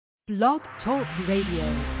Blog Talk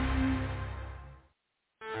Radio.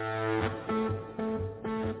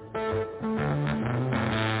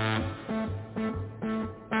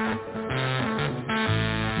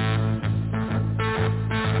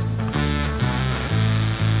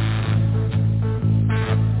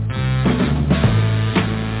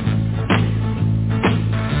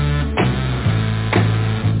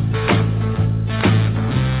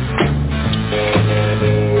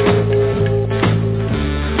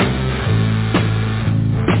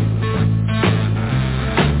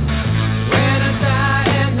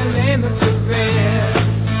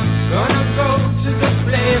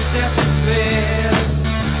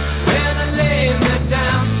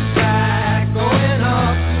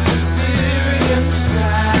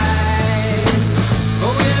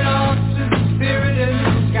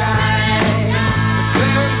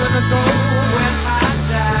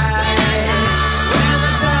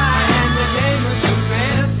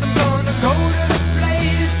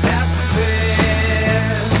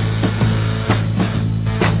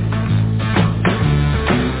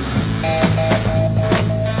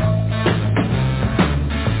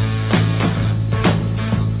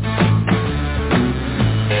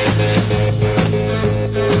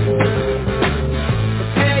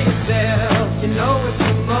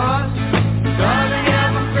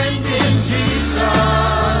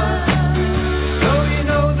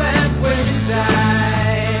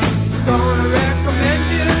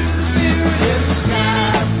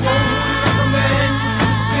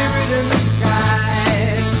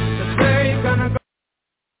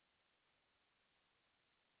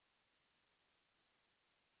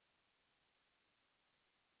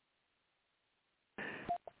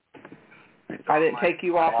 I didn't take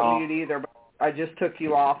you off of mute either, but I just took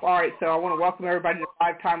you off. All right, so I want to welcome everybody to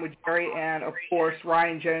Live Time with Jerry and, of course,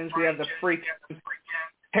 Ryan Jones. We have the Freaking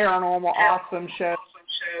Paranormal Awesome Show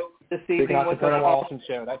this evening. Freaking Paranormal Awesome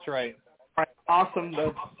Show, that's right. Awesome,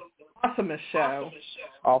 the awesomest show.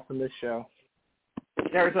 Awesomest show. I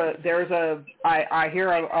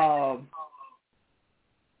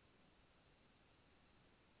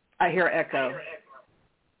hear echo.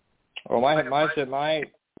 Well,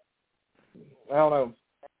 I don't know.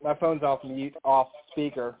 My phone's off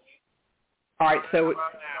speaker. All right, so.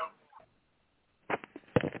 Can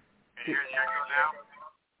you hear the echo now?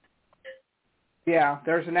 Yeah,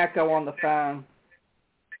 there's an echo on the phone.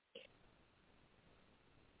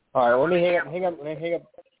 All right, let me hang up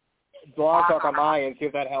Blog Talk on my end, see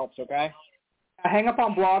if that helps, okay? Hang up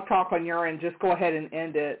on Blog Talk on your end. Just go ahead and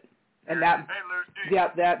end it. And that, hey,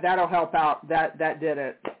 yeah, that'll help out. That did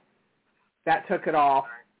it. That took it off.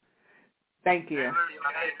 Thank you. Hey, Lucy,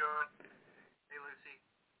 how you doing? Hey, Lucy.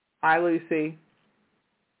 Hi, Lucy.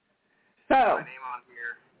 So. My name on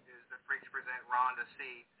here is the Freaks Present Rhonda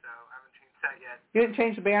C, so I haven't changed that yet. You didn't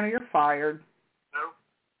change the banner, you're fired. Nope.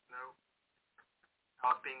 I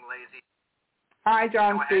was being lazy. Hi,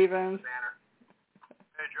 John Stevens.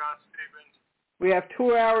 Hey, John Stevens. We have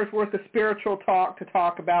 2 hours worth of spiritual talk to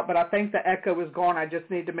talk about, but I think the echo is gone. I just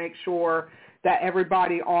need to make sure that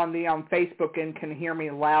everybody on the Facebook end can hear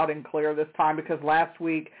me loud and clear this time, because last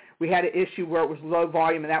week we had an issue where it was low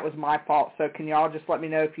volume, and that was my fault. So can y'all just let me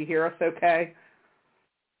know if you hear us okay?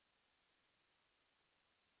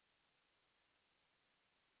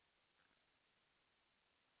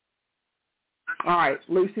 All right.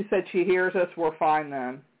 Lucy said she hears us. We're fine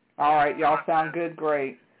then. All right. Y'all sound good.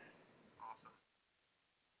 Great.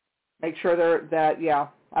 Make sure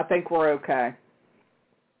I think we're okay.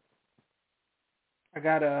 I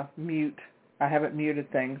got to mute. I haven't muted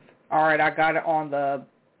things. All right, I got it on the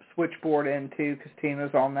switchboard end, too, because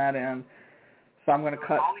Tina's on that end. So I'm going to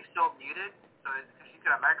cut. Is Molly still muted? So she's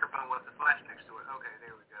got a microphone with the flash next to it. Okay,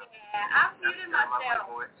 there we go. Yeah, I've muted myself.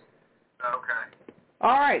 Okay.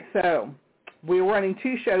 All right, so we're running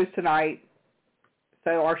 2 shows tonight.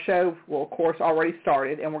 So our show will, of course, already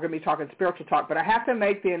started, and we're going to be talking spiritual talk. But I have to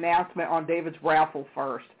make the announcement on David's raffle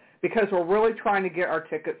first, because we're really trying to get our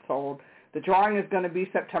tickets sold. The drawing is going to be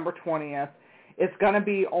September 20th. It's going to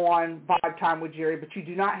be on Vibe Time with Jerry, but you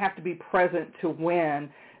do not have to be present to win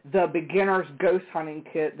the beginner's ghost hunting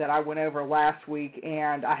kit that I went over last week,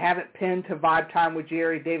 and I have it pinned to Vibe Time with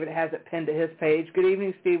Jerry. David has it pinned to his page. Good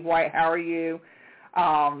evening, Steve White. How are you?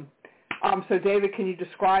 So, David, can you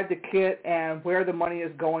describe the kit and where the money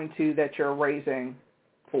is going to that you're raising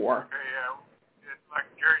for? Okay, like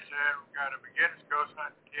Jerry said, we've got a beginner's ghost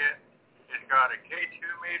hunting kit. It's got a K2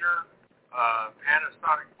 meter,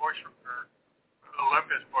 Panasonic voice recorder,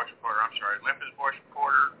 Olympus voice recorder,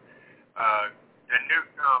 the new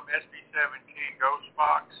SB17 ghost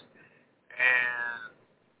box, and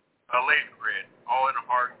a laser grid, all in a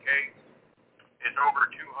hard case. is over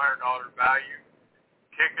 $200 value.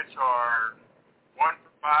 Tickets are 1 for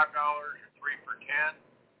 $5 or 3 for $10.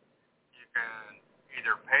 You can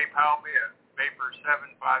either PayPal me at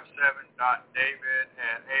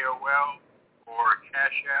vapor757.david@AOL or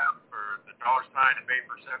Cash App for the $ and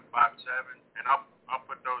vapor757, and I'll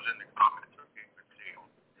put those in the comments so people can see them.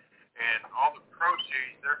 And all the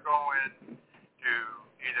proceeds, they're going to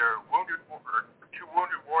either to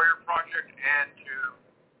Wounded Warrior Project and to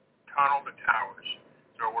Tunnel the Towers.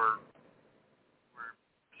 So we're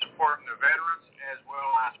supporting the veterans as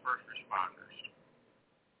well as first responders.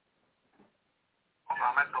 Oh,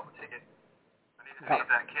 I might roll a ticket. I need to save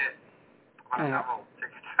that kid. I might roll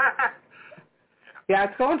tickets. Yeah,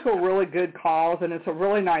 it's going to a really good cause, and it's a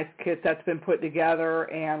really nice kit that's been put together.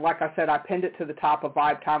 And like I said, I pinned it to the top of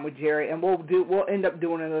Vibe Time with Jerry, and we'll end up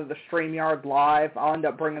doing it on the StreamYard Live. I'll end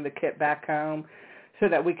up bringing the kit back home so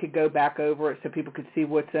that we could go back over it so people could see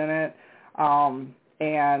what's in it,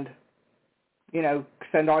 and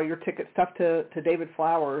send all your ticket stuff to David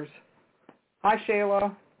Flowers. Hi,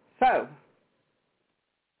 Shayla. So,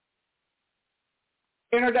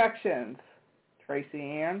 introductions. Tracy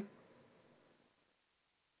Ann.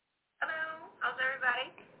 Hello. How's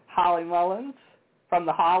everybody? Holly Mullins from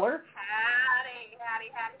the Holler. Howdy.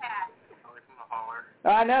 Holly from the Holler.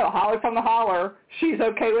 I know, Holly from the Holler. She's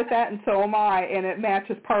okay with that, and so am I, and it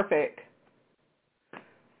matches perfect.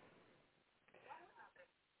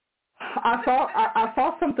 I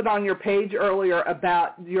saw something on your page earlier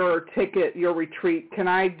about your ticket, your retreat. Can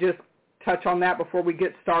I just touch on that before we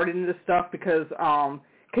get started into stuff? Because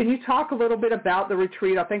can you talk a little bit about the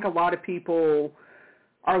retreat? I think a lot of people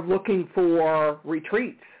are looking for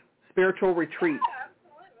retreats, spiritual retreats. Yeah,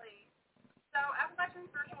 absolutely. So Appalachian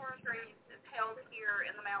Spiritual Retreat is held here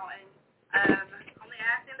in the mountains, on the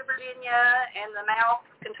ass end of Virginia and the mouth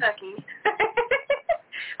of Kentucky.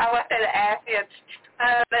 I would say the ass end.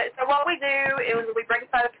 So what we do is we bring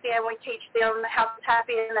folks in, we teach them how to tap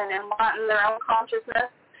in and enlighten their own consciousness,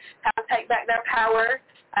 how to take back their power,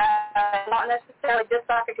 not necessarily just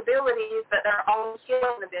psychic abilities, but their own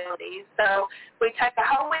healing abilities. So we take a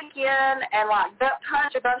whole weekend and gut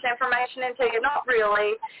punch a bunch of information into you. Not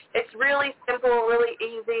really. It's really simple, really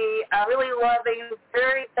easy, really loving,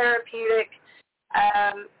 very therapeutic.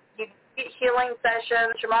 You get healing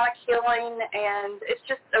sessions, shamanic healing, and it's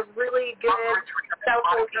just a really good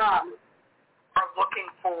social job. Are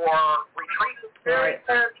looking for retreats. It's very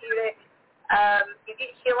therapeutic. You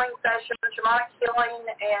get healing sessions, shamanic healing,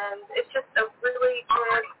 and it's just a really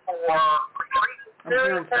good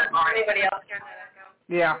very anybody else hearing that echo?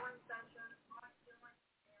 Yeah.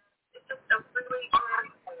 It's just a really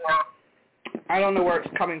good I don't know where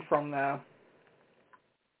it's coming from, though.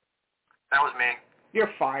 That was me. You're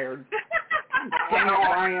fired. Dang it,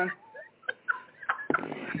 Ryan.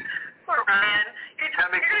 Poor Ryan. You're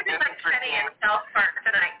going to be like Kenny and South Park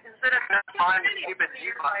tonight. Instead of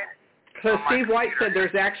So Steve White said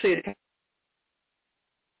there's actually a...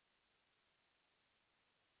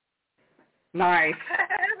 Nice.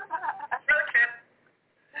 Road trip.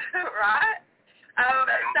 Right?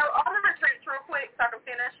 So on the retreats, real quick, so I can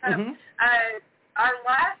finish. Mm-hmm. Our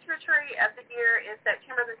last retreat of the year is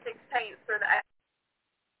September the 16th for the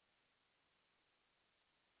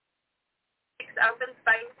open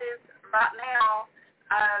spaces right now,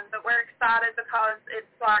 but we're excited because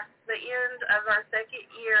it's like the end of our second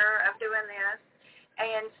year of doing this,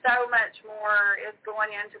 and so much more is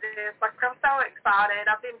going into this. Like, I'm so excited.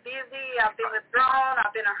 I've been busy. I've been withdrawn.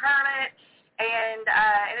 I've been a hermit, and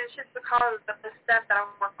it's just because of the stuff that I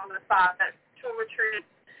work on the side. That spiritual retreat,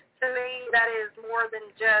 to me, that is more than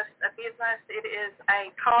just a business. It is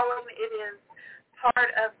a calling. It is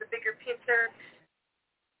part of the bigger picture.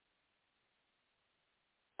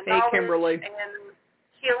 Hey, Kimberly. And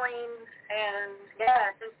healing and,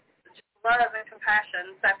 just love and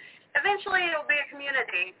compassion. So eventually it'll be a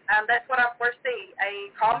community. That's what I foresee, a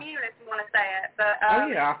commune if you want to say it. But,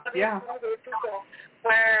 people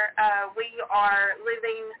where we are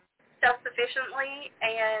living self-sufficiently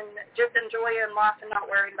and just enjoying life and not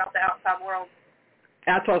worrying about the outside world.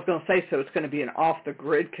 That's what I was going to say. So it's going to be an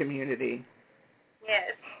off-the-grid community.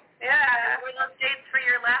 Yes. Yeah. Were those dates for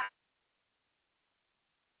your last?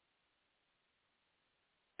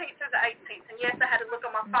 Through the 18th, and yes, I had to look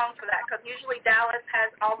on my phone for that because usually Dallas has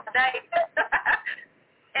all the dates.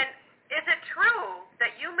 And is it true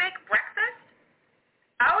that you make breakfast?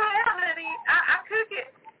 Oh yeah, honey, I cook it.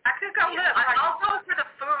 I cook all this. I'm also for the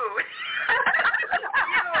food.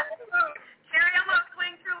 Sherry, I'm gonna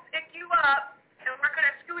swing through, pick you up, and we're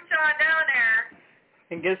gonna scooch on down there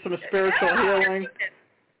and get some spiritual healing.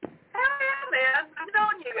 Hell yeah, man! I'm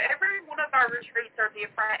telling you, every one of our retreats are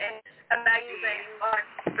different and amazing.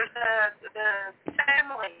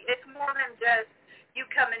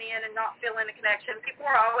 connection. People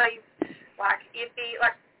are always like iffy.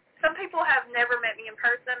 Like some people have never met me in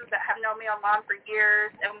person but have known me online for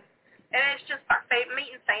years, and it's just like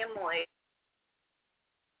meeting family.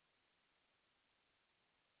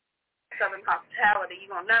 Southern hospitality, you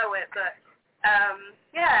gonna know it, but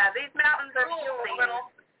yeah, these mountains are healing.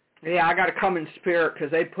 Yeah, I got to come in spirit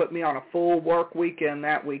because they put me on a full work weekend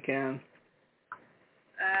that weekend.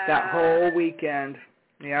 That whole weekend.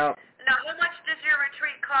 Yep. Now, how much does your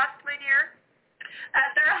retreat cost, my dear?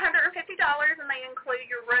 They're $150, and they include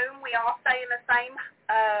your room. We all stay in the same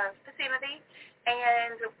vicinity,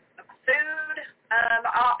 and food.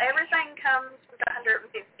 Everything comes with $150.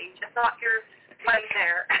 Just not your money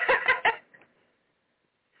there.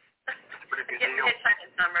 Getting hitchhiking,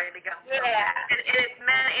 so I'm ready to go. Yeah. And it's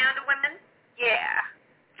men and women?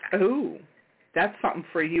 Yeah. Ooh, that's something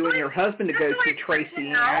for you and your husband to go to,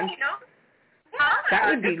 Tracy Ann. That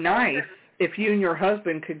would be nice if you and your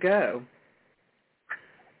husband could go.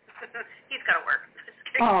 He's got to work.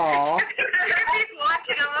 Aww. He's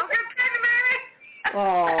watching. I'm okay, Mary.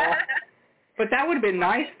 Aww. But that would have been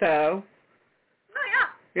nice, though. Oh, yeah.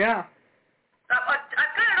 Yeah. I've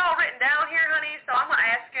got it all written down here, honey, so I'm going to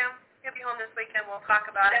ask him. He'll be home this weekend. We'll talk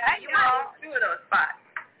about it. You might do 2 of those spots.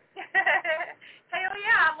 Hell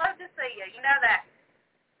yeah, I'd love to see you. You know that.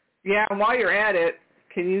 Yeah, and while you're at it,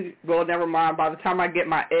 can you, well, never mind. By the time I get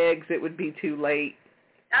my eggs, it would be too late.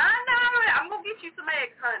 I know. I'm going to get you some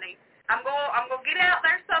eggs, honey. I'm gonna get out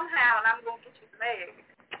there somehow, and I'm going to get you some eggs.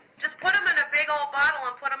 Just put them in a big old bottle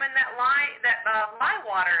and put them in that lye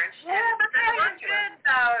water and shit. Yeah, but they are good,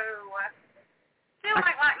 though. Still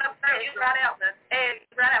ain't like no eggs right out the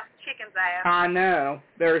chicken's ass. I know.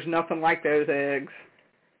 There's nothing like those eggs.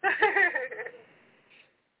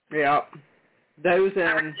 Yep. Those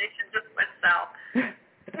and... Conversation just went south.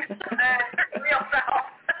 Real south.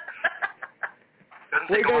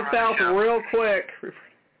 We go south real quick.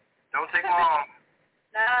 Don't take long.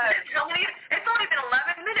 No. It's only been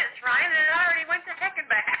 11 minutes, Ryan, and it already went to heck and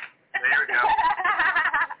back. There we go.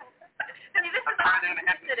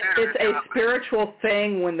 It's a spiritual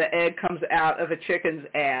thing when the egg comes out of a chicken's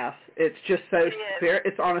ass. It's just so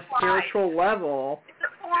it's on a spiritual level. It's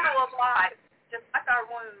a portal of life, just like our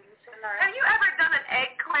wounds. Have you ever done an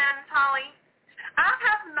egg cleanse, Holly? I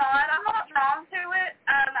have not. I'm not drawn to it.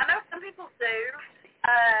 I know some people do.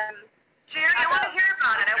 Jerry, I want to hear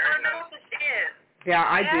about it. I want to know what this is. Yeah,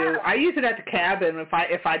 I do. I use it at the cabin if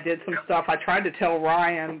I did some stuff. I tried to tell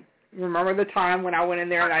Ryan. Remember the time when I went in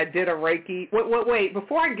there and I did a Reiki? Wait,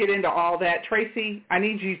 before I get into all that, Tracy, I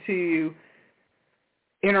need you to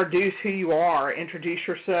introduce who you are, introduce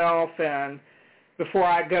yourself, and before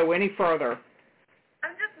I go any further.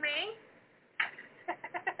 I'm just me.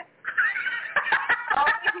 All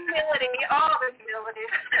the humility.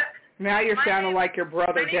 Now you're sounding like your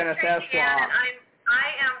brother, Dennis Eswalk. I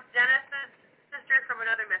am Dennis's sister from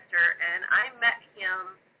another mister, and I met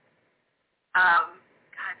him,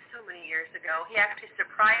 so many years ago. He actually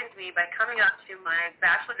surprised me by coming up to my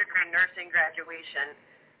bachelor degree nursing graduation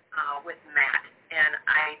with Matt, and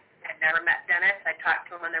I had never met Dennis. I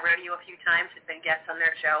talked to him on the radio a few times, had been guests on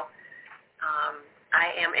their show. I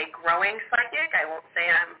am a growing psychic. I won't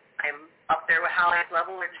say I'm up there with Holly's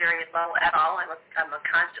level or Jerry's level at all. I'm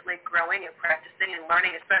constantly growing and practicing and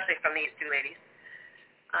learning, especially from these 2 ladies.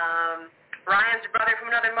 Ryan's brother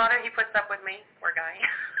from another mother, he puts up with me. Poor guy.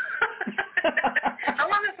 How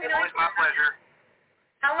long have we known? It's always my pleasure.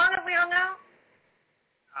 How long have we all known?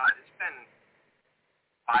 It's been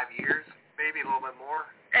 5 years, maybe a little bit more.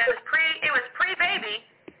 It was pre-baby.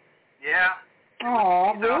 Yeah.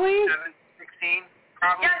 Oh, really? 16,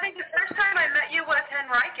 probably. Yeah, I think the first time I met you was in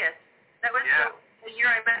Rikers. That was the year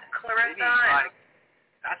I met Clarissa. Maybe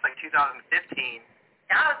that's like 2015.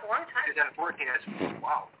 Yeah, it was a long time. 2014. That's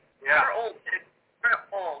wow. Yeah. We're old, dude. We're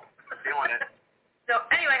old. Feeling it. So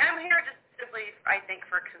anyway, I'm here just simply, I think,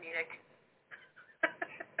 for comedic.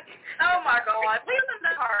 Oh my God, listen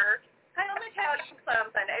to her. Hey, let me tell you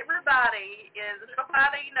something. Nobody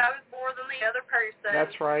knows more than the other person.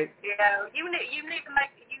 That's right. You know, you need to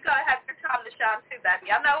you gotta have your time to shine too,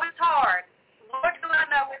 baby. I know it's hard. Lord, do I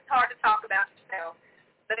know it's hard to talk about yourself,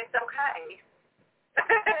 but it's okay.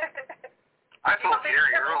 I told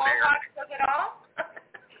Jerry earlier.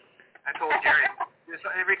 I told Jerry,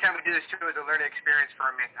 every time we do this show is a learning experience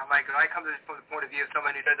for me. I'm like, I come to this from the point of view of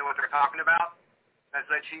someone who doesn't know what they're talking about. That's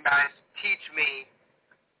let you guys teach me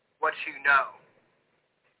what you know.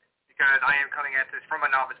 Because I am coming at this from a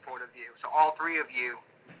novice point of view. So all 3 of you,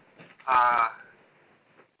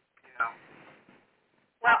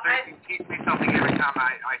 you teach me something every time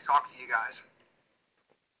I talk to you guys.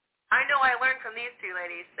 I know I learned from these 2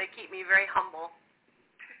 ladies. They keep me very humble.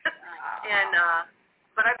 And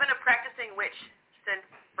but I've been a practicing witch since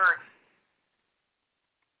birth.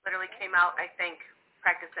 Literally came out, I think,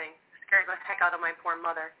 practicing. Scared the heck out of my poor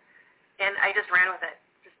mother. And I just ran with it.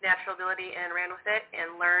 Just natural ability, and ran with it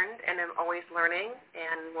and learned, and am always learning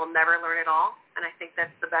and will never learn it all. And I think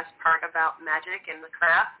that's the best part about magic and the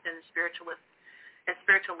craft and spiritualism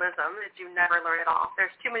is you never learn it all.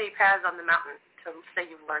 There's too many paths on the mountain to say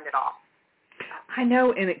you've learned it all. I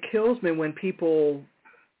know, and it kills me when people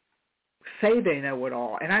say they know it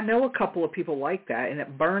all. And I know a couple of people like that, and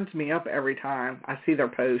it burns me up every time I see their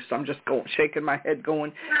posts. I'm just shaking my head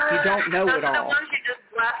going, you don't know it all. Those are the ones you just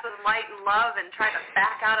bless with light and love and try to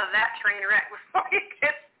back out of that train wreck before you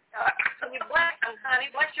get stuck. When you bless them,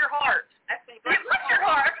 honey, bless your heart. That's when you bless your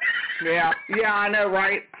heart. Yeah, I know,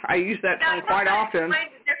 right? I use that term quite often. Explain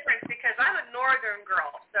the difference because I'm a northern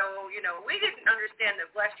girl, so, we didn't understand that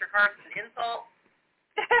bless your heart is an insult.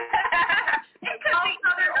 And some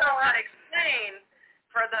southern girl had to explain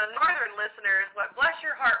for the northern listeners what bless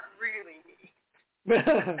your heart really means.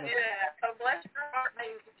 Yeah, so bless your heart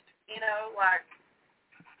means,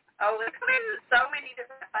 it could mean so many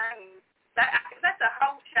different things. That's a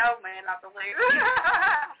whole show, man, I believe.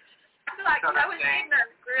 I feel like, it's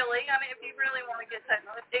ignorance, really. I mean, if you really want to get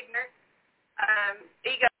technical, it's ignorance.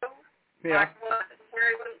 Ego. Yeah. Like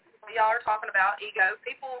what y'all are talking about, ego.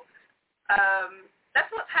 People, that's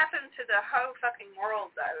what's happened to the whole fucking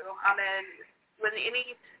world, though. I mean, with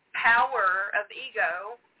any power of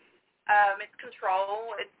ego, it's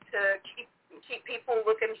control. It's to keep people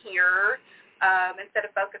looking here instead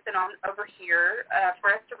of focusing on over here.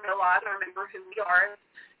 For us to realize and remember who we are as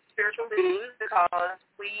spiritual beings, because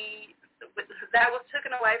that was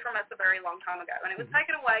taken away from us a very long time ago, and it was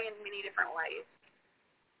taken away in many different ways.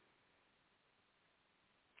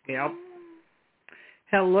 Yep.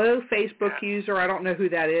 Hello, Facebook user. I don't know who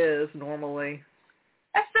that is normally.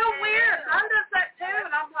 That's so weird. Mine does that too,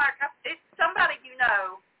 and I'm like, it's somebody you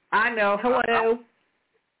know. I know. Hello.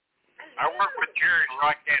 I work with Jerry, so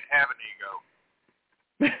I can't have an ego.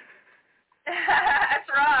 That's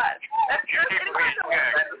right. That's You true. keep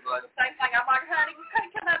The same thing. I'm like, honey, you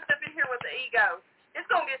can't come up in here with the ego. It's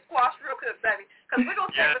going to get squashed real quick, baby. Because we're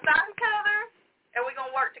going to stay beside each other, and we're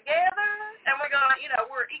going to work together, and we're going to,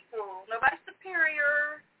 we're equal. Nobody's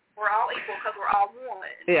superior. We're all equal because we're all one.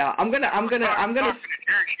 Yeah, I'm gonna. Jerry, she's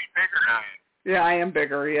bigger than I am. Yeah, I am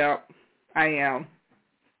bigger. Yeah, I am.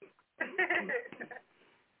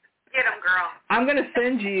 Get them, girl. I'm gonna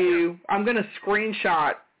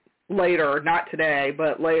screenshot later, not today,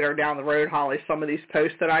 but later down the road, Holly, some of these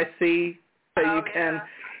posts that I see, so you can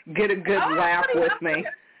get a good laugh with me.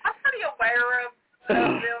 I'm pretty aware of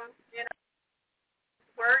them,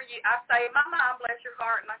 where I say, my mind, bless your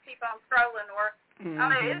heart, and I keep on scrolling, or, I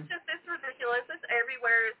mean, it's ridiculous. It's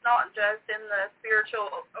everywhere. It's not just in the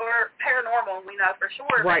spiritual or paranormal, we know for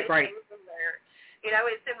sure. Right. It's in there.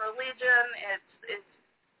 It's in religion, it's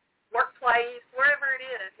workplace, wherever it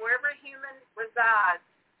is, wherever a human resides.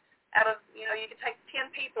 Out of, you can take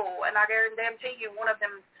 10 people, and I guarantee you one of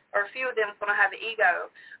them or a few of them is going to have an ego.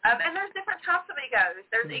 And there's different types of egos.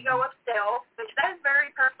 There's ego of self, which that is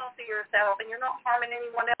very personal to yourself, and you're not harming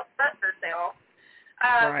anyone else but yourself.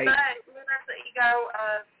 Right. But there's the ego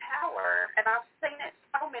of power, and I've seen it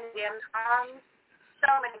so many damn times.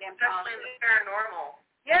 Especially in the paranormal.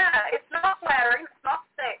 Yeah, it's not flattering. It's not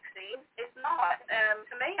sexy. It's not.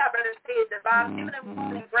 To me, I'd rather see a divine feminine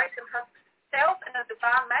woman embracing herself and a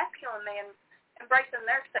divine masculine man embracing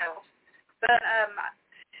their self. But,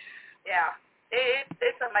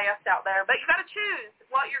 it's a mess out there. But you got to choose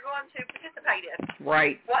what you're going to participate in.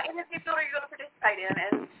 Right. What energy field are you going to participate in,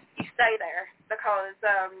 and you stay there, because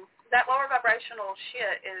that lower vibrational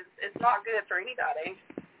shit is not good for anybody.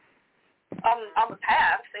 On the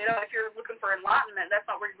path, if you're looking for enlightenment, that's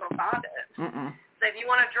not where you're going to find it. So if you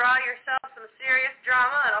want to draw yourself some serious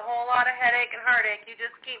drama and a whole lot of headache and heartache, you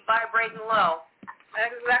just keep vibrating low. That's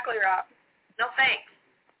exactly right. No thanks.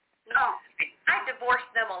 No. I divorced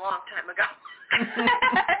them a long time ago.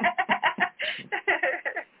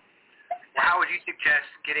 How would you suggest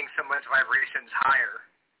getting someone's vibrations higher?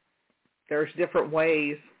 There's different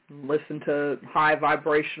ways. Listen to high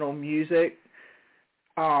vibrational music.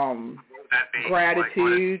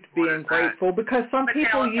 Gratitude, what being grateful, because some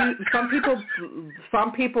people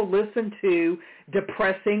listen to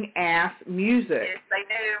depressing ass music. Yes, they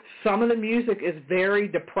do. Some of the music is very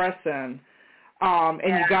depressing, and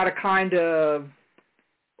you got to kind of,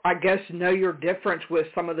 I guess, know your difference with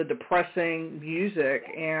some of the depressing music,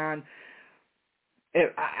 and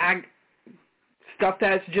stuff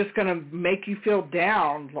that's just going to make you feel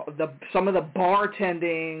down. Some of the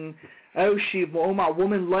bartending, my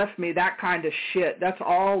woman left me, that kind of shit. That's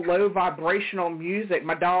all low vibrational music.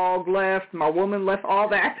 My dog left, my woman left, all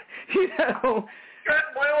that, you know.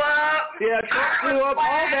 Truck blew up. Yeah, truck blew up.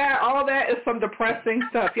 All that is some depressing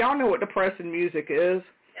stuff. Y'all know what depressing music is.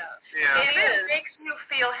 Yeah. If it makes you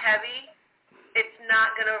feel heavy, it's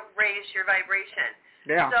not going to raise your vibration.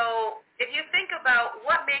 Yeah. So if you think about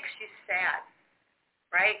what makes you sad,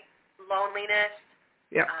 right? Loneliness.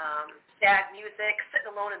 Yeah. Sad music,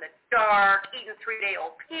 sitting alone in the dark, eating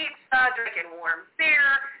 3-day-old pizza, drinking warm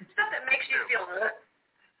beer, stuff that makes you feel good.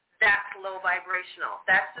 That's low vibrational.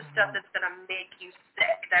 That's the stuff that's going to make you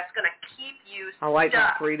sick. That's going to keep you I like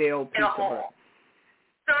that stuck 3-day-old in pizza. a hole.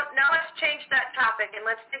 So now let's change that topic and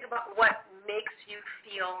let's think about what makes you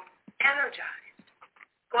feel energized.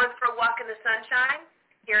 Going for a walk in the sunshine,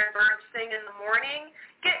 hearing birds sing in the morning,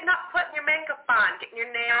 getting up, putting your makeup on, getting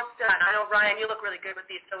your nails done. I know, Ryan, you look really good with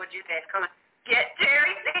these, so would you guys. Come on. Get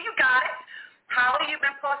Jerry, there you got it. Holly, you've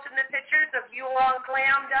been posting the pictures of you all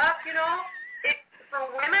glammed up, you know. For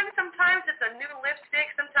women, sometimes it's a new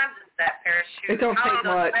lipstick, sometimes it's that pair of shoes. It don't take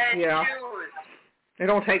much, yeah. Shoes. It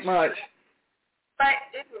don't take much. But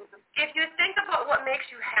if you think about what makes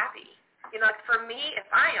you happy, you know, for me, if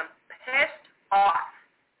I am pissed off,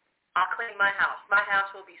 I'll clean my house. My house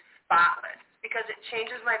will be spotless because it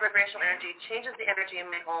changes my vibrational energy, it changes the energy in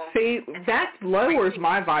my home. See, that lowers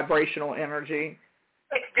my vibrational energy.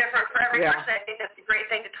 It's different for every person. I think that's a great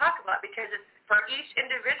thing to talk about because it's for each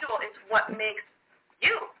individual, it's what makes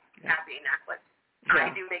you happy, not what I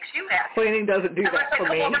do makes you happy. Cleaning doesn't do that for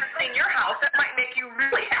me. If I come over to clean your house, that might make you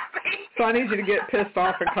really happy. So I need you to get pissed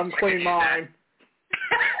off and come clean mine.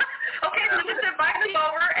 Okay, so just invite me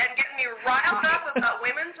over and get me riled up about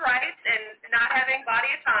women's rights and not having body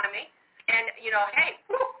autonomy. And, you know, hey,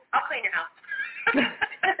 I'll clean your house.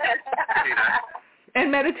 And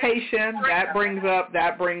meditation, that brings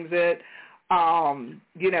it.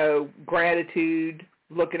 You know, gratitude,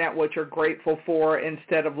 looking at what you're grateful for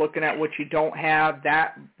instead of looking at what you don't have,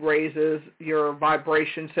 that raises your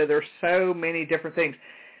vibration. So there's so many different things.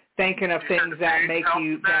 Thinking of things that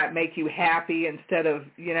make you happy instead of,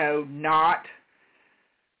 you know, not.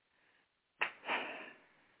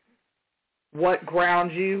 What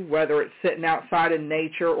grounds you, whether it's sitting outside in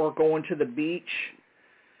nature or going to the beach,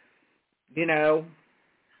 you know.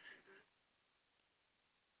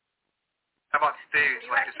 How about foods?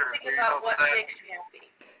 Like a certain food help with that? Makes you happy.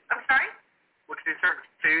 I'm sorry? Would certain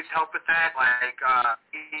foods help with that? Like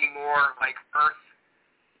eating more like earth?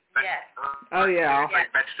 Yes. Oh, yeah.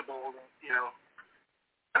 Like vegetables, you know.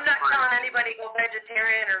 I'm not telling anybody go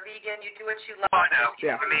vegetarian or vegan. You do what you love. Oh, no.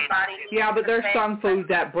 Yeah. Yeah, but there's some food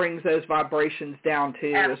that brings those vibrations down,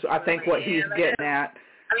 too. Absolutely. I think what he's getting at.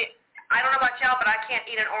 I mean, I don't know about y'all, but I can't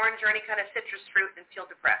eat an orange or any kind of citrus fruit and feel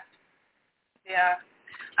depressed. Yeah.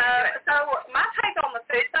 So my take on the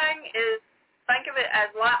food thing is think of it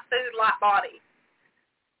as light food, light body.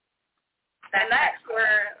 And that's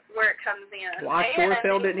where it comes in. Well, I sure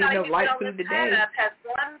feel didn't eat no light food today. Has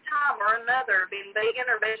one time or another been vegan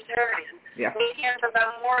or vegetarian. Yeah. We tend to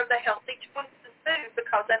go more of the healthy choices of food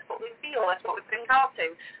because that's what we feel. That's what we've been called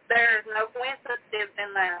to. There's no coincidence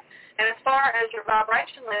in that. And as far as your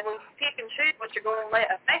vibration level, you pick and choose what you're going to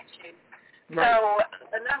let affect you. Right. So,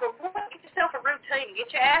 number one, get yourself a routine.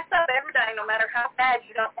 Get your ass up every day, no matter how bad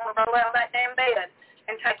you don't want to roll out of that damn bed,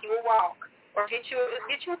 and take you a walk. Or get you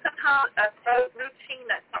some kind of routine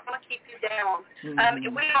that's not going to keep you down.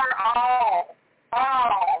 Mm-hmm. We are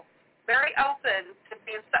all very open to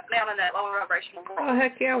being stuck down in that lower vibrational world. Oh,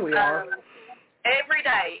 heck yeah, we are. Every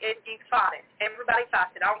day, you fight it. Everybody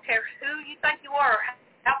fights it. I don't care who you think you are,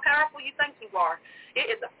 how powerful you think you are.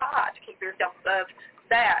 It is a fight to keep yourself above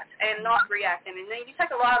that and not reacting. And then you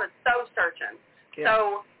take a lot of soul searching. Yeah.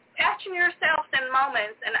 So catching yourself in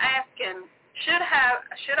moments and asking, should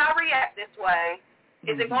I react this way?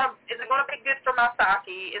 Is it going to be good for my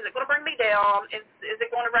psyche? Is it going to bring me down? Is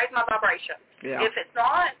it going to raise my vibration? Yeah. If it's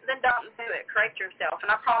not, then don't do it. Correct yourself.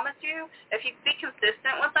 And I promise you, if you be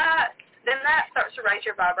consistent with that, then that starts to raise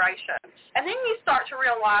your vibration. And then you start to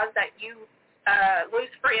realize that you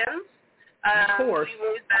lose friends. Of course. You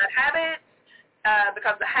lose bad habits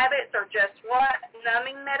because the habits are just what?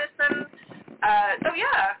 Numbing medicine. So,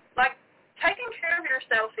 yeah, like, taking care of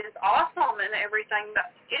yourself is awesome and everything, but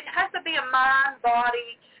it has to be a mind,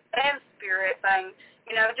 body, and spirit thing.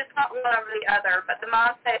 You know, just not one over the other. But the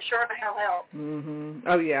mindset sure the hell helps. Mm-hmm.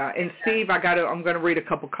 Oh yeah. And Steve, I'm going to read a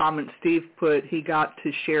couple comments. Steve put he got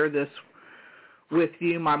to share this with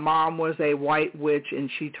you. My mom was a white witch, and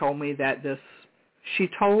she told me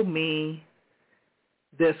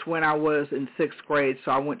this when I was in 6th grade,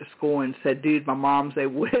 so I went to school and said, dude, my mom's a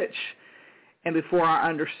witch. And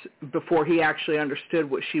before he actually understood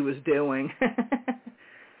what she was doing,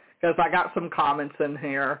 because I got some comments in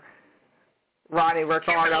here. Ronnie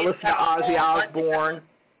Rickard, I listened to Ozzy Osbourne.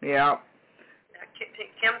 Yeah.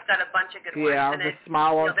 Kim's got a bunch of good ones. Yeah, the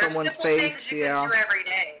smile on someone's face. Things you can do every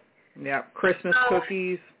day. Yeah, Christmas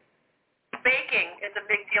cookies. Baking is a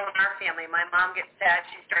big deal in our family. My mom gets sad,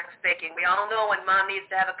 she starts baking. We all know when mom needs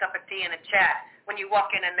to have a cup of tea and a chat. When you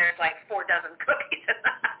walk in and there's like 4 dozen cookies in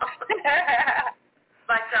the house.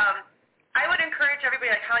 But I would encourage everybody,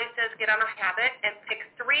 like Holly says, get on a habit and pick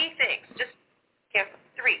 3 things. Just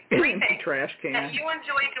three things Trash can. that you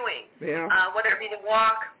enjoy doing. Yeah. Whether it be the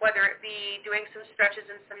walk, whether it be doing some stretches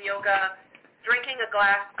and some yoga, drinking a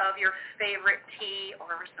glass of your favorite tea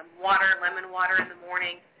or some water, lemon water in the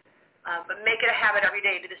morning. But make it a habit every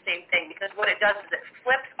day to do the same thing, because what it does is it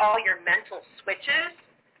flips all your mental switches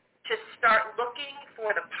to start looking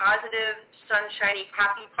for the positive, sunshiny,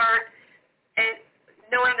 happy part. And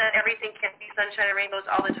knowing that everything can't be sunshine and rainbows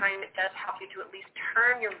all the time, it does help you to at least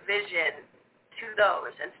turn your vision to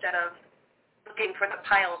those instead of looking for the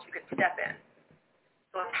piles you could step in.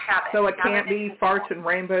 So it's habit. So it can't be farts and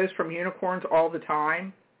rainbows from unicorns all the time?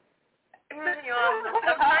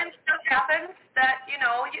 Sometimes stuff happens that,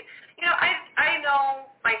 I know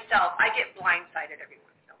myself, I get blindsided every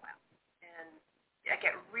once in a while. And I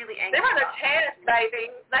get really angry. They're a test, baby.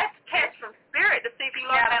 That's a test from spirit to see if you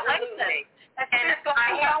learn that lesson. And I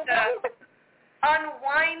have to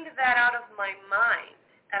unwind that out of my mind.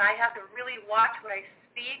 And I have to really watch what I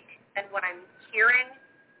speak and what I'm hearing.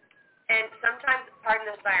 And sometimes, pardon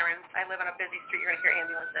the sirens, I live on a busy street, you're going to hear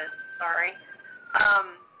ambulances, sorry.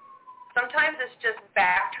 Sometimes it's just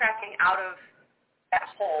backtracking out of that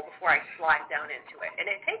hole before I slide down into it. And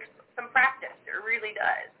it takes some practice. It really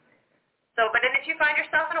does. So, but then if you find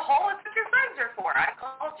yourself in a hole, it's what your friends are for. I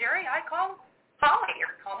call Jerry, I call Holly,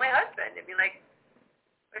 or call my husband and be like,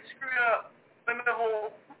 I screwed up. I'm in a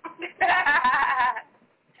hole.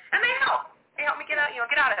 And they help. They help me get out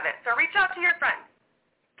of it. So reach out to your friends.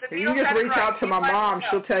 You can just reach out to my mom.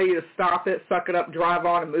 She'll tell you to stop it, suck it up, drive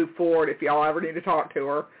on, and move forward if y'all ever need to talk to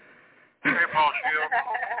her. Hey, Paul Shield.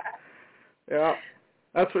 Yeah.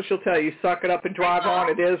 That's what she'll tell you. Suck it up and drive on.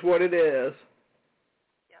 It is what it is.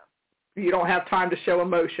 Yeah. You don't have time to show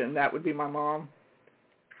emotion. That would be my mom.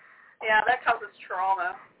 Yeah, that causes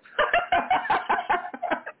trauma.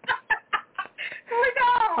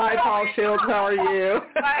 Hi, Paul Shields. How are you?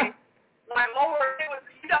 My Lord,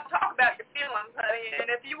 you don't talk about your feelings, honey. And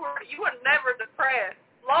if you were never depressed.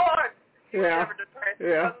 Lord, you were never depressed.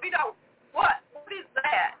 Yeah. But we don't. What is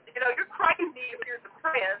that? You're crazy if you're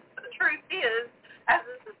depressed. But the truth is, as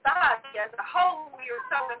a society, as a whole, we are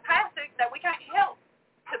so empathic that we can't help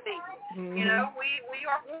to be. Mm-hmm. We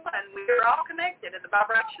are one. We are all connected at the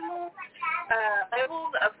vibrational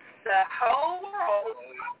levels of the whole world.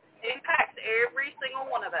 Impacts every single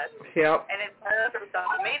one of us. Yep. And it's done through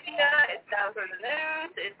social media, it's done through the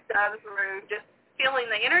news, it's done through just feeling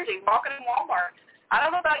the energy, walking in Walmart. I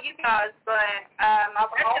don't know about you guys, but I've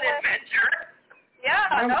always... an adventure. Yeah,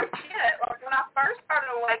 no shit. Like when I first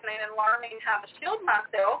started awakening and learning how to shield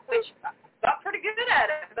myself, which I got pretty good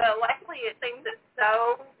at it, but lately it seems it's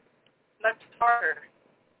so much harder.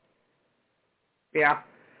 Yeah.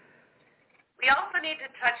 We also need to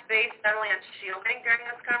touch base not only on shielding during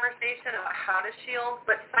this conversation about how to shield,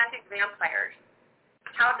 but psychic vampires.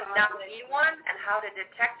 How to not be one and how to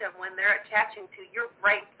detect them when they're attaching to your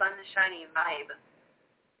bright, sunshiny vibe.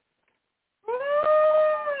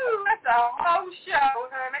 Woo! That's a whole show,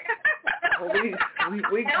 honey. I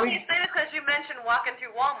only say this because you mentioned walking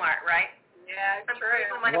through Walmart, right? Yeah, it's true.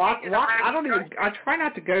 I try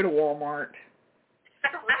not to go to Walmart.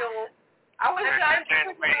 I wish I could go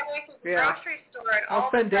to the Yeah. grocery store and I'll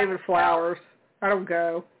send David flowers. I don't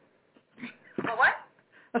go. What?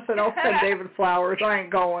 I said I'll send David flowers. I ain't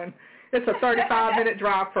going. It's a 35-minute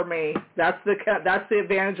drive for me. That's the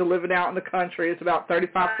advantage of living out in the country. It's about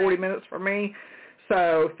 35, 40 minutes for me.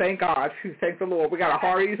 So thank God. Thank the Lord. We got a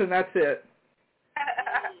Hardee's and that's it.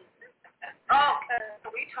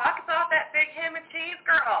 We talk about that big ham and cheese,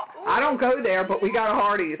 girl. Ooh. I don't go there, but we got a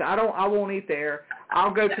Hardee's. I won't eat there.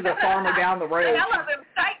 I'll go to the farmer down the road. I love them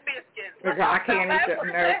steak biscuits. I can't eat them.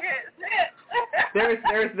 No.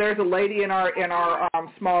 There's a lady in our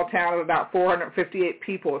small town of about 458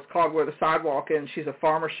 people. It's called Where the Sidewalk Is. She's a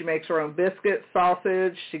farmer. She makes her own biscuits,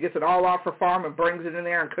 sausage. She gets it all off her farm and brings it in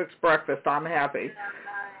there and cooks breakfast. I'm happy.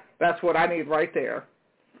 That's what I need right there.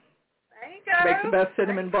 There you go. Makes the best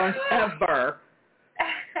cinnamon buns ever.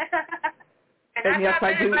 And yes,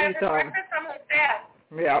 I do eat them. Breakfast from his dad.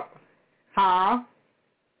 Yep. Huh?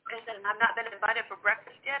 had it for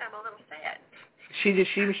breakfast yet. I'm a little sad.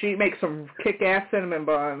 She makes some kick-ass cinnamon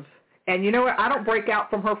buns. And you know what? I don't break out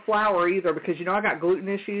from her flour either because, you know, I got gluten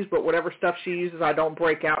issues, but whatever stuff she uses, I don't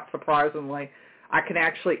break out, surprisingly. I can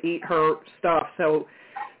actually eat her stuff. So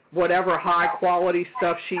whatever high-quality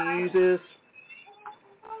stuff she uses.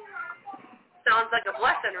 Sounds like a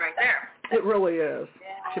blessing right there. It really is.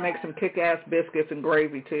 She makes some kick-ass biscuits and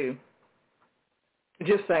gravy, too.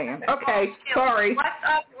 Just saying. Okay, sorry. What's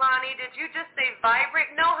up, Lonnie? Did you just say vibrate?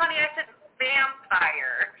 No, honey, I said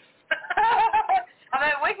vampire. I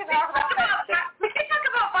mean, we can talk about that. We can talk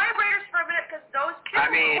about vibrators for a minute because those two. I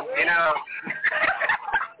mean, you know,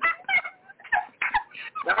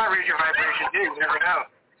 that might raise your vibration too. You never know.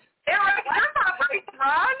 It vibrates,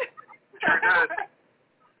 Ron. Sure does.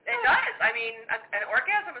 It does. I mean, an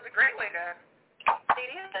orgasm is a great way to see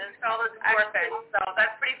all those endorphins. So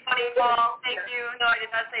that's pretty funny, Paul. Thank you. No, I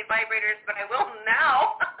did not say vibrators, but I will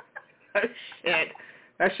now. Oh, shit.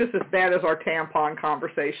 That's just as bad as our tampon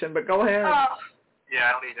conversation, but go ahead. Oh. Yeah,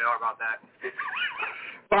 I don't need to know about that.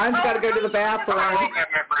 Brian's got to go to the bathroom. How to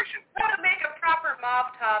make a proper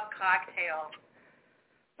Molotov cocktail.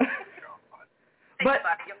 Think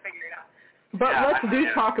about it. You'll figure it out. But let's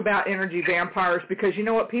talk about energy vampires because, you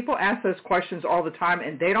know what, people ask those questions all the time,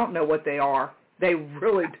 and they don't know what they are. They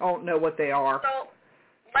really don't know what they are. So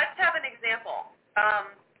let's have an example.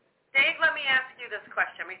 Dave, let me ask you this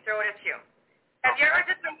question. Let me throw it at you. Have you ever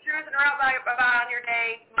just been cruising around about on your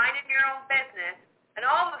day, minding your own business, and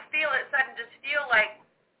all of a sudden just feel like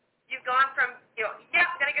you've gone from, you know, yeah,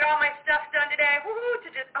 I'm going to get all my stuff done today, woo-hoo, to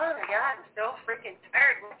just, oh, my God, I'm so freaking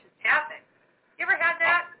tired. What just happened? You ever had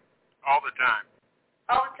that? All the time.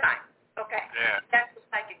 All the time. Okay. Yeah. That's the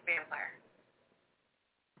psychic vampire.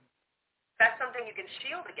 That's something you can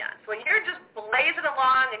shield against. When you're just blazing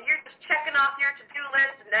along and you're just checking off your to-do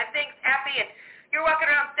list and everything's happy and you're walking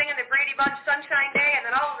around singing the Brady Bunch Sunshine Day and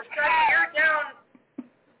then all of a sudden you're down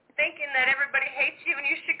thinking that everybody hates you and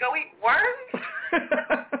you should go eat worms?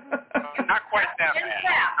 Not quite that bad.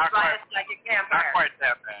 Not quite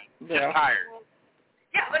that bad. Yeah. Just tired.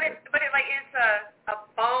 Yeah, but it like is a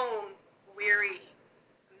bone weary,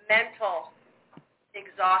 mental,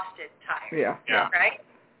 exhausted tired. Yeah. Right?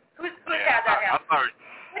 Who's had that happen?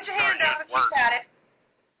 Put your hand up if you've had it.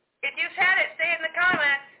 If you've had it, say it in the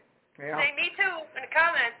comments. Yeah. Say me too in the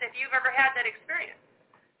comments if you've ever had that experience.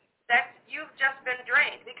 You've just been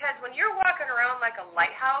drained. Because when you're walking around like a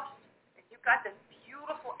lighthouse and you've got this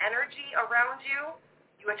beautiful energy around you,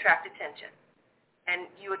 you attract attention. And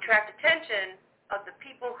you attract attention of the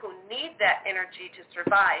people who need that energy to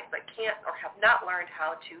survive but can't or have not learned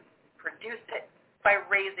how to produce it by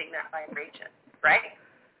raising that vibration. Right?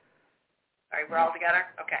 All right, we're all together?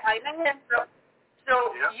 Okay.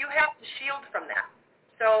 So you have to shield from that.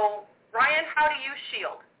 So, Ryan, how do you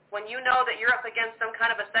shield? When you know that you're up against some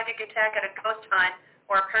kind of a psychic attack at a ghost hunt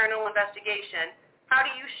or a paranormal investigation, how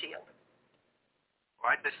do you shield?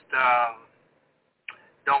 Well, I just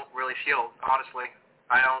don't really shield, honestly.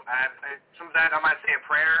 Sometimes I might say a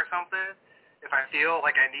prayer or something if I feel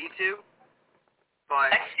like I need to,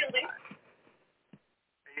 but That's shielding.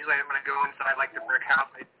 usually I'm going to go inside like the brick house.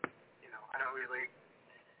 I don't really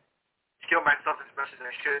shield myself as much as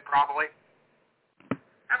I should, probably.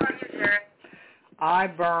 How about you, Jared? I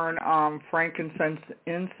burn frankincense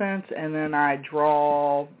incense, and then I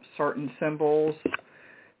draw certain symbols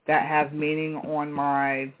that have meaning on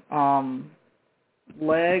my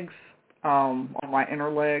legs, on my inner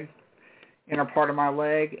part of my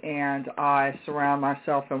leg, and I surround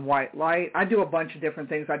myself in white light. I do a bunch of different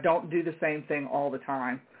things. I don't do the same thing all the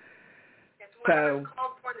time. So,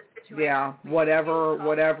 called for the situation. Yeah, whatever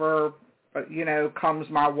comes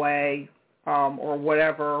my way. Or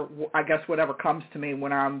whatever, I guess whatever comes to me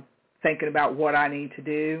when I'm thinking about what I need to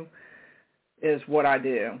do is what I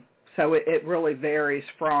do. So it really varies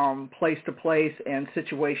from place to place and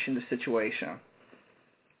situation to situation.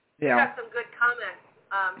 Yeah. We got some good comments.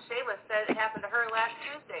 Shayla said it happened to her last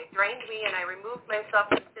Tuesday. Drained me and I removed myself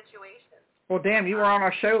from the situation. Well, damn, you were on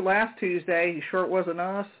our show last Tuesday. You sure it wasn't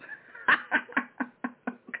us?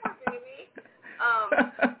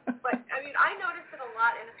 But, I mean, I notice it a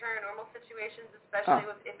lot in paranormal situations, especially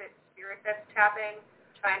if it's spirit that's tapping,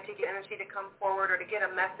 trying to get energy to come forward or to get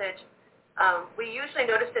a message. We usually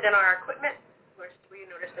notice it in our equipment. We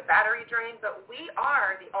notice the battery drain, but we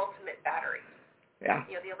are the ultimate battery. Yeah.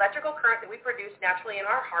 You know, the electrical current that we produce naturally in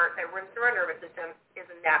our heart that runs through our nervous system is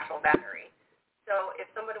a natural battery. So if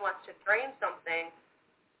somebody wants to drain something,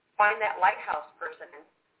 find that lighthouse person and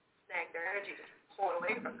snag their energy, just pull it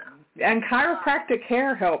away from them. And chiropractic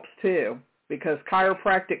care helps too, because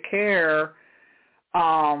chiropractic care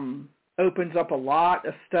opens up a lot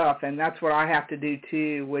of stuff, and that's what I have to do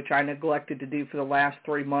too, which I neglected to do for the last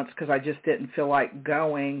 3 months because I just didn't feel like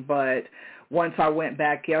going. But once I went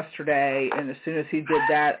back yesterday, and as soon as he did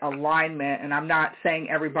that alignment, and I'm not saying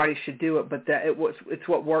everybody should do it, but it's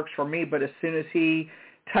what works for me. But as soon as he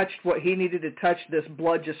touched what he needed to touch, this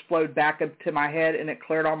blood just flowed back up to my head, and it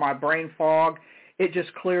cleared all my brain fog. It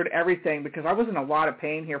just cleared everything because I was in a lot of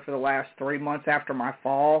pain here for the last 3 months after my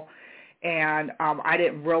fall. And I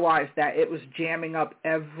didn't realize that it was jamming up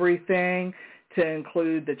everything to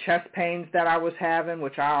include the chest pains that I was having,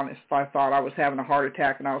 which I honestly thought I was having a heart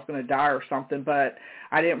attack and I was going to die or something. But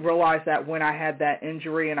I didn't realize that when I had that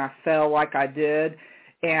injury and I fell like I did,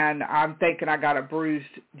 and I'm thinking I got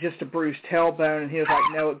just a bruised tailbone. And he was like,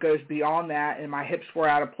 no, it goes beyond that. And my hips were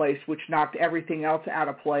out of place, which knocked everything else out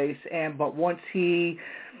of place. But once he...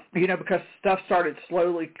 because stuff started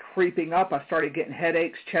slowly creeping up, I started getting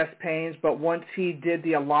headaches, chest pains. But once he did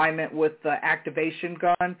the alignment with the activation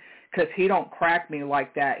gun, because he don't crack me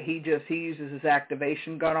like that, he uses his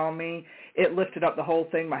activation gun on me. It lifted up the whole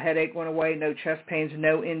thing. My headache went away, no chest pains,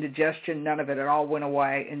 no indigestion, none of it. It all went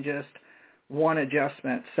away in just one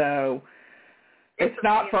adjustment. So it's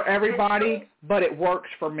not for everybody, but it works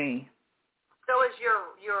for me. So is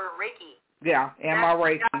your Reiki. Yeah, and my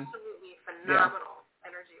Reiki. Absolutely phenomenal.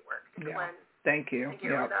 Yeah. Thank you. And get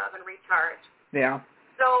rid of and recharge. Yeah.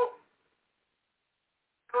 So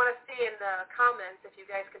I want to see in the comments, if you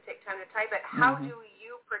guys can take time to type it, how do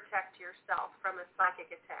you protect yourself from a psychic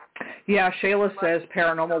attack? Yeah, Shayla says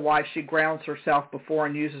paranormal wise, she grounds herself before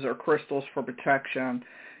and uses her crystals for protection.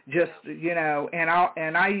 Just, and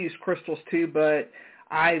I use crystals too, but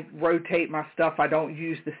I rotate my stuff. I don't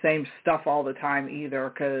use the same stuff all the time either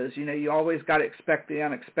because, you always got to expect the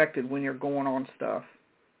unexpected when you're going on stuff.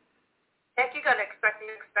 Heck, you got to expect the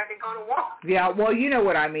unexpected on a walk. Yeah, well, you know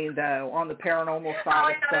what I mean, though, on the paranormal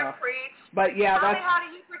side of stuff. Preach. But, yeah, how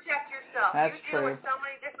do you protect yourself? That's you deal with so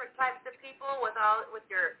many different types of people with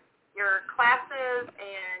your classes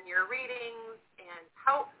and your readings and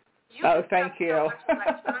how you thank you. So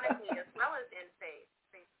much electronically as well as in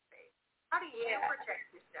face-to-face. How do you protect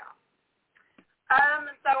yourself?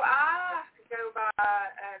 So I go by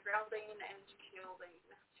grounding and shielding.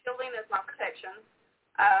 Shielding is my protection.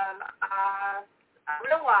 I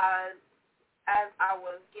realized as I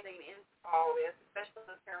was getting into all this, especially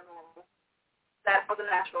the paranormal, that I was a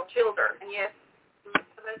natural shielder. And yes,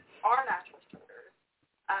 most of us are natural shielders.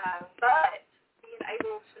 But being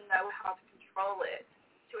able to know how to control it,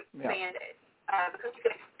 to expand it, because you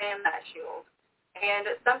can expand that shield. And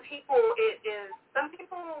some people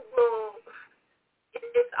will...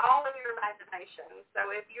 It's all in your imagination.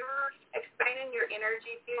 So if you're expanding your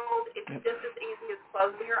energy field, it's just as easy as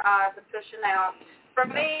closing your eyes and pushing out. For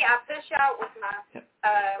me, I push out with my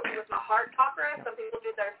heart chakra. Some people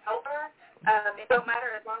do their shoulder. It don't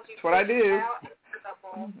matter as long as you push out.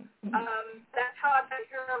 That's how I take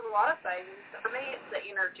care of a lot of things. For me, it's the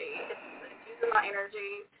energy. It's using my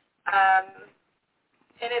energy.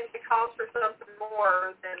 And if it calls for something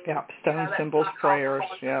more, then stone symbols, prayers.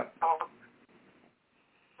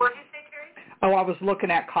 What did you say, Carrie? Oh, I was looking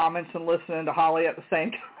at comments and listening to Holly at the same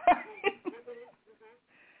time.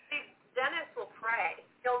 See, Dennis will pray.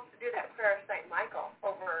 He'll do that prayer of St. Michael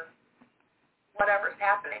over whatever's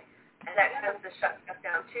happening, and that tends to shut stuff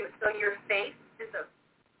down, too. So your faith is a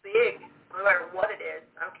big, no matter what it is,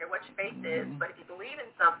 I don't care what your faith is, but if you believe in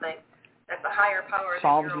something, that's a higher power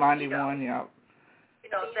Psalms than your 91, ego.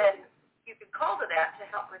 Then you can call to that to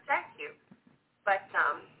help protect you. But,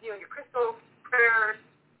 your crystals, prayers,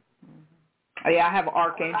 yeah, I have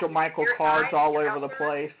Archangel Michael cards all over the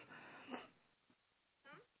place.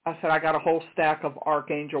 I said I got a whole stack of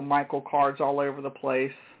Archangel Michael cards all over the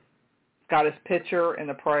place. Got his picture and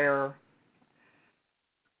the prayer.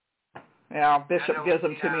 Yeah, Bishop gives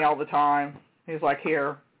them to me all the time. He's like,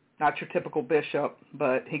 here, not your typical bishop,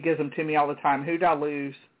 but he gives them to me all the time. Who'd I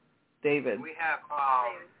lose? David. We have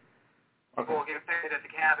people get affected at the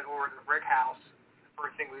cabin or in the brick house.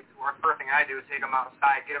 First thing I do is take them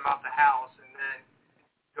outside, get them out the house, and then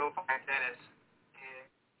go find Dennis, and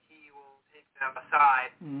he will take them aside,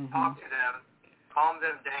 talk to them, calm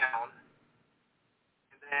them down,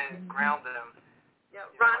 and then ground them. Yeah,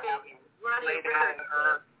 lay down in the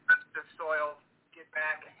earth, touch the soil, get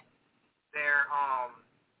back there,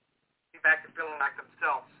 get back to feeling like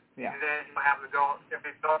themselves. Yeah. And then you'll have them go, if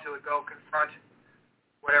they felt to it, go confront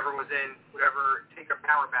whatever was in, take their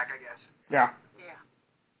power back, I guess. Yeah.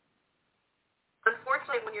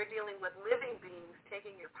 Unfortunately, when you're dealing with living beings,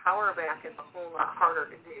 taking your power back is a whole lot harder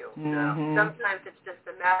to do. Mm-hmm. Sometimes it's just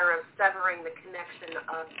a matter of severing the connection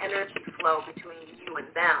of energy flow between you and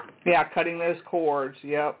them. Yeah, cutting those cords,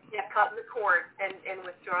 yep. Yeah, cutting the cord and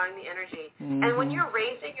withdrawing the energy. Mm-hmm. And when you're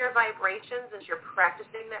raising your vibrations, as you're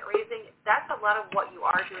practicing that raising, that's a lot of what you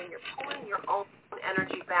are doing. You're pulling your own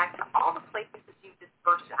energy back to all the places you've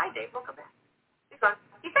dispersed. Hi, Dave. Welcome back. He's gone.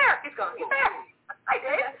 He's there. He's gone. He's there. Hi,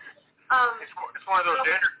 Dave. It's one of those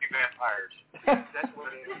energy vampires. That's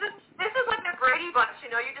what it is. This is like the Brady Bunch,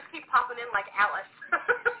 you know. You just keep popping in like Alice.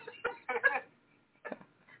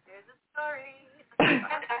 There's a story.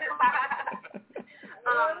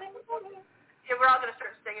 Yeah, we're all going to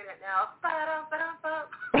start singing it now.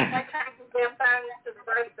 That kind of vampires to the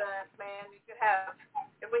Brady Bunch, man. You could have,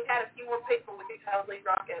 if we had a few more people, we could totally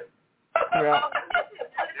rock it. Yeah.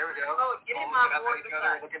 There we go. Oh, get him on board Looking at each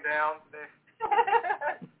other, looking down.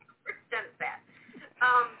 Dennis that.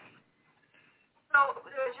 So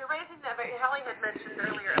as you're raising that, Hallie had mentioned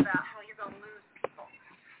earlier about how you're going to lose people.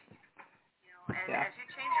 You know, and as you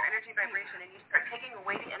change your energy vibration and you start taking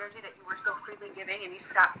away the energy that you were so freely giving, and you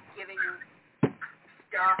stop giving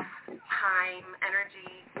stuff, time,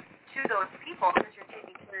 energy to those people because you're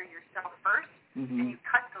taking care of yourself first, and you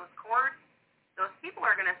cut those cords, those people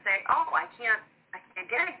are going to say, "Oh, I can't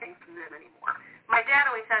get anything from them anymore." My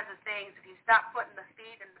dad always has the sayings: if you stop putting the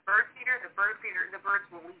feed in the birds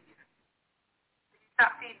will leave. If you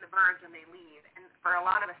stop feeding the birds and they leave, and for a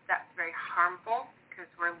lot of us that's very harmful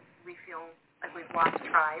because we feel like we've lost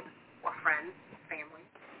tribe or friends, family.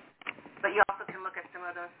 But you also can look at some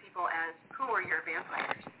of those people as who are your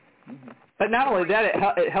vampires. But not only that,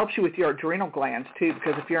 it helps you with your adrenal glands too,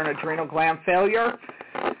 because if you're an adrenal gland failure,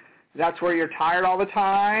 that's where you're tired all the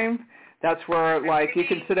time. That's where, like, you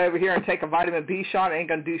can sit over here and take a vitamin B shot. It ain't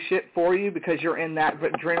going to do shit for you because you're in that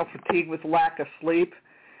adrenal fatigue with lack of sleep.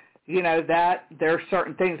 You know, that there are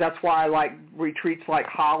certain things. That's why, like, retreats like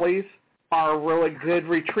Holly's are really good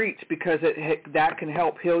retreats because that can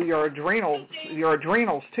help heal your adrenals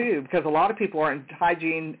too, because a lot of people are in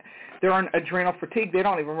they're in adrenal fatigue. They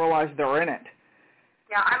don't even realize they're in it.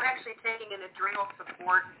 Yeah, I'm actually taking an adrenal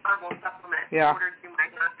support herbal supplement ordered through my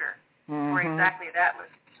doctor for exactly that.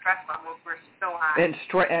 Stress levels were so high. And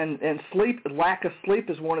sleep, lack of sleep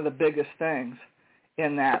is one of the biggest things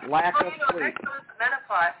in that. Lack of sleep. That goes to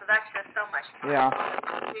menopause, so that's just so much fun. Yeah.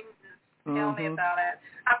 Tell me about it.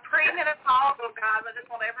 I'm premenopausal, guys. I just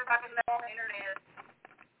want everybody to know on the internet.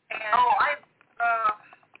 And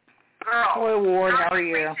girl. Hello, Ward. How are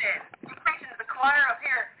you? I'm preaching to the choir up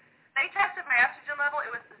here. They tested my estrogen level. It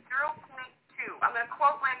was 0.2. I'm going to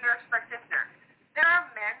quote my nurse practitioner. There are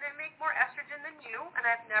men that make more estrogen than you, and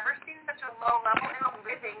I've never seen such a low level in a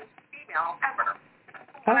living female ever.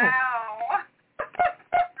 Oh. Wow.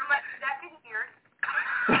 I'm like, that is weird.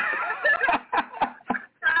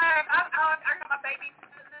 I got my baby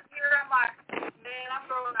this year. I'm like, man, I'm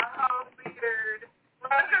growing a whole beard.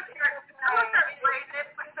 I'm going to start braiding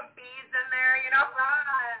it, put some beads in there, you know?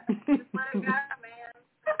 Right. Just let it go, man.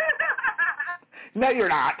 No,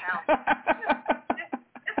 you're not.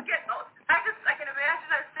 I can imagine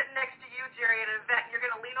I'm sitting next to you, Jerry, at an event. You're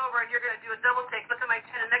going to lean over and you're going to do a double take. Look at my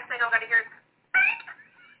chin. The next thing I'm going to hear is,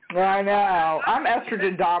 I know. I'm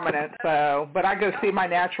estrogen dominant, but I go see my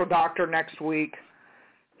natural doctor next week.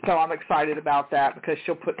 So I'm excited about that because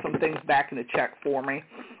she'll put some things back in the check for me.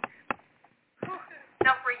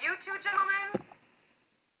 Now, for you two gentlemen,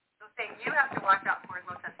 the thing you have to watch out for is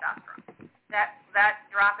low testosterone. That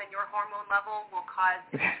drop in your hormone level will cause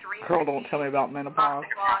extreme Girl, don't tell me about menopause.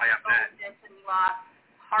 muscle loss, bone density loss,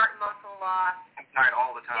 heart muscle loss. I'm tired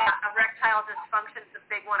all the time. Yeah, erectile dysfunction is a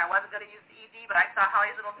big one. I wasn't going to use the ED, but I saw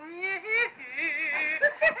Holly's little.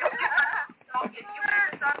 So if you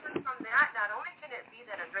are suffering from that, not only can it be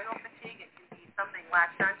that adrenal fatigue, it can be something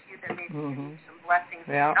latched onto you that maybe give you some blessings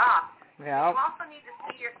to get off. Yeah. You also need to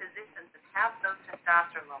see your physicians and have those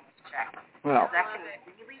testosterone levels checked. Well. That can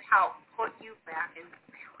really help put you back in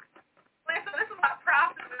balance. Listen, this is like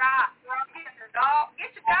Price is Right. Get your dog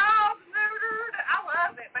neutered. I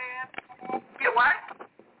love it, man. Get what?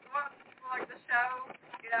 Like the show,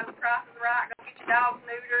 you know, the Price is Right. Go get your dog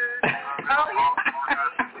neutered. Oh, yeah.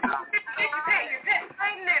 Get your pet. Your pet's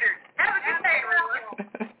plain neutered. Have a good day, everyone.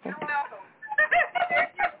 You're welcome.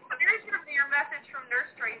 Here's your message from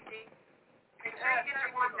Nurse Traci. Make sure you get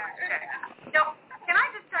your hormones checked. Now, can I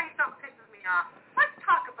just tell you something that pisses me off? Let's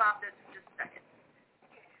talk about this in just a second.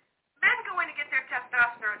 Men go in to get their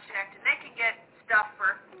testosterone checked, and they can get stuff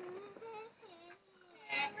for,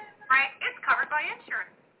 right? It's covered by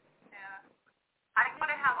insurance. Yeah. I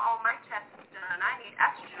want to have all my tests done. I need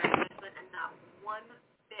estrogen replacement, and not one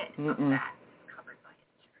bit of that is covered by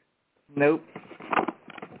insurance. Nope.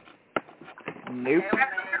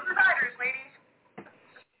 That's your providers, ladies.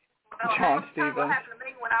 John Stevens. What happened to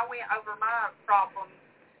me when I went over my problems.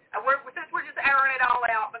 Since we're just airing it all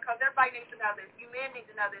out because everybody needs to know this. You men need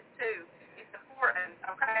to know this too. It's important,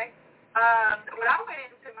 okay? When I went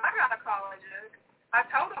into my gynecologist, I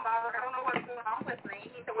told him, I don't know what's going on with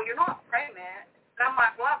me. He said, well, you're not pregnant. And I'm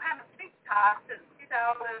like, well, I've had a speech type since 7.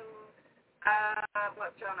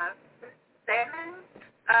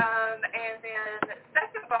 And then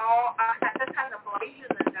second of all, I just had an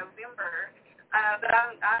ablation in November. But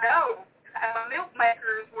I know my milk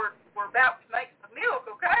makers were about to make some milk,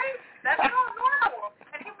 okay? That's not normal.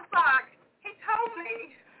 And he was like, he told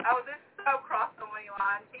me, this is so cross the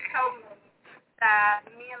line. He told me that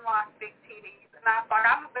men like big titties. And I was like,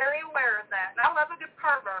 I'm very aware of that. And I love a good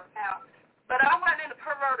pervert now. But I wasn't in a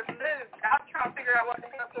perverted mood. I was trying to figure out what the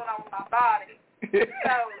hell's going on with my body.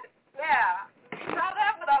 So, yeah. Try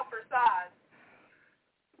that without for size.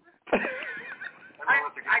 I know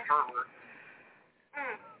it's a good pervert.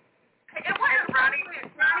 It wasn't Ronnie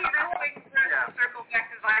real quick circle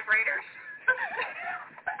back to vibrators.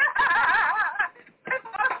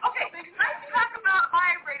 Okay, let's talk about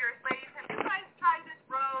vibrators, ladies. Have you guys tried this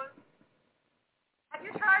rose? Have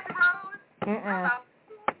you tried the rose? Mm-mm. You know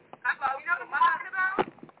what I'm talking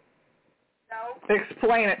about? No.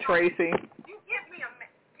 Explain it, Tracy. You give me a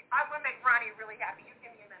minute. I'm going to make Ronnie really happy. You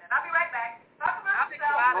give me a minute. I'll be right back. Talk about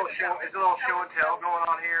yourself. Is a little show and tell going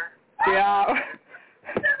on here? Yeah.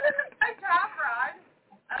 I try, Ron.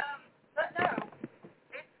 But no,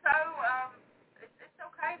 it's so, it's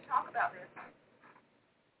okay to talk about this.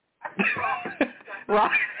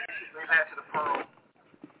 Right. Leave that to the pearl.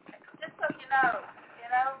 Just so you know,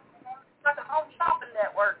 it's like a home shopping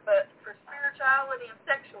network, but for spirituality and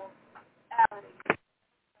sexuality.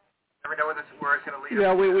 Never know where it's going to lead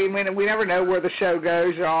Yeah, us. we never know where the show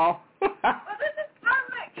goes, y'all. Well, this is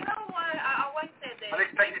perfect. You know what? I always said this.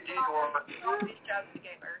 Unexpected detour. All these jokes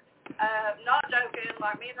together. Not joking.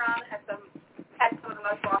 Like me and Ryan had some of the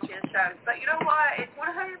most watchiest shows. But you know what? It's 100%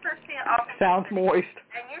 awesome. Sounds moist.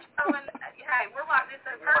 And you're showing, hey, we're like this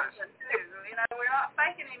in person too. We're not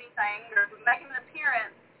faking anything or making an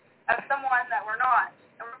appearance of someone that we're not.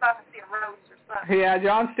 And we're about to see a rose or something. Yeah,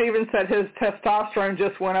 John Stevens said his testosterone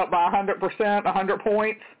just went up by 100%, 100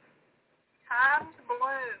 points. Time to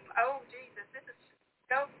bloom. Oh, Jesus.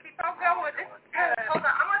 Keep on going. This is good. Hold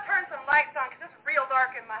on. I'm going to turn some lights on because it's real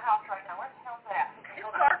dark in my house right now. What the hell's that? Okay,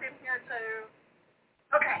 It's dark in here, too.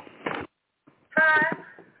 Okay. Time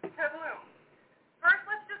to bloom. First,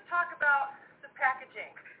 let's just talk about the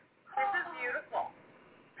packaging. This is beautiful.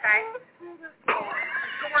 Okay?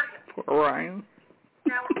 Gorgeous. Poor Ryan.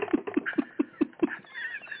 Now, I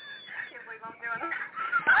can't believe I'm doing this.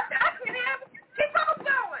 I can't even. Keep on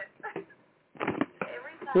going.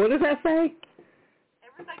 What does that say?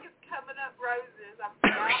 Everything is coming up roses. I'm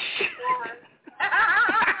out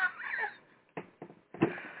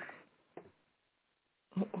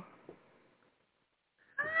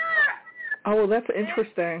Oh, that's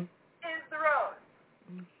interesting. This is the rose.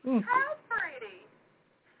 Mm. How pretty.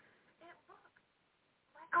 It looks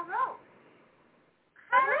like a rose.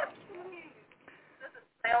 How cute. Does it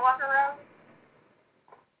smell like a rose?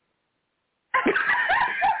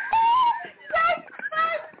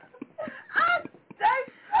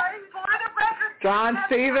 John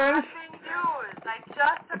Stevens. I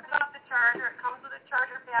just took it off the charger. It comes with a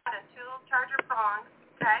charger pad and 2 little charger prongs.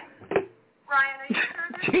 Okay? Ryan, are you sure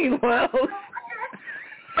this is Gene Wells. Oh,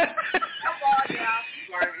 God, yeah.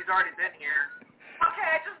 He's already been here. Okay,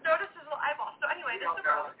 I just noticed his little eyeball. So anyway, this is a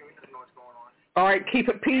rose. He doesn't know what's going on. All right, keep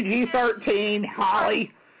it PG-13, Holly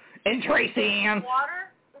and Tracy Ann.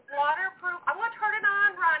 Waterproof. I want to turn it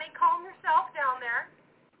on, Ronnie. Calm yourself down there.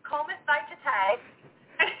 Calm it night to tag.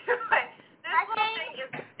 Anyway, this little thing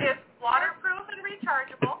is waterproof and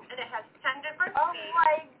rechargeable, and it has 10 different speeds. Oh,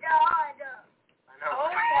 my God. I know.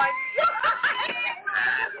 Oh, my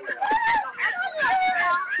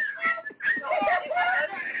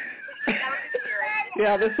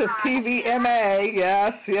Yeah, this is TVMA.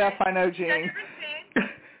 Yes, I know, Gene.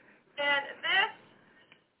 And this,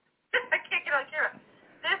 I can't get on camera.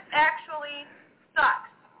 This actually sucks.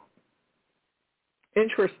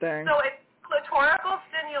 Interesting. So it's clitorical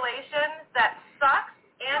stimulation that sucks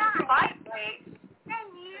and lightweight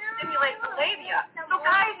stimulates the labia. So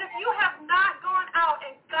guys, if you have not gone out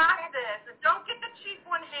and got this, and don't get the cheap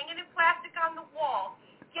one hanging in plastic on the wall.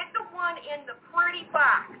 Get the one in the pretty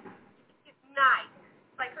box. It's nice.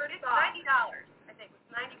 Like it's $90. I think it's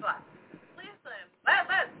 $90. Listen,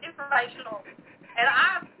 that's informational. And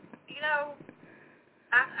I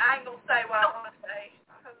ain't going to say what I want to say.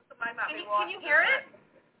 Somebody might be watching. Can you hear it?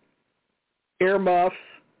 Earmuffs.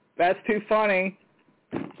 That's too funny.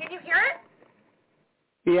 Can you hear it?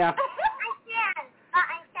 Yeah.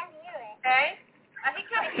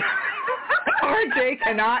 Jay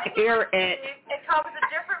cannot hear it. It causes a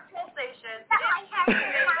different pulsation. It's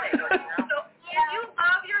amazing. So if you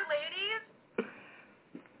love your ladies,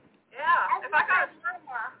 yeah. If I got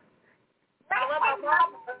I love my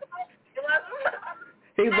mom.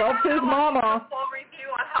 He loves his mama. Full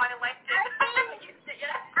review on how I liked it.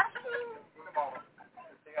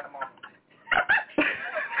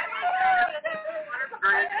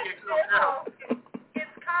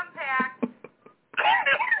 It's compact.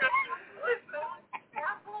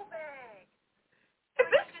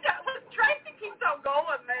 Tracy keeps on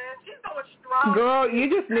going, man. She's going strong. Girl, you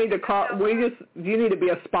just need to call. You need to be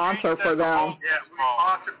a sponsor for them. Yeah, we're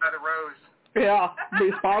sponsored by the Rose. Yeah,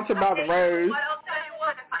 be sponsored by the Rose. Well, I'll tell you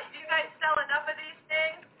what. If you guys sell enough of these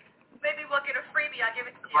things, maybe we'll get a freebie. I'll give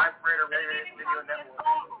it to you. Vibrator Radio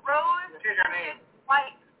Network. Rose. Here's your name.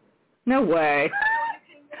 White. No way.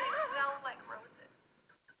 You can smell like roses.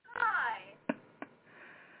 Hi.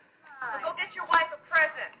 Go get your wife a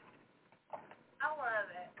present. I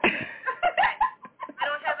love it. Okay. I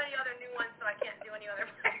don't have any other new ones, so I can't do any other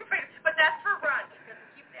vibrators. But that's for Ron, because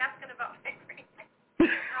he keeps asking about vibrators.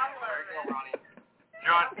 I love it.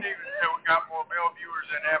 John Stevens said we got more male viewers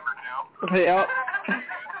than ever now. Yep.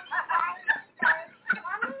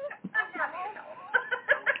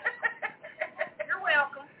 You're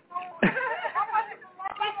welcome. He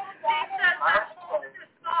says that hole is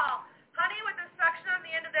small. Honey, with the suction on the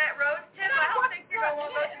end of that rose tip, I don't think you're going to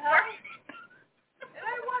want those more. It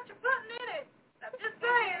ain't what you're putting in it. I'm just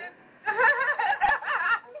saying.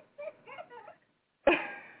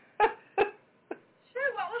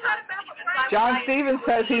 Shoot, what was that about? John Stevens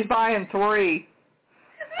says he's buying 3.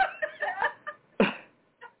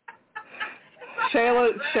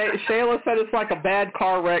 Shayla said it's like a bad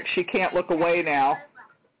car wreck. She can't look away now.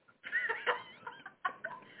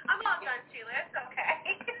 I'm all done, Sheila. It's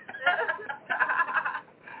okay.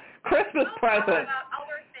 Christmas present. We'll talk about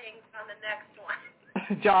other things on the next one.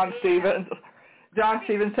 John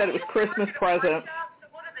Stevens said it was Christmas present.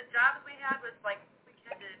 So one of the jobs we had was like we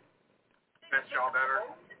had to Best job ever.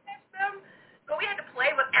 but we had to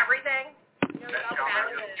play with everything. You know, Best job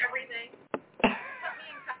ever. everything.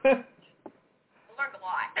 I learned a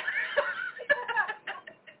lot.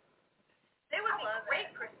 They would be great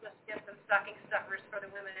Christmas gifts and stocking stuffers for the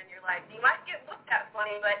women in your life. You might get looked at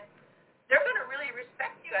funny, but they're going to really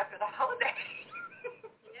respect you after the holidays.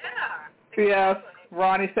 Yeah. Yes,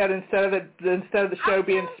 Ronnie said instead of the show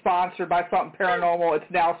being sponsored by something paranormal, it's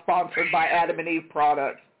now sponsored by Adam and Eve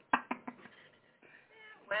products.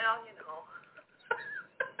 Well, you know.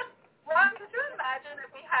 Ron, could you imagine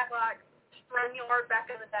if we had like StreamYard back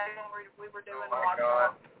in the day when we were doing my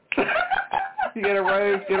God. You get a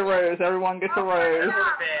rose, Everyone gets a rose. It would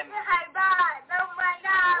have been. We would have had an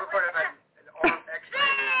arm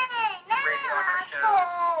X-rated radio on our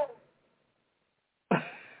show.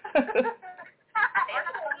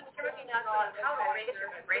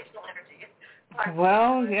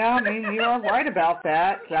 Well, yeah, I mean, you are right about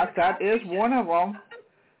that. That is one of them.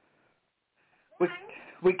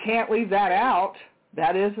 We can't leave that out.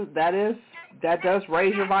 That does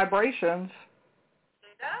raise your vibrations.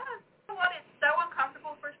 It does. What is so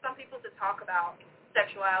uncomfortable for some people to talk about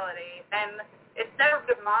sexuality, and it's never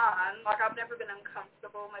been mine. Like, I've never been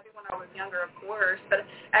uncomfortable, maybe when I was younger, of course, but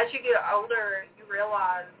as you get older, you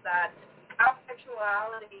realize that how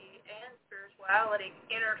sexuality and spirituality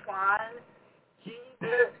intertwine.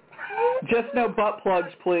 Jesus. Just no butt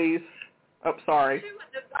plugs, please. Oh, sorry. To a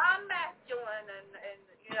divine masculine, and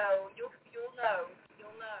you know, you'll know.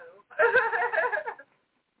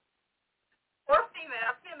 Or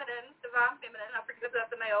female, feminine, divine feminine. I forget about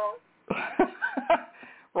the male.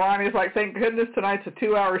 Ronnie's like, thank goodness tonight's a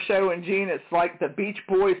 2-hour show, and Gene, it's like the Beach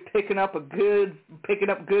Boys picking up good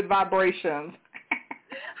vibrations.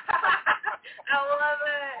 I love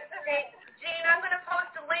it. Hey, Gene, I'm going to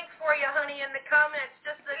post a link for you, honey, in the comments,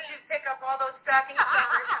 just so that you pick up all those stocking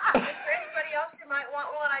stuffers. If for anybody else who might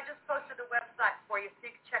want one, I just posted the website for you, so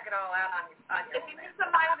you can check it all out on your If you need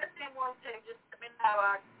somebody with the same one, too, just let me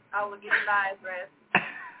know. I will give you my address.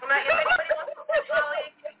 If anybody wants to put Molly,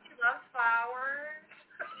 she loves flowers.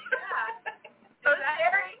 Yeah. So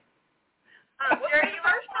Jerry? Jerry, you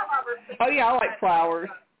like flowers? Oh, yeah, I like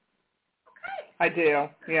flowers. Okay. I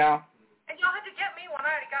do, yeah. And y'all had to get me one.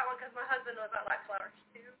 I already got one because my husband knows I like flowers,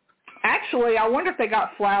 too. Actually, I wonder if they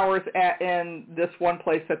got flowers in this one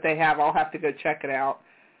place that they have. I'll have to go check it out.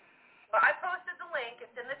 Well, I posted the link.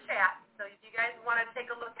 It's in the chat. So if you guys want to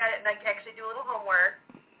take a look at it and like actually do a little homework.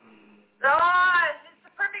 Oh, it's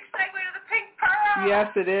the perfect segue to the pink pearl. Yes,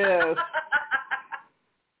 it is.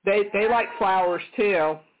 They like flowers,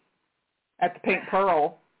 too, at the Pink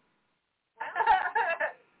Pearl.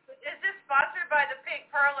 Is this sponsored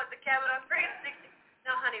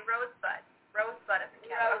Rosebud. Rosebud at the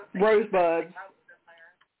cabin. Rosebud.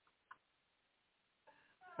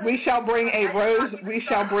 We shall bring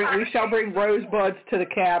rosebuds to the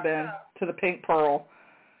cabin, to the Pink Pearl.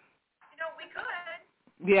 We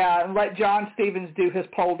could. Yeah, and let John Stevens do his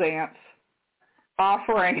pole dance,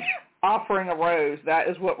 offering a rose. That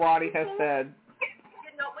is what Ronnie has said.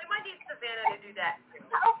 We might need Savannah to do that too.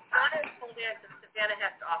 Not as pole dance, and Savannah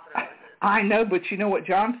has to offer the roses. I know, but you know what?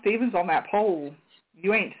 John Stevens on that pole,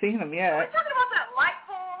 you ain't seen him yet. Are we talking about that light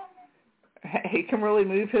pole? He can really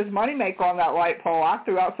move his moneymaker on that light pole. I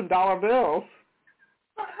threw out some dollar bills.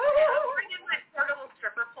 We're going to get my portable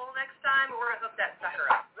stripper pole next time, and we're going to hook that sucker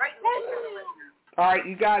up right in the All right,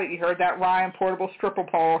 you got it. You heard that, Ryan. Portable stripper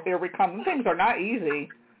pole. Here we come. These things are not easy.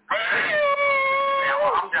 Yeah,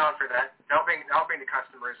 well, I'm down for that. Helping the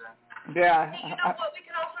customers in. Yeah. Hey, you know what? We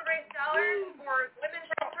can also raise dollars for women's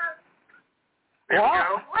shelter. There we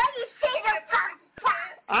go. Why do you say that?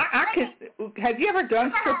 I can. Have you ever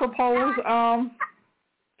done stripper poles,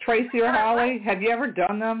 Tracy or Holly? Have you ever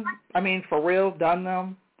done them? I mean, for real, done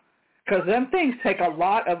them? Because them things take a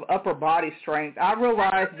lot of upper body strength. I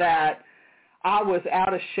realized that I was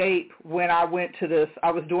out of shape when I went to this.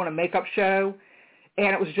 I was doing a makeup show,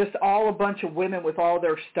 and it was just all a bunch of women with all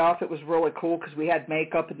their stuff. It was really cool because we had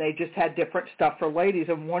makeup, and they just had different stuff for ladies.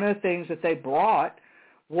 And one of the things that they brought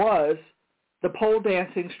was the pole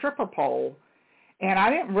dancing stripper pole. And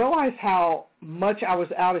I didn't realize how much I was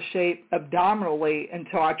out of shape abdominally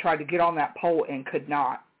until I tried to get on that pole and could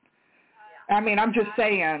not. I mean, I'm just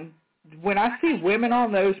saying, when I see women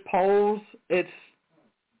on those poles, it's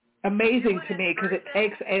amazing to me because it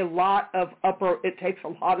takes a lot of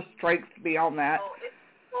strength to be on that. Oh, it's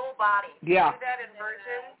full body. Yeah. Do that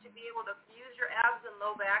inversion to be able to use your abs and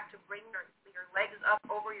low back to bring your legs up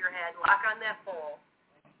over your head, lock on that pole,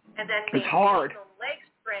 and then it's hard. The leg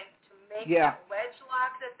strength to make Yeah. that wedge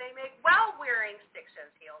lock that they make while wearing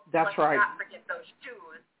 6-inch heels. That's Let's right. not forget those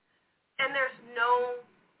shoes. And there's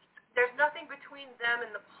nothing between them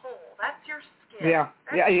and the pole. That's your skin. Yeah.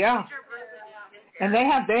 That's Yeah. your And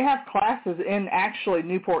they have classes in actually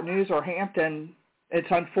Newport News or Hampton.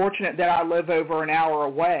 It's unfortunate that I live over an hour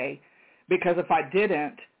away because if I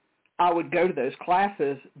didn't, I would go to those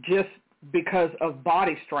classes just because of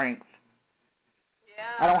body strength.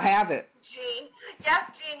 Yeah. I don't have it. Jean.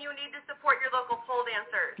 Yes, Jean, you need to support your local pole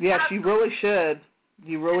dancers. Yes, you really should.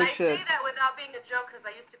 You really should. I say that without being a joke because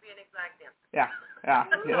I used to be an exotic dancer. Yeah.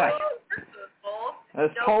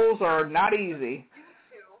 Those poles are not easy.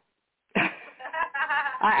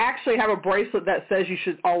 I actually have a bracelet that says you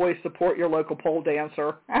should always support your local pole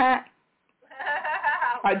dancer. I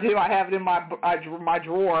do. I have it in my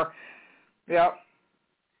drawer. Yep.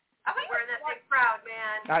 I'm wearing that big proud,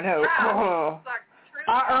 man. I know. Oh.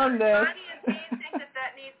 I earned this. Ronnie and Dean think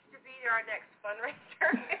that needs to be our next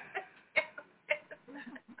fundraiser.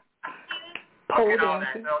 Pole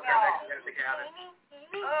dancing.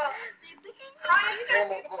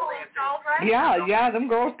 Yeah, them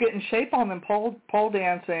girls get in shape on them pole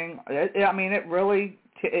dancing. I mean, it really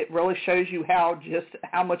shows you how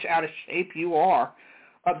much out of shape you are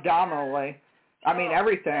abdominally. I mean,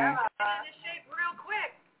 everything. Yeah, get into shape real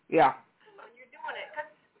quick. Yeah. When you're doing it, because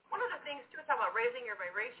one of the things too is about raising your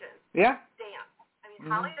vibrations. Yeah. Dance. I mean,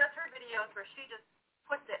 Holly does her videos where she just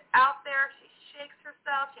puts it out there. She shakes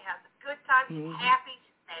herself. She has a good time. She's happy.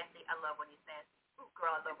 She's sassy. I love when you're sassy. Ooh,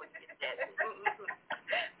 girl, I love when you get sassy.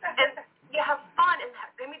 And you have fun. And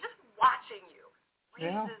I mean, just watching you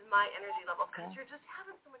raises my energy level because you're just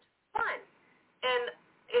having so much fun. And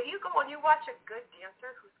if you go and you watch a good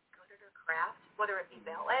dancer who's good at her craft, whether it be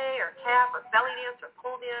ballet or tap or belly dance or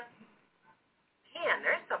pole dance, man,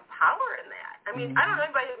 there's some power in that. I mean, I don't know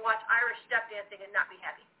anybody who can watch Irish step dancing and not be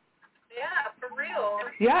happy. Yeah, for real.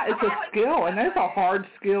 Yeah, it's a skill, and those are hard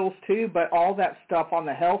skills too, but all that stuff on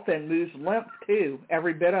the health end moves lymph too,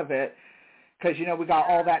 every bit of it, because, you know, we got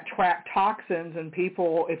all that trapped toxins, and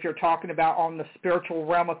people, if you're talking about on the spiritual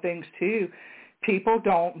realm of things too, people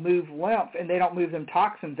don't move lymph, and they don't move them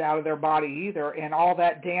toxins out of their body either, and all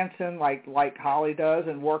that dancing like Holly does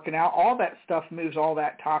and working out, all that stuff moves all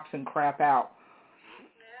that toxin crap out.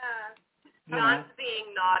 Yeah. John's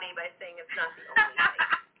being naughty by saying it's not the only thing.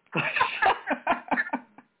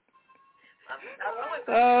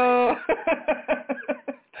 Oh,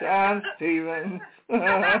 John Stevens.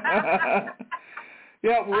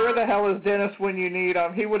 Yeah, where the hell is Dennis when you need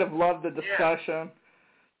him? He would have loved the discussion.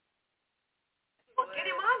 Well, get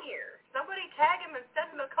him on here. Somebody tag him and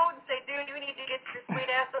send him a code and say, dude, you need to get your sweet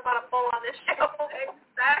ass up on a pole on this show.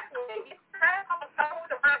 Exactly.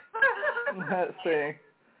 Let's see.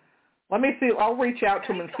 Let me see. I'll reach out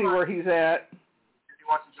to him and see where he's at. If he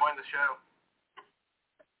wants to join the show.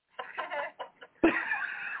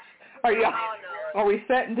 Are we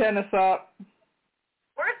setting Dennis up?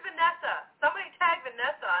 Where's Vanessa? Somebody tag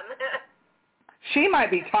Vanessa on this. She might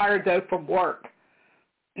be tired, though, from work.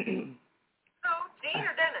 Who, Jean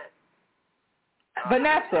or Dennis?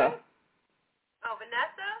 Vanessa. Oh,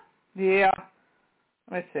 Vanessa? Yeah.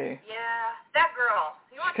 Let's see. Yeah, that girl.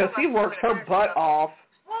 Because he works her butt off.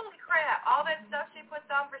 Holy crap. All that stuff she puts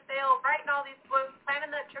on for sale, writing all these books,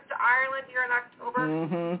 planning that trip to Ireland here in October.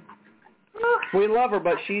 Mm-hmm. We love her,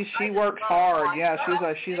 but she works hard. Yeah,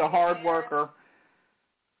 she's a hard worker.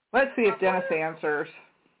 Let's see if Dennis answers.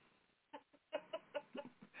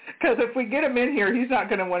 Because if we get him in here, he's not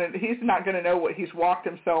going to want to. He's not going to know what he's walked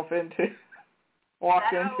himself into.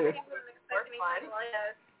 Into.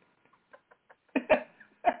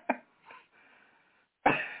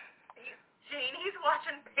 Gene, he's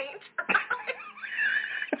watching paint.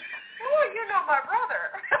 Oh, you know my brother.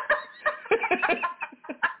 He's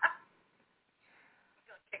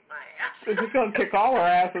gonna kick my ass. He's going to kick all our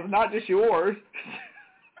asses, not just yours.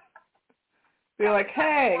 Be like,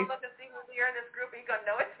 hey. I'm looking to see who we are in this group, and he's gonna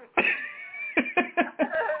know it's me.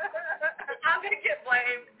 I'm gonna get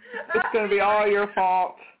blamed. It's going to be all your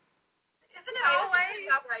fault. Isn't it always?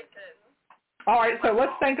 All right, so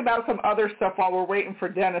let's think about some other stuff while we're waiting for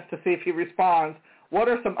Dennis to see if he responds. What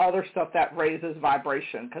are some other stuff that raises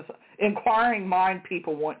vibration? Because inquiring mind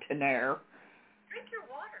people want to know. Drink your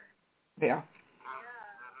water. Yeah.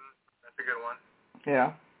 That's a good one.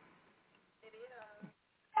 Yeah.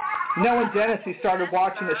 Knowing Dennis, he started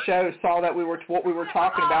watching the show, saw that what we were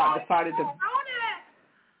talking about, and decided to. I love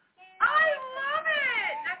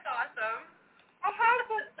it. That's awesome.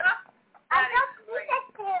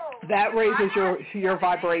 That raises your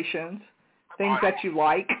vibrations, things that you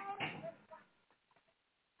like.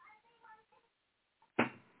 I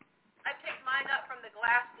picked mine up from the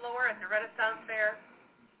glass blower at the Renaissance Fair.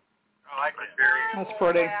 I like it very. That's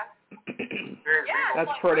pretty. Yeah,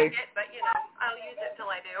 that's pretty. It, but I'll use it till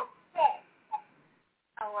I do.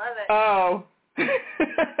 I love it. Oh,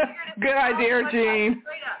 good idea, Jean.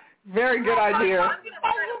 Very good idea. I'm going to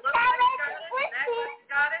try to look like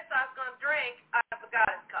goddess. I was going to drink out of a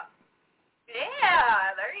goddess cup.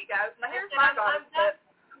 Yeah, there you go. Now here's my goddess cup.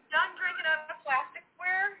 I'm done drinking out of a plastic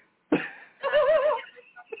square.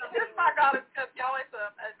 Here's my goddess cup. Y'all, I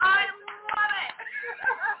love it.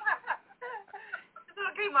 This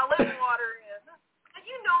will keep my living water in. And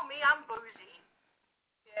you know me, I'm bougie.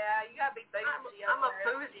 Yeah, you got to be bougie. I'm a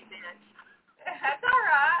bougie bitch. That's all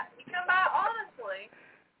right. You come by honestly.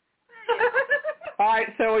 All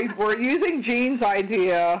right, so we're using Jean's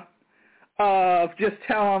idea of just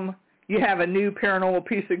tell him you have a new paranormal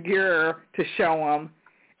piece of gear to show him,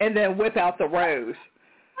 and then whip out the rose.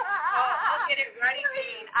 I'll get it ready,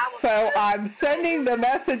 Jean. So I'm sending the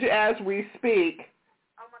message as we speak.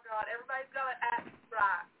 Oh, my God. Everybody's got to act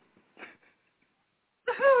right.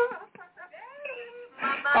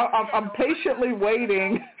 I'm patiently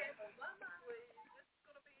waiting.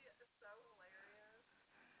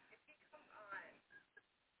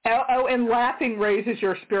 Oh, and laughing raises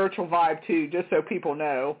your spiritual vibe, too, just so people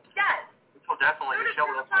know. Yes. Well, definitely. The show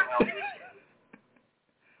will help.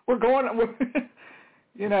 We're going,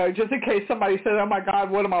 just in case somebody says, oh, my God,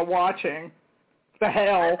 what am I watching? The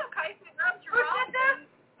hell. That's okay. If you rubbed your own,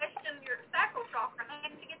 question your sacral chakra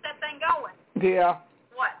and to get that thing going. Yeah.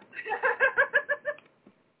 What?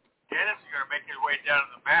 Dennis is going to make his way down to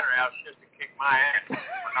the manor house just to kick my ass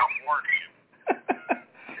for not warning him.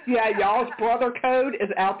 Yeah, y'all's brother code is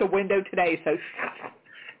out the window today, so.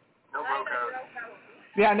 No bro code.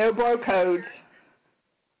 Yeah, no bro codes.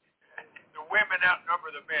 The women outnumber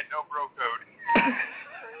the men, no bro code.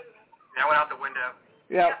 That went out the window.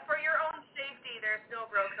 Yep. Yeah, for your own safety, there's no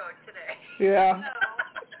bro code today. Yeah.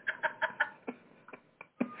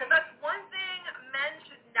 Because that's one thing men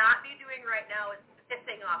should not be doing right now is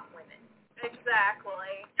pissing off women.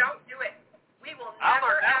 Exactly. Don't do it. We will I never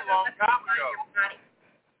learned that a long time ago. your body.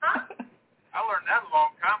 Huh? I learned that a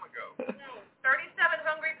long time ago. 37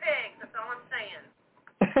 hungry pigs, that's all I'm saying.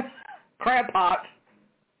 Crab pot.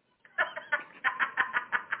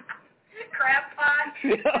 Crab pot?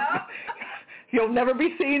 Yeah. Yep. You'll never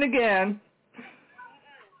be seen again.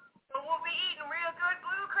 But we'll be eating real good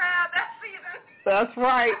blue crab that season. That's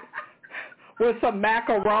right. With some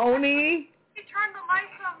macaroni. You turn the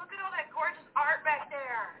lights on. Look at all that gorgeous art back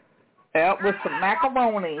there. Yep, with some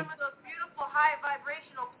macaroni. Some of those beautiful high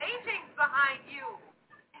vibrational paintings behind you.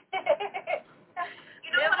 You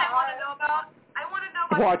know what I want to know about? I want to know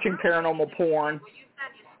about Watching paranormal porn. Where you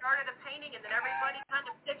said you started a painting and then everybody kind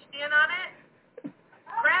of pitched in on it.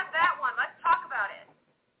 Grab that one. Let's talk about it.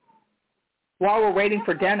 While we're waiting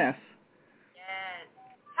for Dennis. Yes.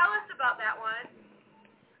 Tell us about that one.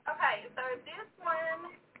 Okay,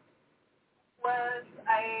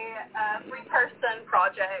 three-person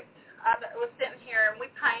project. I was sitting here, and we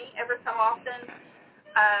paint every so often.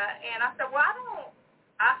 And I said, why don't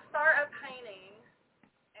I start a painting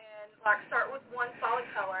and, start with one solid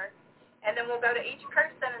color, and then we'll go to each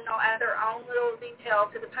person, and they'll add their own little detail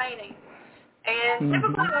to the painting. And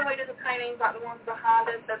typically when we do the paintings, like the ones behind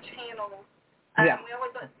us, they're channels. We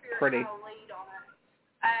always let spirit kind of lead on it.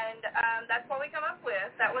 And that's what we come up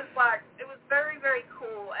with. That was it was very, very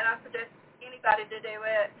cool, and I suggest anybody to do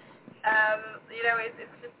it.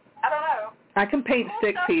 It's just, I don't know. I can paint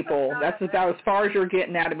stick people. That's about as far as you're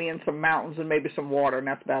getting out of me, and some mountains and maybe some water, and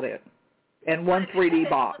that's about it. And one 3D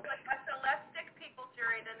box. So less stick people,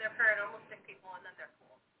 Jerry, than they're paranormal stick people, and then they're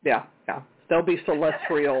cool. Yeah. They'll be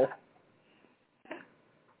celestial.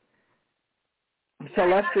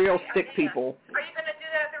 Celestial stick people. Are you going to do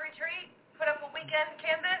that at the retreat? Put up a weekend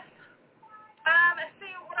canvas?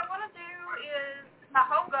 See, what I want to do is, my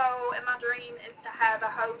whole goal and my dream is to have a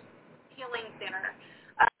host healing center.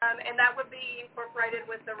 And that would be incorporated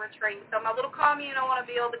with the retreat. So my little commune I want to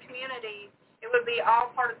build, the community, it would be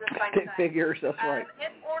all part of the same Stick thing. figures, that's right.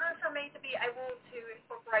 In order for me to be able to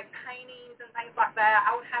incorporate paintings and things like that,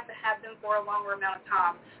 I would have to have them for a longer amount of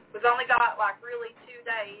time. We've only got really 2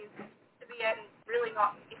 days to be able, really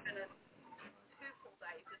not even 2 full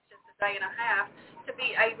days, it's just a day and a half, to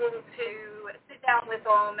be able to sit down with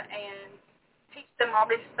them and teach them all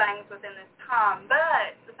these things within this time.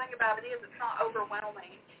 But the thing about it is, it's not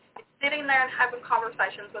overwhelming. It's sitting there and having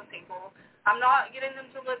conversations with people. I'm not getting them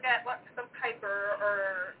to look at some paper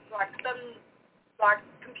or some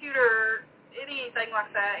computer, anything like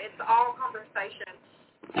that. It's all conversation.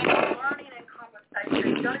 And you're learning in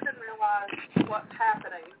conversation. You don't even realize what's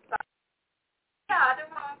happening. So, I do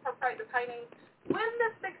want to incorporate the painting. When the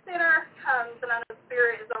Stick Center comes, and I know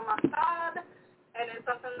Spirit is on my side, and it's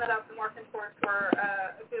something that I've been working towards for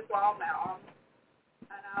a good while now.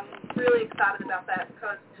 And I'm really excited about that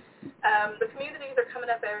because the communities are coming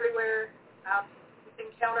up everywhere. I've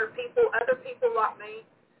encountered other people like me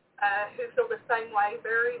who feel the same way,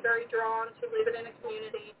 very, very drawn to living in a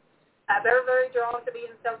community, very, very drawn to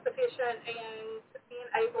being self-sufficient and being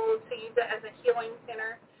able to use it as a healing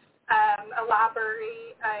center, a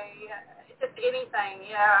library, just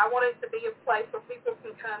anything. I want it to be a place where people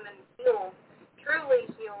can come and heal, truly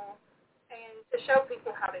heal, and to show people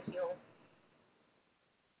how to heal.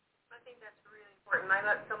 I think that's really important. I've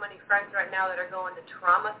got so many friends right now that are going to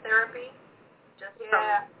trauma therapy, just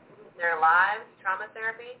from their lives, trauma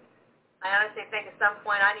therapy. I honestly think at some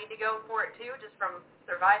point I need to go for it too, just from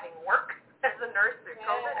surviving work as a nurse through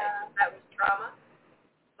COVID. That was trauma.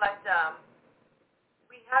 But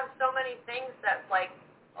we have so many things that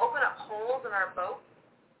open up holes in our boat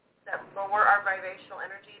that lower our vibrational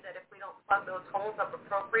energy, that if we don't plug those holes up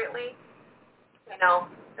appropriately,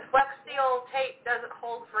 the Flex Seal tape doesn't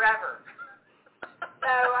hold forever. So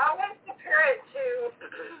I always compare it to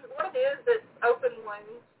what it is that's open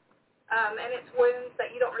wounds, and it's wounds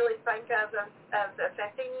that you don't really think of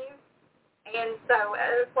affecting you. And so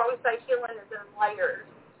that's why we say healing is in layers.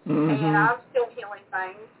 And I'm still healing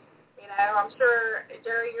things. I'm sure,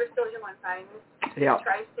 Jerry, you're still healing things. Yeah.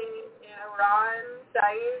 Tracy, Ron,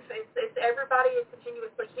 Dave, it's everybody is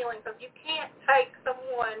continuously healing because you can't take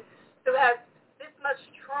someone who has this much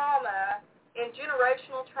trauma and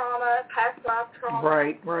generational trauma, past life trauma.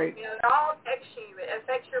 Right. It all affects you. It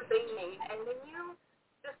affects your being. And when you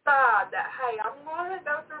decide that, hey, I'm going to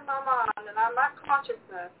go through my mind and my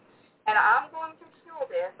consciousness, and I'm going to heal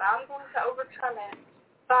this, I'm going to overcome it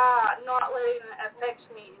by not letting it affect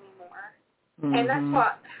me anymore. And that's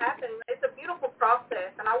what happens. It's a beautiful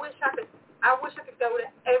process, and I wish I could go to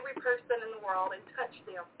every person in the world and touch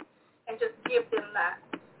them and just give them that.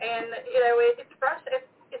 And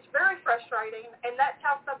it's very frustrating, and that's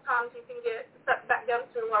how sometimes you can get sucked back down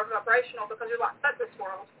to the lower vibrational because you're like, fuck this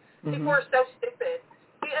world. People are so stupid.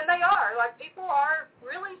 And they are. People are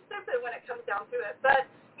really stupid when it comes down to it. But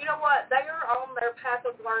you know what? They are on their path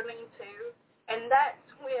of learning too, and that's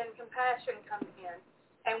when compassion comes in.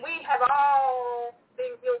 And we have all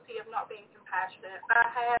been guilty of not being compassionate.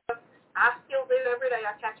 I still do every day.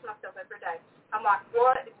 I catch myself every day. I'm like,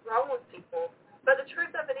 what is wrong with people? But the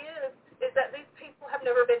truth of it is that these people have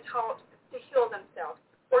never been taught to heal themselves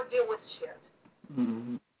or deal with shit.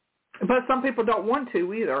 But some people don't want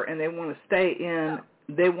to either, and they want to stay in.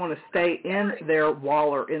 They want to stay in their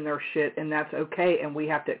wall or in their shit, and that's okay. And we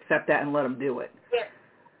have to accept that and let them do it. Yes.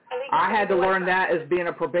 I had to learn that as being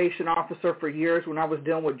a probation officer for years when I was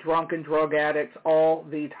dealing with drunk and drug addicts all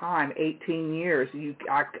the time, 18 years.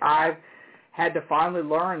 I've had to finally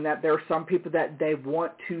learn that there are some people that they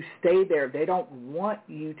want to stay there. They don't want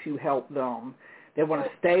you to help them. They want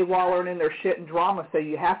to stay wallowing in their shit and drama, so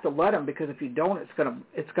you have to let them, because if you don't, it's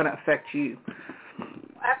gonna affect you.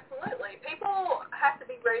 Absolutely. People have to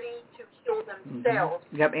be ready to heal themselves.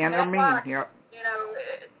 Mm-hmm. Yep, and their meaning. Yep. You know,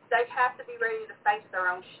 they have to be ready to face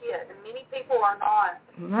their own shit, and many people are not.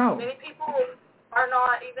 No. Many people are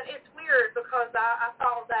not even. It's weird because I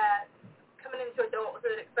thought that coming into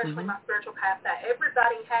adulthood, especially my spiritual path, that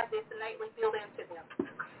everybody had this innately built into them,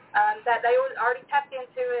 that they already tapped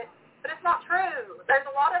into it. But it's not true. There's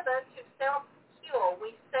a lot of us who self-heal.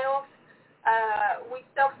 We self-soothe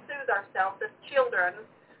ourselves as children,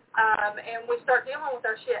 and we start dealing with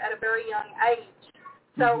our shit at a very young age.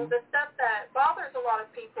 So the stuff that bothers a lot of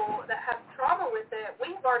people that have trauma with it,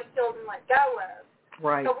 we've already healed and let go of.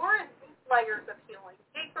 Right. So we're in deep layers of healing,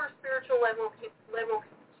 deeper spiritual level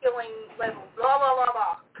healing levels, blah, blah, blah,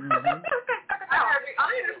 blah. I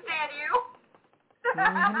understand you.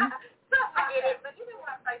 I get it, but you know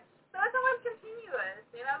what I'm saying. So it's always continuous.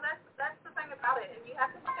 You know, that's the thing about it. And you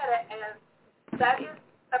have to look at it as that is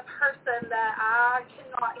a person that I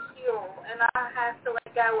cannot heal and I have to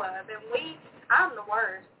let go of. And I'm the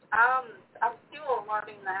worst. I'm still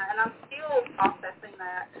learning that, and I'm still processing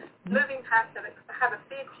that, moving past it. I have a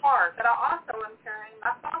big heart, but I also am carrying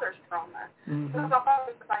my father's trauma. Because my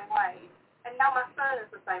father's the same way. And now my son is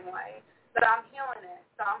the same way. But I'm healing it.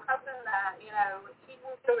 So I'm hoping that, you know, he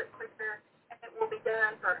will heal it quicker, and it will be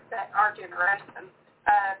done for our generation.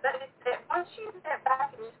 But once you step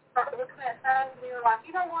back and you start looking at things and you're like,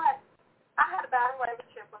 you know what? I had a bad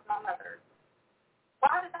relationship with my mother.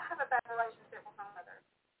 Why did I have a bad relationship with my mother?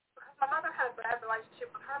 Because my mother had a bad relationship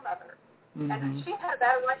with her mother. And she had a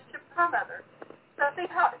bad relationship with her mother. So see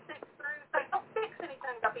how it sticks through. So you don't fix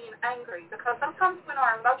anything by being angry, because sometimes when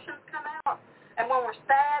our emotions come out, and when we're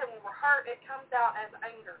sad and when we're hurt, it comes out as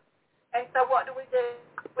anger. And so what do? We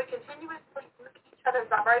continuously look at each other's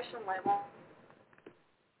vibration level.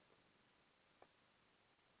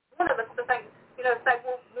 One of us to think, you know, say,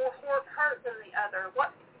 well, more hurt than the other.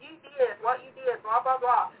 What you did, blah, blah,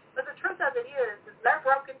 blah. But the truth of it is they're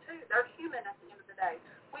broken too. They're human at the end of the day.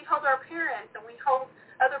 We hold our parents and we hold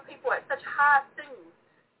other people at such high esteem.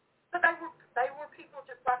 But they were people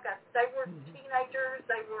just like us. They were teenagers.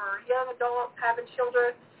 They were young adults having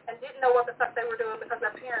children and didn't know what the fuck they were doing because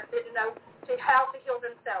their parents didn't know how to heal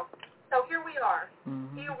themselves. So here we are.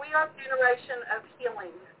 Here we are a generation of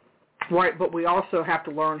healing. Right, but we also have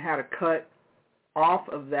to learn how to cut off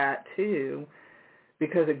of that too,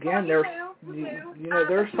 because again, there's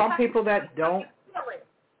some people that don't. You heal it.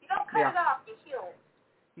 You don't cut it off. You heal it.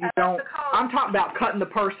 You don't. I'm talking about cutting the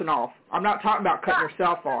person off. I'm not talking about cutting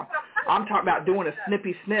yourself off. I'm talking about doing a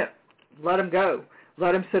snippy snip. Let them go.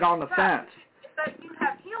 Let them sit on the fence. But you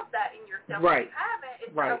have healed that in yourself. Right. If you haven't,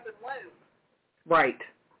 it's right. open wound. Right.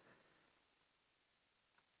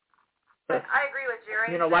 But I agree with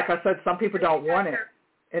Jerry. You know, like I said, some people don't want it,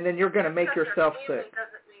 and then you're going to make yourself sick.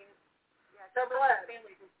 Doesn't mean, family doesn't mean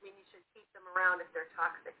you should keep them around if they're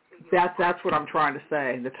toxic to you. That's what I'm trying to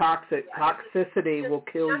say. The toxicity will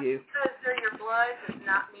kill you. Just because they're your blood does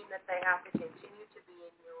not mean that they have to continue to be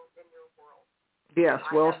in your world. Yes,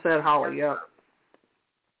 well said, Holly. Yep.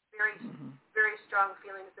 Very strong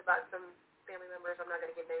feelings about some family members. I'm not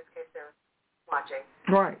going to give names in case they're watching.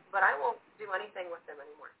 Right. But I won't do anything with them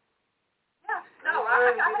anymore. Yeah, no,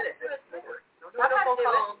 I had to do it more.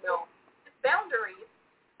 It's boundaries.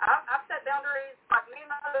 I've set boundaries. Like me and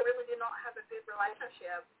my mother really did not have a good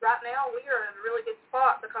relationship. Right now, we are in a really good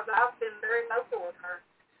spot because I've been very vocal with her.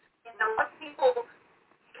 You know, most people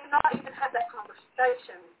cannot even have that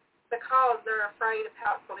conversation because they're afraid of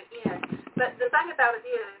how it's going to end. But the thing about it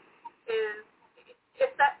is if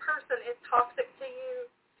that person is toxic to you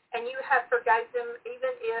and you have forgave them, even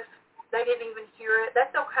if they didn't even hear it,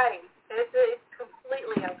 that's okay. It's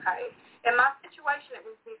completely okay. In my situation, it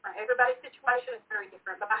was different. Everybody's situation is very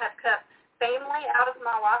different. But I have cut family out of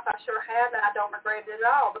my life. I sure have, and I don't regret it at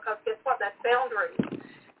all because guess what? That's boundaries.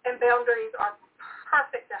 And boundaries are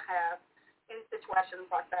perfect to have in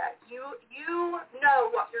situations like that. You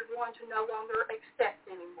know what you're going to no longer accept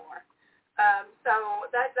anymore.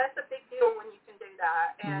 So that's a big deal when you can do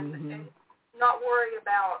that and not worry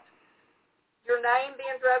about your name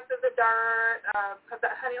being drugged through the dirt, because,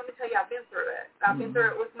 honey, let me tell you, I've been through it. I've been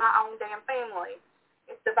through it with my own damn family.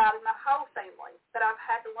 It's divided my whole family. But I've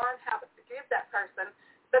had to learn how to forgive that person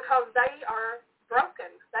because they are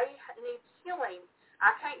broken. They need healing.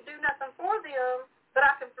 I can't do nothing for them, but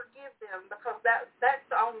I can forgive them because that's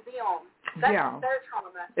on them. That's their trauma.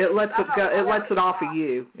 It lets it off of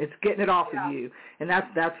you. It's getting it off of you, and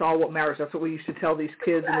that's all what matters. That's what we used to tell these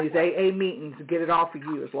kids in these AA meetings: get it off of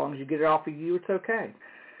you. As long as you get it off of you, it's okay.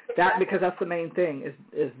 That because that's the main thing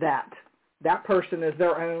is that that person is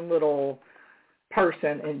their own little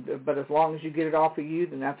person, but as long as you get it off of you,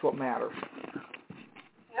 then that's what matters.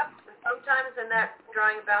 Yep. And sometimes in that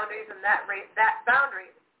drawing boundaries and that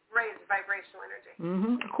boundary raises vibrational energy.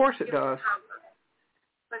 Mm-hmm. Of course it does.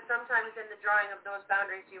 But sometimes in the drawing of those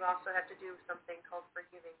boundaries, you also have to do something called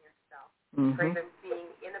forgiving yourself. Mm-hmm. For even being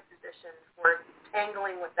in a position, for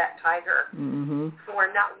tangling with that tiger, mm-hmm. for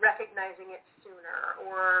not recognizing it sooner,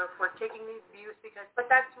 or for taking the abuse because, but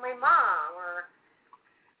that's my mom, or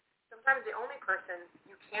sometimes the only person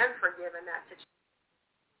you can forgive in that situation.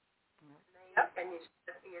 And you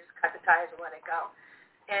just cut the ties and let it go.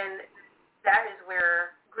 And that is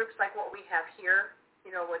where groups like what we have here,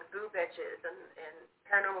 with Boo Bitches and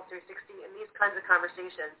Paranormal 360 and these kinds of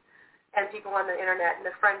conversations, and people on the internet and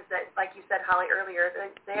the friends that, like you said, Holly, earlier,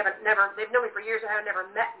 they've known me for years and have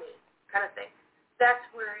never met me, kind of thing. That's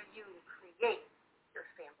where you create your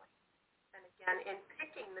family. And again, in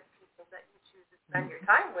picking the people that you choose to spend your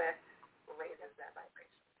time with, raises that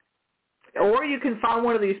vibration. Or you can find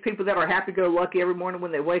one of these people that are happy-go-lucky every morning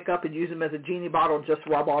when they wake up and use them as a genie bottle and just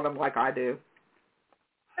rub on them like I do.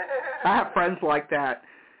 I have friends like that.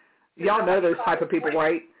 Y'all know those type of people,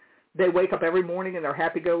 right? They wake up every morning and they're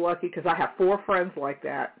happy-go-lucky, because I have 4 friends like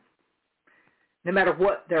that. No matter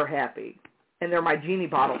what, they're happy. And they're my genie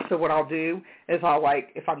bottles. So what I'll do is I'll,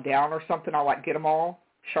 if I'm down or something, I'll, get them all.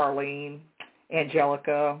 Charlene,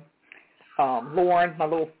 Angelica, Lauren, my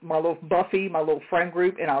little Buffy, my little friend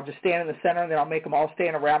group, and I'll just stand in the center, and then I'll make them all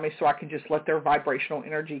stand around me so I can just let their vibrational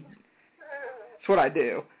energy. That's what I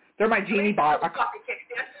do. They're my genie bottles.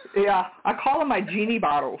 Yeah, I call them my genie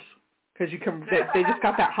bottles because they just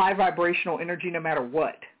got that high vibrational energy no matter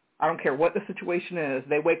what. I don't care what the situation is.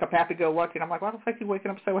 They wake up happy-go-lucky, and I'm like, why the fuck are you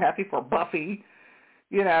waking up so happy for Buffy?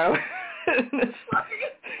 Buffy?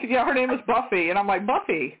 Yeah, her name is Buffy, and I'm like,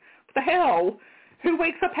 Buffy, what the hell? Who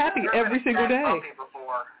wakes up happy every single day? Buffy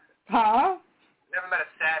before. Huh? Never met a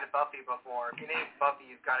sad Buffy before. If your name's Buffy,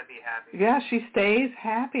 you've got to be happy. Yeah, she stays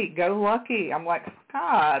happy, go lucky. I'm like,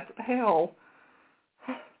 God, what the hell?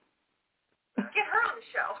 Get her on the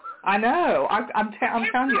show. I know. I'm telling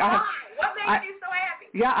you. What makes you so happy?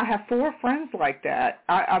 Yeah, I have 4 friends like that.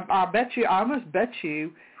 I almost bet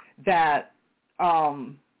you that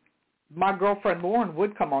my girlfriend Lauren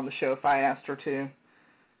would come on the show if I asked her to.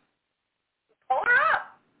 Pull her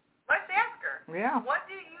up. Let's ask her. Yeah. What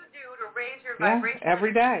do you do to raise your vibration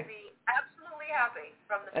every day. To be absolutely happy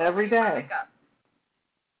from the every day. Wake up?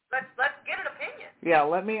 Let's get an opinion. Yeah,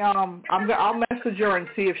 let me I'll message her and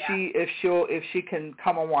see if she can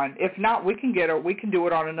come on one. If not, we can get her. We can do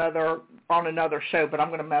it on another show, but I'm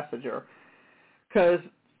going to message her cuz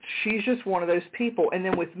she's just one of those people. And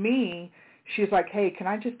then with me, she's like, "Hey, can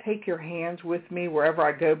I just take your hands with me wherever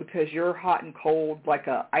I go because you're hot and cold like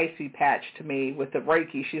a icy patch to me with the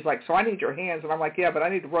Reiki." She's like, "So I need your hands." And I'm like, "Yeah, but I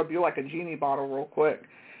need to rub you like a genie bottle real quick."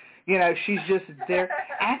 She's just there.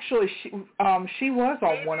 Actually, she was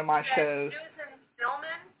on one of my shows. Susan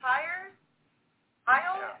Stillman, Piles?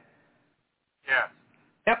 Yeah.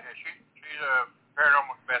 Yep. Yeah, she's a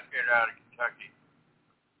paranormal investigator out of Kentucky.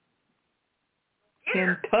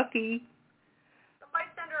 Kentucky. Somebody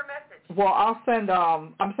send her a message. Well,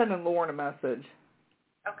 I'm sending Lauren a message.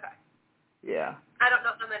 Okay. Yeah. I don't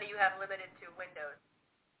know how many you have limited to Windows.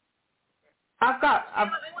 I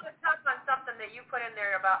want to touch on something that you put in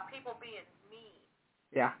there about people being mean.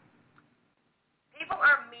 Yeah. People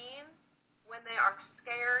are mean when they are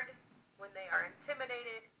scared, when they are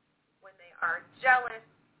intimidated, when they are jealous.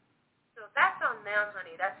 So that's on them,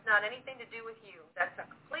 honey. That's not anything to do with you. That's a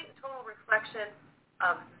complete and total reflection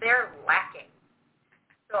of their lacking.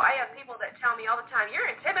 So I have people that tell me all the time,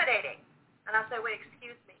 "You're intimidating." And I'll say, "Wait,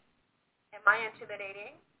 excuse me. Am I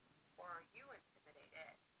intimidating or are you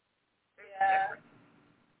intimidated?" There's a difference.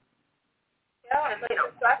 Yeah,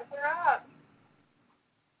 it's back her up.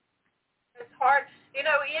 It's hard.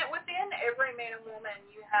 Within every man and woman,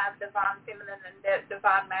 you have divine feminine and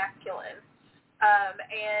divine masculine.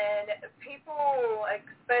 And people,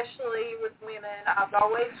 especially with women, I've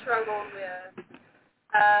always struggled with.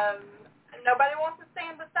 Nobody wants to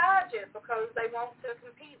stand beside you because they want to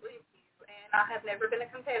compete with you. And I have never been a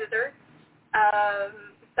competitor.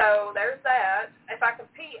 So there's that. If I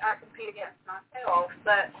compete against myself.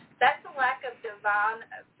 But that's a lack of divine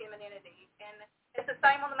femininity. And it's the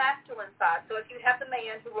same on the masculine side. So if you have the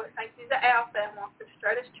man who thinks he's an alpha and wants to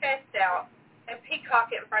strut his chest out and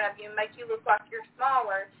peacock it in front of you and make you look like you're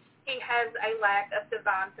smaller, he has a lack of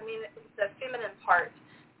divine the feminine part.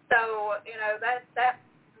 So, that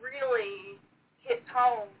really hits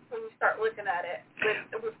home when you start looking at it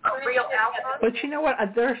with real alpha. But you know what?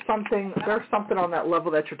 There's something on that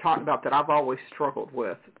level that you're talking about that I've always struggled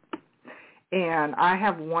with. And I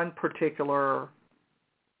have one particular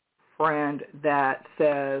friend that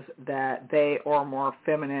says that they are more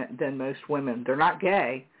feminine than most women. They're not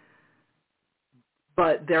gay,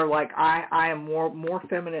 but they're like, I am more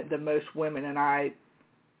feminine than most women. And I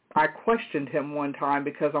questioned him one time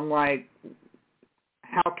because I'm like,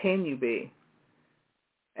 how can you be?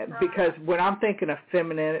 Because when I'm thinking of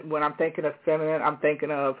feminine, I'm thinking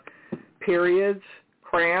of periods,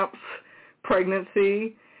 cramps,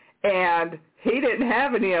 pregnancy, and he didn't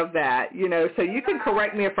have any of that, you know. So you can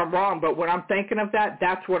correct me if I'm wrong, but when I'm thinking of that,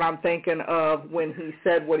 that's what I'm thinking of when he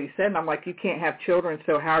said what he said. And I'm like, you can't have children,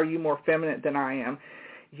 so how are you more feminine than I am?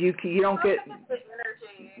 You don't get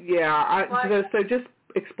energy. Yeah, so just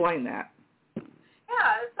explain that.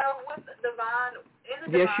 Yeah, so with divine,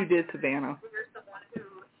 yes, you did, Savannah. We're someone who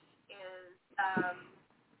is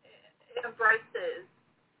embraces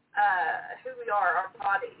who we are, our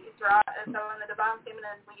bodies, right? And so in the divine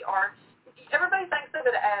feminine, we are. Everybody thinks of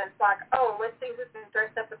it as like, oh, let's see who's been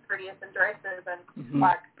dressed up the prettiest in dresses and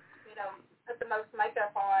like, you know, put the most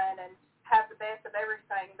makeup on and have the best of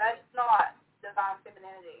everything. That's not divine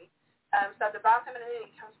femininity. So divine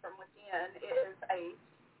femininity comes from within. It is a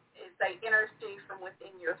energy from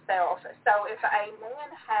within yourself. So if a man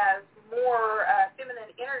has more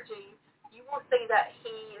feminine energy, you will see that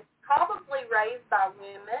he is probably raised by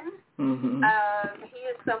women. He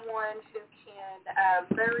is someone who can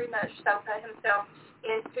very much so put himself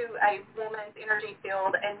into a woman's energy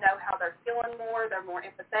field and know how they're feeling more. They're more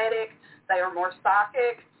empathetic. They are more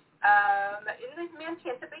psychic. And these men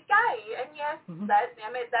tend to be gay. And yes, that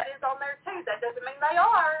is on there too. That doesn't mean they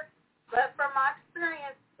are. But from my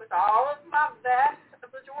experience with all of my vast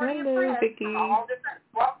majority of friends from all different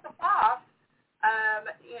walks of life,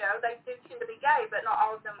 you know, they do tend to be gay, but not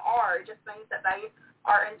all of them are. It just means that they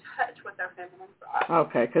are in touch with their feminine side.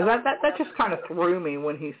 Okay, because that just kind of threw me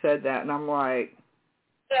when he said that, and I'm like,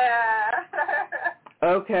 yeah.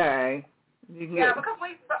 Okay. Yeah, because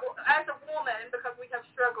as a woman, because we have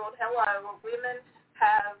struggled, women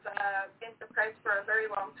have been suppressed for a very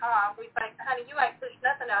long time. We think, honey, you ain't pushed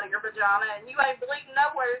nothing out of your vagina, and you ain't bleeding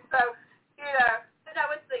nowhere, so, you know,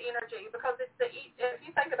 it's the energy, because if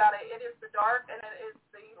you think about it, it is the dark and it is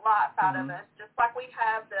the light side of us. Just like we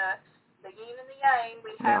have the yin and the yang,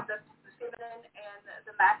 we have the feminine and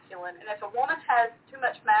the masculine. And if a woman has too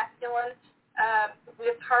much masculine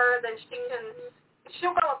with her, then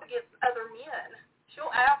she'll go up against other men.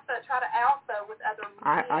 She'll try to alpha with other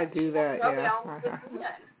men. I do that, yeah.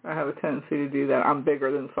 I have a tendency to do that. I'm bigger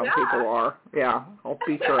than some people are. Yeah, I'll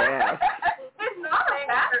beat your ass. It's not a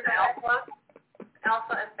matter of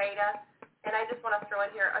alpha and beta, and I just want to throw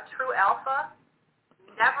in here, a true alpha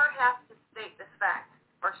never has to state this fact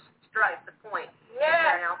or strike the point.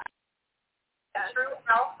 Yeah. A true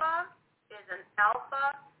alpha is an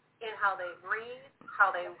alpha in how they breathe,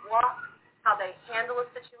 how they walk, how they handle a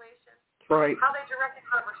situation, how they direct a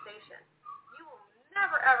conversation. You will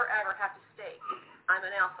never, ever, ever have to state, I'm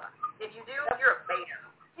an alpha. If you do, you're a beta.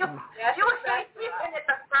 You'll say it at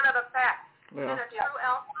the front of the pack. Yeah. And a true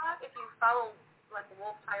alpha, if you follow like the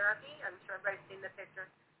wolf hierarchy, I'm sure everybody's seen the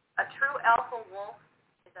picture. A true alpha wolf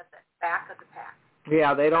is at the back of the pack.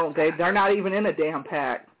 Yeah, they're not even in a damn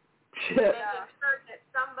pack. Shit. Making sure that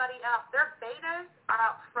somebody else, their betas are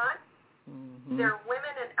out front, their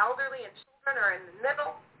women and elderly and children are in the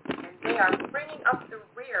middle, and they are bringing up the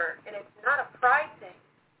rear, and it's not a pride thing,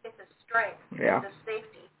 it's a strength, it's a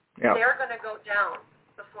safety. Yeah. They're going to go down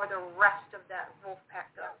before the rest of that wolf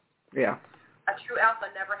pack goes. Yeah. A true alpha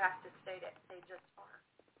never has to state it. They just are.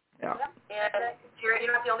 Yeah. And you're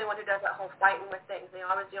not the only one who does that whole fighting with things. You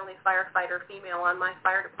know, I was the only firefighter female on my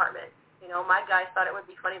fire department. You know, my guys thought it would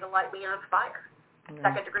be funny to light me on fire.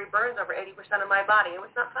 Second-degree burns over 80% of my body. It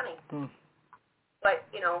was not funny. But,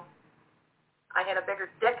 you know, I had a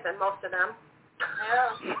bigger dick than most of them.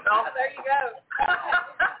 Yeah. So, there you go.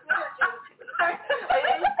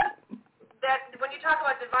 That when you talk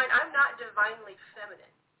about divine, I'm not divinely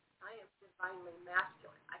feminine. I am divinely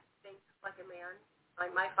masculine. I think like a man.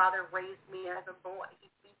 My father raised me as a boy. He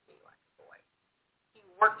beat me like a boy. He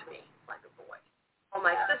worked me like a boy. Well,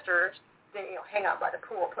 my sisters, they hang out by the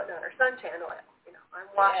pool putting on her suntan oil. You know, I'm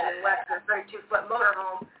washing in West in a 32-foot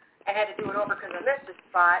motorhome and had to do it over because I missed a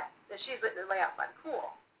spot that she's letting her lay out by the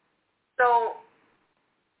pool. So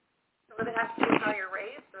some of it has to do with how you're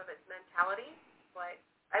raised, some of it's mentality, but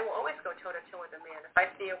I will always go toe-to-toe with a man. If I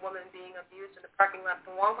see a woman being abused in the parking lot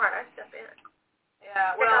from Walmart, I step in.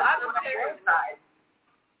 Yeah, well, I would too.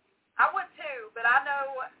 I would too, but I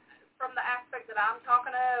know from the aspect that I'm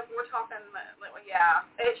talking of, we're talking,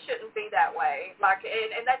 it shouldn't be that way. Like,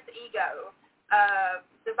 and that's ego.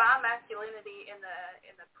 Divine masculinity in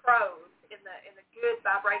the pros is in the good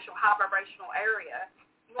vibrational, high vibrational area,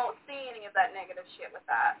 you won't see any of that negative shit with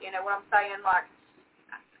that. You know what I'm saying? Like,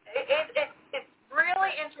 it's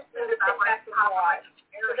really interesting to sit back and watch.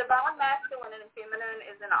 The divine masculine and feminine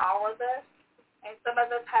is in all of us, and some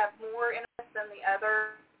of us have more in us than the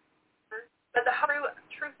other. But the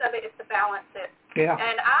truth of it is to balance it. Yeah.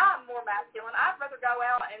 And I'm more masculine. I'd rather go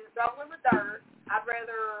out and roll in the dirt. I'd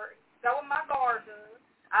rather go in my garden.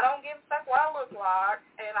 I don't give a fuck what I look like.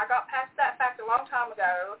 And I got past that fact a long time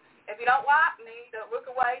ago. If you don't like me, don't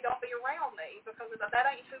look away. Don't be around me, because that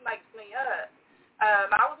ain't who makes me up.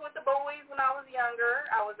 I was with the boys when I was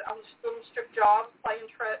younger. I was on little strip jobs,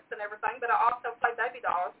 playing trucks and everything, but I also played baby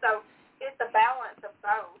dolls. So it's a balance of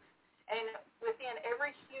both. And within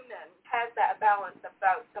every human has that balance of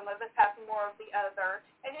both. Some of us have more of the other.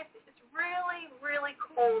 And it's really, really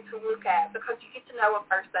cool to look at, because you get to know a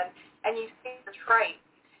person and you see the traits.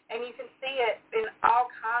 And you can see it in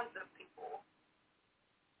all kinds of people.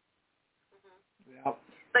 Yep.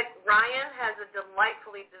 Like Ryan has a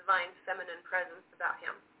delightfully divine feminine presence about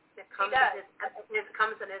him. It comes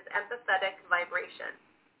in his empathetic vibration.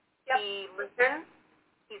 Yep. He listens.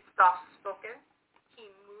 He's soft-spoken.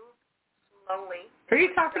 He moves slowly. Who are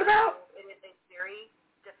you talking about? It is a very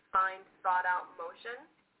defined, thought-out motion.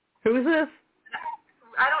 Who is this?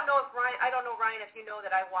 I don't know, Ryan, if you know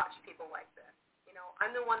that I watch people like this. You know,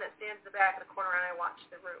 I'm the one that stands in the back of the corner and I watch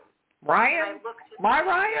the room. Ryan? My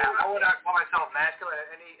Ryan? Yeah, I would not call myself masculine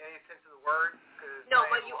in any sense of the word. No,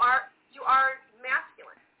 but you are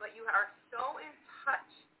masculine, but you are so in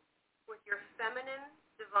touch with your feminine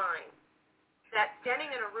divine that standing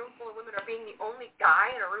in a room full of women or being the only guy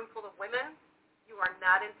in a room full of women, you are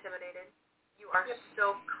not intimidated. You are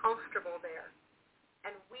so comfortable there.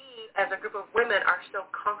 And we, as a group of women, are so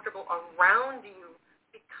comfortable around you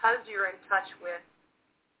because you're in touch with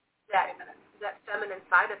that feminine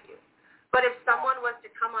side of you. But if someone was to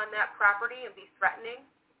come on that property and be threatening,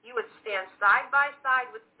 you would stand side by side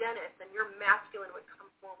with Dennis, and your masculine would come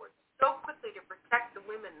forward so quickly to protect the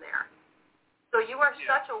women there. So you are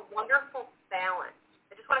such a wonderful balance.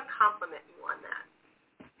 I just want to compliment you on that.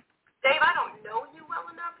 Dave, I don't know you well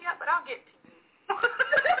enough yet, but I'll get to you.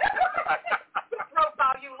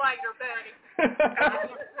 Profile you later, Betty.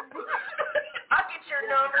 I'll get your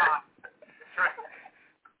number. That's right.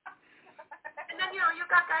 And then, you've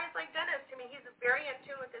got guys like Dennis. I mean, he's very in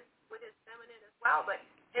tune with his feminine as well, but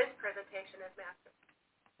his presentation is masculine.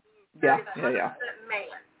 He's 100%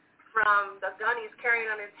 man. From the gun he's carrying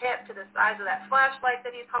on his hip to the size of that flashlight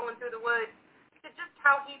that he's hauling through the woods to just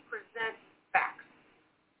how he presents facts.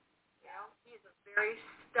 He's a very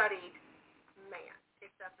studied man,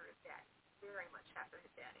 except for his daddy. Very much after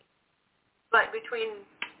his daddy. But between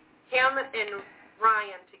him and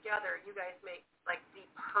Ryan together, you guys make like the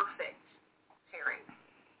perfect pairing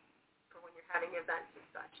for when you're having events and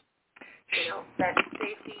such. That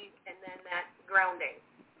safety and then that grounding.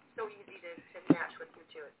 So easy to match with you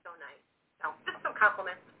two. It's so nice. So just some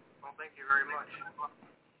compliments. Well, thank you very much.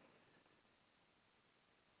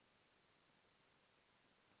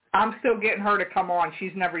 I'm still getting her to come on.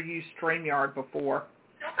 She's never used StreamYard before.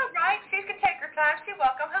 That's all right. She can take her time. She's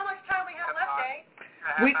welcome. How much time we have left, Dave?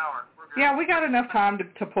 A half hour. We're good. Yeah, we got enough time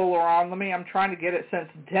to pull her on. I'm trying to get it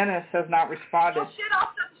since Dennis has not responded. Well, shit,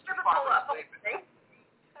 I'll set the stripper pole up.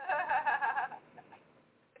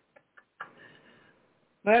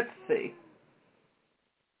 Let's see.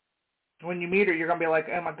 When you meet her, you're going to be like,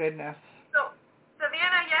 oh, my goodness. So,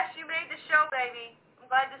 Savannah, yes, you made the show, baby. I'm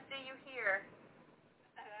glad to see you here.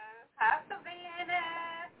 Hi,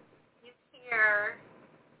 Savannah. He's here.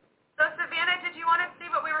 So, Savannah, did you want to see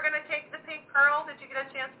what we were going to take the pink pearl? Did you get a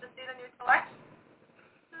chance to see the new toy?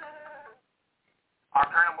 Our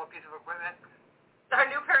paranormal piece of equipment. Our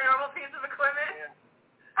new paranormal piece of equipment? Yeah.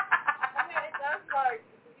 I mean, it does, like,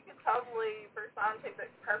 you can totally, for scientific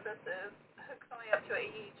purposes, hook somebody up to an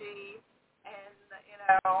EEG and,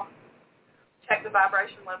 check the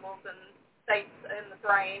vibration levels and states in the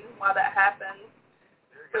brain while that happens,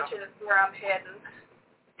 which is where I'm heading.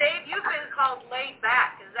 Dave, you've been called laid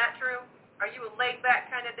back. Is that true? Are you a laid back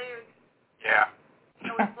kind of dude? Yeah.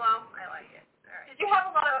 No, it's slow? I like it. All right. Did you have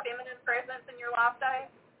a lot of feminine presence in your life, Dave?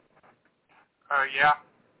 Yeah.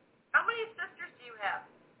 How many sisters do you have?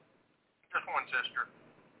 Just one sister.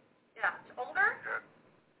 Yeah. Older?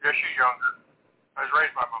 Yeah, she's younger. I was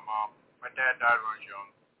raised by my mom. My dad died when I was young.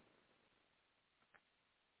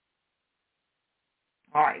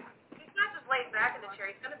 All right. He's not just laid back in the chair.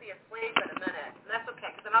 He's going to be asleep in a minute. And that's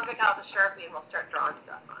okay, because then I'll get out the Sharpie and we'll start drawing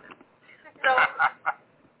stuff on him. So, all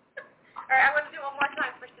right, I'm going to do one more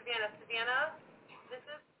time for Savannah. Savannah, this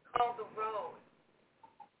is called the Rose.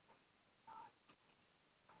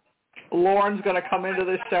 Lauren's going to come into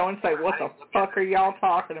the show and say, what the fuck are y'all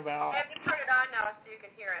talking about? I have to turn it on now so you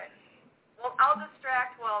can hear it. Well, I'll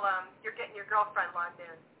distract while you're getting your girlfriend logged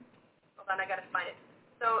in. Hold on, I got to find it.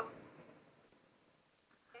 So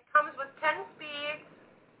it comes with 10 speeds.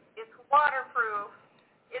 It's waterproof.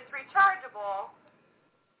 It's rechargeable.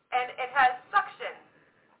 And it has suction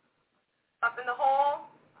up in the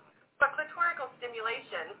hole for clitorical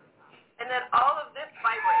stimulation. And then all of this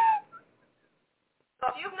vibrates. So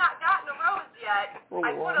if you've not gotten a rose yet, I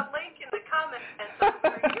put a link in the comments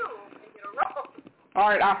for you to get a rose. All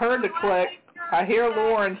right, I heard the click. I hear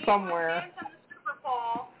Lauren somewhere. You the Super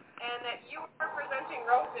Bowl and that you are presenting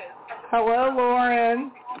roses. Hello,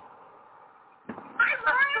 Lauren. Hi,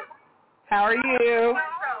 Lauren. How are you?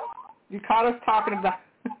 You caught us talking about.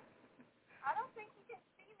 I don't think you can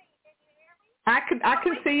see me. Can you hear me? I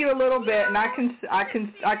can see you a little bit, and I can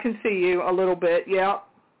see you a little bit. Yep.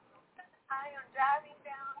 I am driving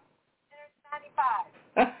down Interstate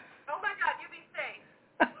 95. Oh my God, you be safe.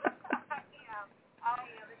 I am.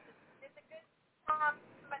 It's a good time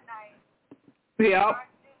of night. Yep. There aren't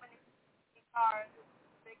too many cars and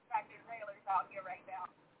big tractor trailers out here right now.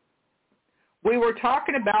 We were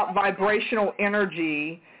talking about vibrational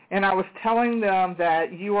energy, and I was telling them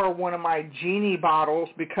that you are one of my genie bottles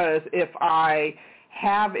because if I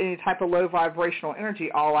have any type of low vibrational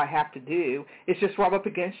energy, all I have to do is just rub up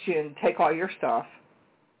against you and take all your stuff.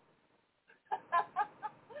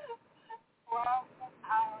 Well,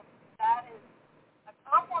 that is a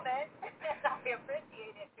compliment, and I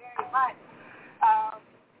appreciate it very much.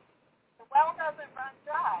 The well doesn't run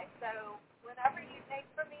dry, so whenever you take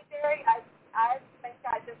from me, Jerry, I think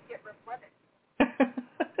I just get replenished.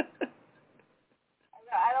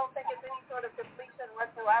 I don't think it's any sort of depletion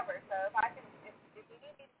whatsoever. So if you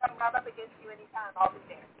need me to come rub up against you anytime, I'll be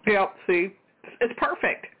there. Yep. See, it's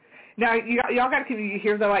perfect. Now y'all got to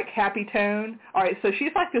hear the like happy tone. All right, so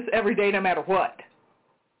she's like this every day, no matter what.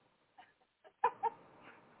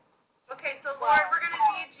 Okay, so Lauren, we're going to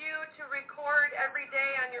need you to record every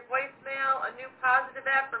day on your voicemail a new positive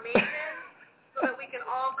affirmation so that we can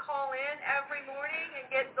all call in every morning and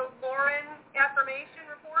get the Lauren affirmation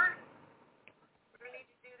report. We're going to need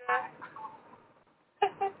you to do that.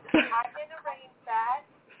 I can arrange that.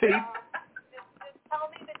 See? Just tell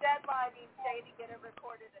me the deadline each day to get it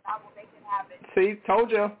recorded, and I will make it happen. See,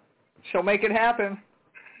 told you. She'll make it happen.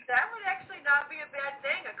 That would actually not be a bad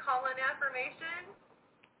thing, a call-in affirmation.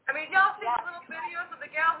 I mean, y'all see the little videos of the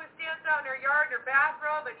gal who stands out in her yard in her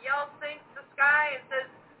bathrobe and yells things to the sky and says,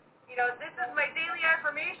 this is my daily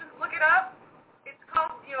affirmations. Look it up. It's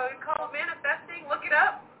called, it's called manifesting. Look it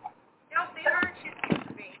up. Y'all seen her? She's cute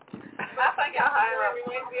to me. I think it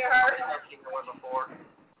reminds me of her. I've seen the one before.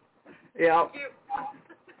 Yeah. Cute.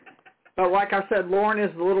 But like I said, Lauren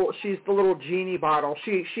is she's the little genie bottle.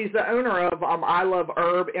 She's the owner of I Love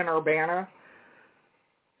Herb in Urbana.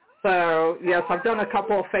 So yes, I've done a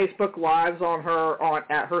couple of Facebook Lives on her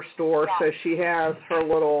at her store. So she has her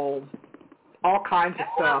little all kinds of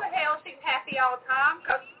stuff. What the hell? She's happy all the time.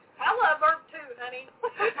 'Cause I love herb too, honey.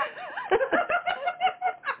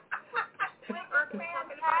 Herb's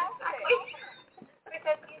fantastic.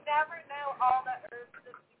 Because you never know all the herbs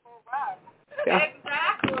that people love. Yeah.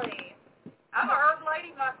 Exactly. I'm a herb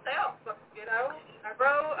lady myself, but, I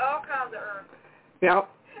grow all kinds of herbs. Yep.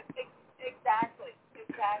 Exactly.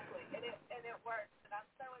 And it works. And I'm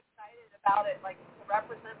so excited about it, like to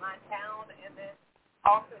represent my town and then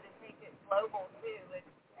also to take it global too. And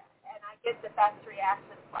I get the best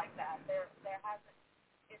reactions like that.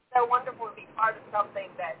 It's so wonderful to be part of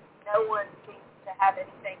something that no one seems to have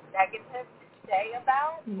anything negative to say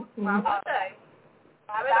about. Mm-hmm. Why would they?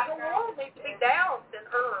 The world needs to be doused in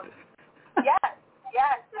herbs. Yes,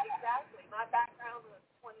 exactly. My background was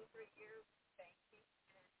 23 years of banking,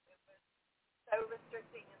 and it was so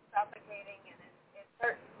restricting and suffocating, and it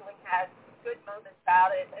certainly has good moments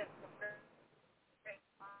about it. It's a great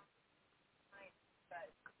line, but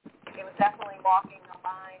it was definitely walking the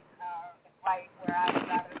line right where I would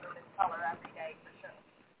rather live in color every day, for sure.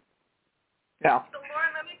 Yeah. So,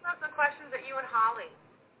 Lauren, let me throw some questions at you and Holly,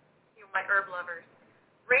 you my herb lovers.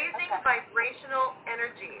 Raising vibrational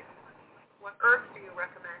energies. What herbs do you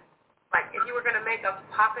recommend? Like, if you were going to make a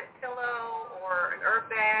poppet pillow or an herb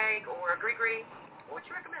bag or a gree-gree, what would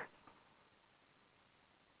you recommend?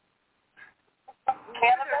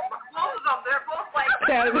 Cannabis. Both of them. They're both like...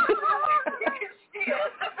 Cannabis.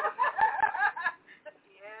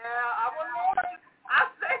 Yeah, I'm a Lauren. I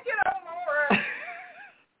second I'm Lauren.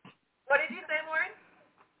 What did you say, Lauren?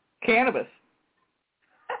 Cannabis.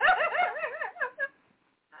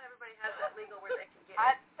 Not everybody has that legal where they can get it.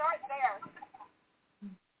 I'd start there.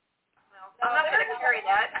 Well, I'm not going to carry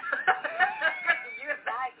that.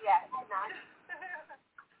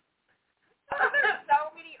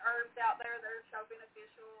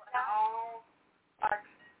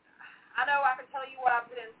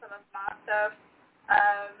 stuff.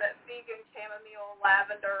 Vegan chamomile,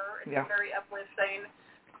 lavender, it's very uplifting.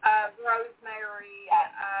 Rosemary,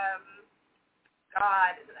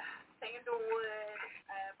 sandalwood.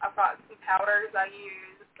 I've got some powders I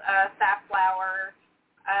use, safflower.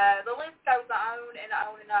 The list goes on and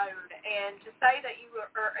on and on. And to say that you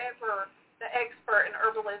are ever the expert in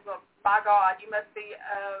herbalism, my God, you must be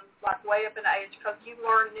like way up in age because you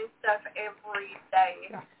learn new stuff every day.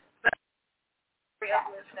 Yeah. Very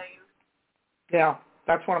uplifting. Yeah,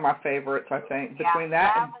 that's one of my favorites, I think. Between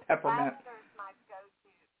that and peppermint. Lavender's my go-to.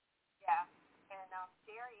 Yeah. And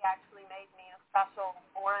Jerry actually made me a special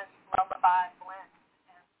orange lullaby blend,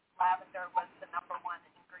 and lavender was the number one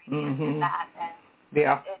ingredient in that. And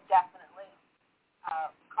it definitely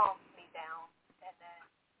calms me down. And then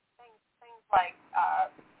things like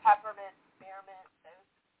peppermint, spearmint, those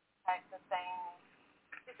types of things,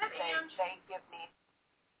 they give me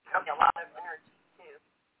a lot of energy, too.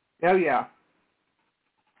 Oh, yeah.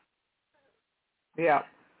 Yeah.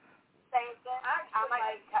 I'm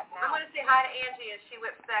going to say hi to Angie as she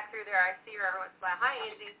whips back through there. I see her every once in a while. Hi,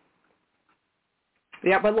 Angie.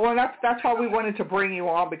 Yeah, but Lauren, that's why we wanted to bring you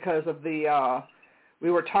on because of the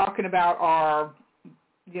we were talking about our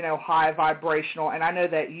high vibrational, and I know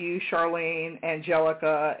that you, Charlene,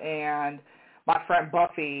 Angelica, and my friend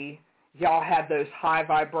Buffy, y'all have those high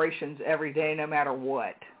vibrations every day, no matter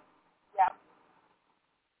what.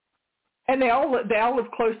 And they all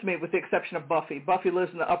live close to me, with the exception of Buffy. Buffy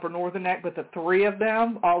lives in the Upper Northern Neck, but the three of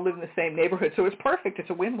them all live in the same neighborhood, so it's perfect. It's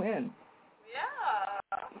a win-win.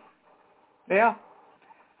 Yeah.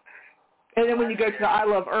 And then when you go to the I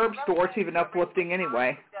Love Herb store, it's even uplifting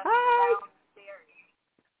anyway. Hi.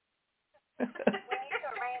 We need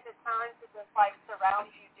to arrange a time to just surround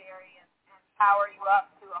you, Jerry, and power you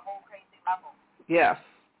up to a whole crazy level. Yes.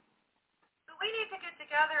 So we need to get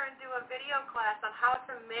together and do a video class on how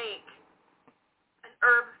to make an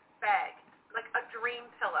herb bag, like a dream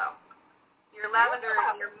pillow. Your lavender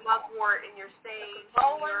and your mugwort and your sage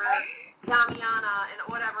and your damiana and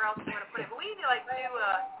whatever else you want to put in. But we need to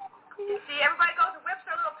do you see, everybody goes and whips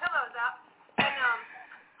their little pillows out. And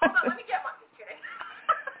hold on, let me get one. Just kidding.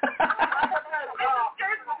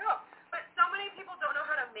 But so many people don't know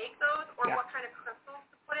how to make those or what kind of crystals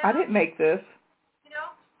to put in. I didn't make this.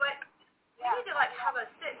 But we need to have a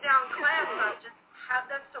sit-down class on just have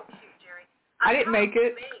that. So cute, Jerry. I didn't make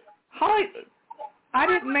it. Holly, I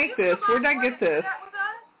didn't make this. Where did I get this?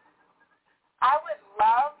 I would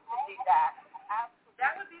love to do that.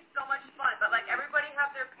 That would be so much fun. But everybody have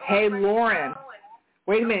their. Hey, Lauren.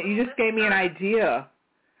 Wait a minute. You just gave me an idea.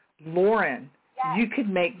 Lauren, you could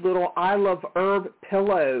make little I Love Herb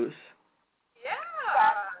pillows. Yeah.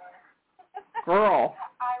 Girl.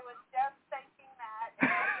 I was just thinking that.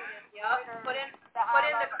 Put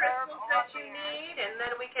in the crystals that you need, and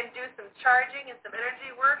then we can do some charging and some energy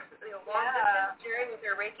work. Long distance Jerry with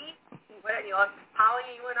your Reiki. Holly,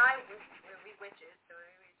 you and I, we witches, so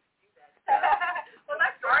we just do that. Well,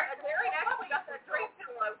 that's right. Jerry actually got the dream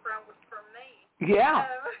pillow from me. Yeah.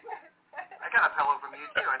 I got a pillow from you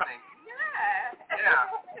too, I think.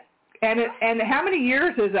 Yeah. And how many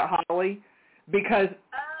years is it, Holly? Because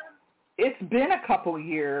it's been a couple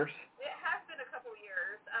years. It has been a couple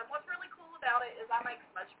years. What's really cool about it is I make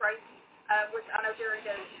smudge spray, which I know Jerry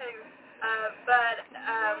does too. But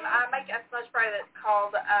I make a smudge spray that's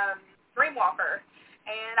called Dreamwalker.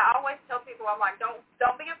 And I always tell people, I'm like,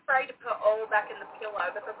 don't be afraid to put oil back in the pillow,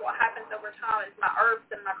 because what happens over time is my herbs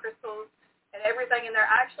and my crystals and everything in there,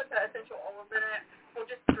 I actually put essential oils in it, will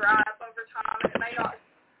just dry up over time. It may not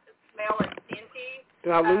smell as scenty.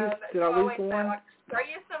 Did I lose one?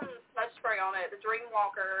 Spray you some smudge spray on it, the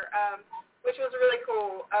Dreamwalker, which was really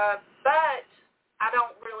cool. But I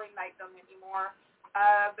don't really make them anymore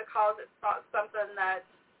because it's not something that's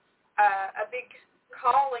a big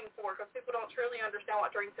calling for, because people don't truly understand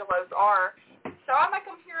what dream pillows are. So I make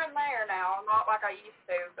them here and there now, not like I used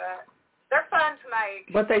to, but they're fun to make.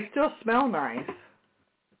 But they still smell nice.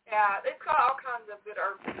 Yeah, it's got all kinds of good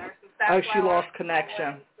herbs in there. Some safflower, she lost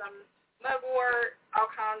connection. Some mugwort, all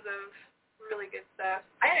kinds of really good stuff.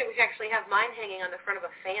 I actually have mine hanging on the front of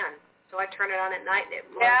a fan, so I turn it on at night and it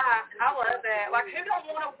blows. Yeah, I love that. Like, who don't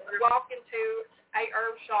want to walk into a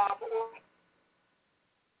herb shop or...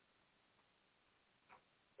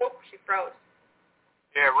 Oh, she froze.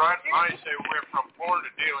 Yeah, Ronnie said we went from porn to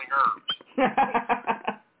dealing herbs.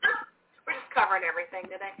 We're just covering everything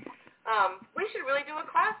today. We should really do a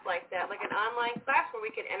class like that, like an online class where we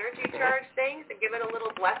can energy charge things and give it a little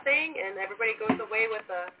blessing, and everybody goes away with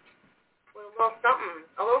a little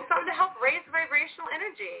something to help raise vibrational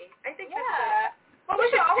energy. I think we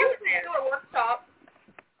should always do a workshop.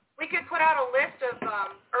 We could put out a list of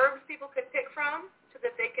herbs people could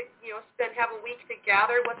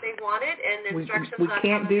gathered what they wanted and instructions we on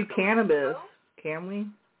can't how do to cannabis, go. can we?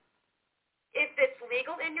 If it's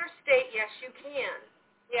legal in your state, yes, you can.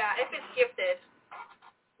 Yeah, if it's gifted.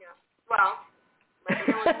 Yeah. Well, like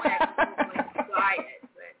the only way I can buy it.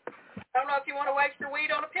 But I don't know if you want to waste your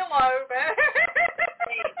weed on a pillow, but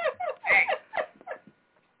hey.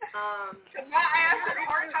 My ass at a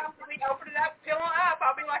hard time when we open it up, fill it up,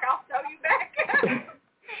 I'll be like, I'll sew you back.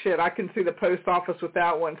 Shit, I can see the post office with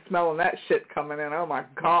that one, smelling that shit coming in. Oh, my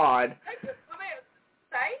God. I mean,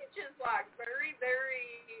 sage is like very,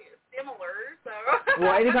 very similar, so.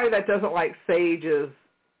 Well, anybody that doesn't like sage is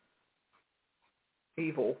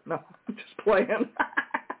evil. No, I'm just playing.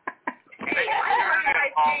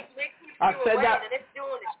 I've said that. And it's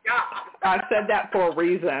doing its job. I said that for a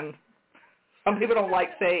reason. Some people don't like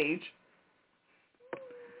sage.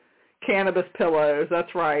 Cannabis pillows,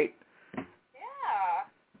 that's right. Yeah,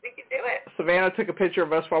 we can do it. Savannah took a picture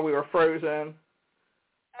of us while we were frozen.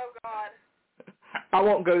 Oh, God. I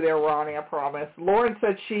won't go there, Ronnie, I promise. Lauren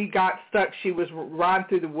said she got stuck. She was riding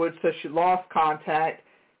through the woods, so she lost contact.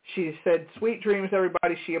 She said, sweet dreams,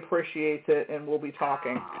 everybody. She appreciates it, and we'll be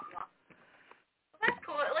talking. Well, that's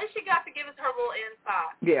cool. At least she got to give us her little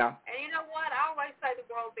insight. Yeah. And you know what? I always say the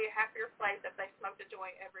world would be a happier place if they smoked a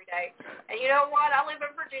joint every day. And you know what? I live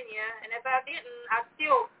in Virginia, and if I didn't, I'd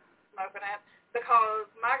still smoke it because,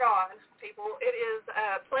 my God, people, it is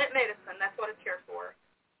plant medicine. That's what it's here for.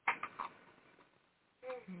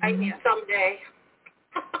 Amen. Someday.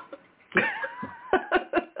 Someday.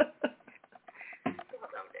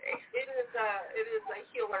 It is a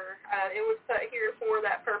healer. It was put here for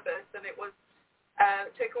that purpose, and it was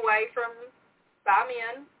took away from by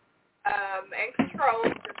men and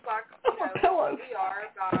controlled, just like we are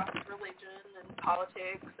by religion and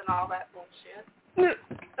politics and all that bullshit.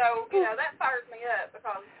 So that fires me up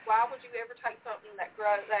because why would you ever take something that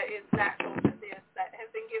grows that is natural to this that has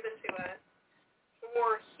been given to us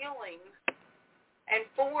for healing and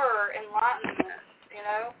for enlightenment?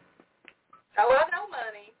 I love no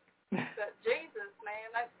money, but Jesus,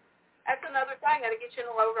 man, that's another thing that'll get you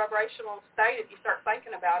in a low vibrational state if you start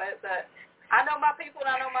thinking about it. But I know my people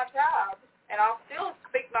and I know my tribe, and I'll still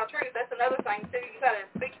speak my truth. That's another thing, too. You got to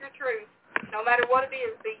speak your truth. No matter what it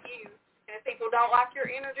is, be you. And if people don't like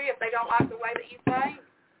your energy, if they don't like the way that you think,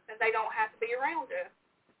 then they don't have to be around you.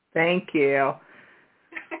 Thank you.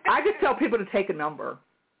 I just tell people to take a number.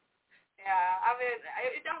 Yeah, I mean,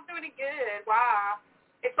 it don't do any good. Why?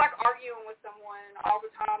 It's like arguing with someone all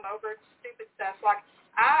the time over stupid stuff. Like,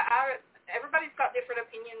 everybody's got different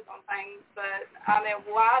opinions on things, but, I mean,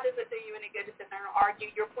 why does it do you any good to sit there and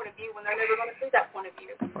argue your point of view when they're never going to see that point of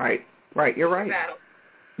view? Right. You're right.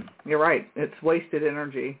 You're right. It's wasted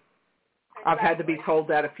energy. Exactly. I've had to be told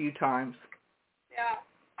that a few times. Yeah.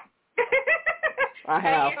 I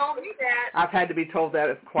have. You told me that. I've had to be told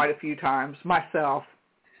that quite a few times myself.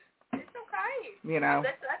 It's okay.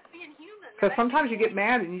 That's being human. Because sometimes you get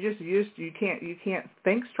mad and you can't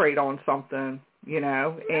think straight on something,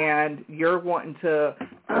 and you're wanting to,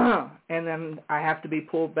 and then I have to be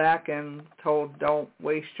pulled back and told don't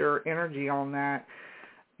waste your energy on that,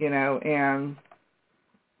 and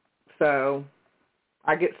so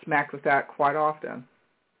I get smacked with that quite often.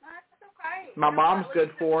 That's okay. My mom's good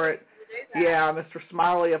for it. Yeah, Mr.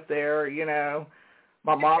 Smiley up there,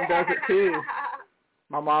 my mom does it too.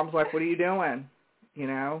 My mom's like, what are you doing?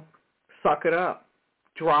 Suck it up.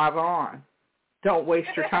 Drive on. Don't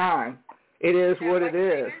waste your time. It is what it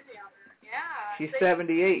is. Yeah. She's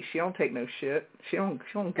 78. She don't take no shit. She don't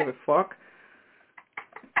give a fuck.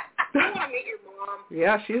 I want to meet your mom.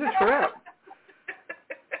 Yeah, she's a trip.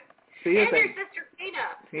 And your sister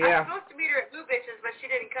Tina. Yeah. I was supposed to meet her at Boo Bitches, but she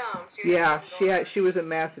didn't come. She was in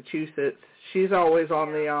Massachusetts. She's always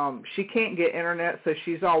on the she can't get internet, so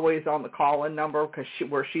she's always on the call-in number because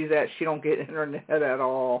where she's at, she don't get internet at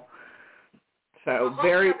all. So I'll be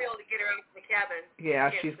able to get her out of the cabin. Yeah,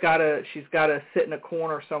 she's gotta sit in a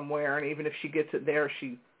corner somewhere, and even if she gets it there,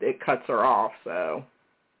 it cuts her off. So.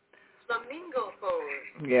 Flamingo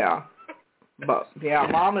phone. Yeah, but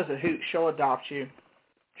Mom is a hoot. She'll adopt you.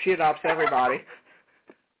 She adopts everybody.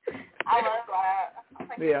 I love that. I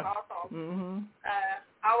think it's awesome. Mm-hmm.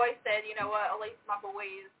 I always said, you know what, at least my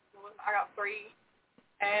boys, I got 3,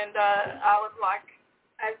 and I was like,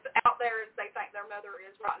 as out there as they think their mother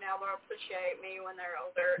is right now, they'll appreciate me when they're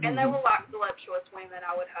older. Mm-hmm. And they will like voluptuous women,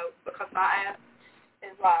 I would hope, because my ass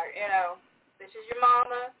is like, this is your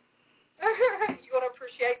mama. You're going to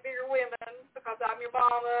appreciate bigger women because I'm your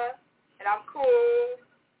mama, and I'm cool.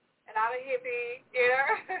 And I'm a hippie,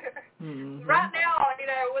 Mm-hmm. Right now,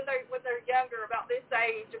 when they're younger, about this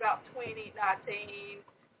age, about 20, 19,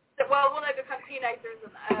 well, when they become teenagers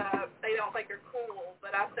and they don't think you're cool.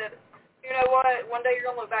 But I said, you know what? One day you're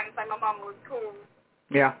going to look back and say my mama was cool.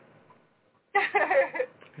 Yeah.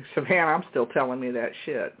 Savannah, I'm still telling me that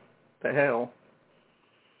shit. The hell.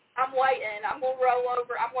 I'm waiting. I'm going to roll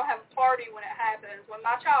over. I'm going to have a party when it happens. When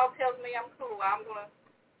my child tells me I'm cool, I'm going to...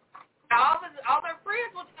 All their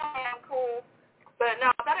friends will tell me I'm cool. But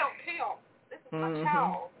no, that don't count. This is my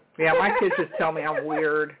child. Yeah, my kids just tell me I'm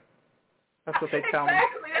weird. That's what they tell me.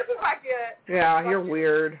 Exactly. That's what I get. Yeah, you're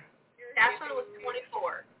weird. Ashlyn was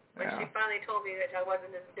 24 when she finally told me that I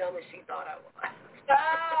wasn't as dumb as she thought I was.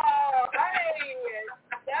 Oh, hey.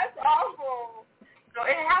 That's awful. So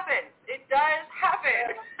it happens. It does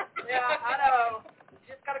happen. Yeah, I know. You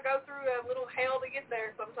just got to go through a little hell to get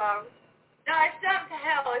there sometimes. No, it's not to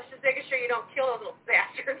hell. It's just making sure you don't kill those little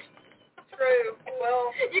bastards. True. Well,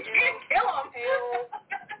 you can't kill them. Hell.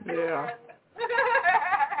 Yeah.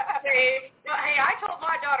 But hey, I told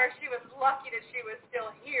my daughter she was lucky that she was still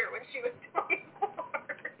here when she was 24.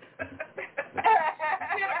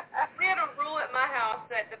 We had a rule at my house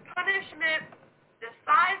that the punishment, the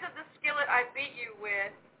size of the skillet I beat you with,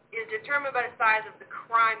 is determined by the size of the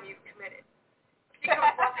crime you've committed. She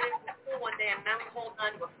comes walking into school one day, and I was holding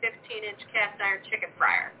on to a 15-inch cast iron chicken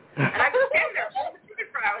fryer. And I was standing there holding the chicken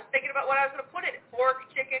fryer. I was thinking about what I was going to put in it, pork,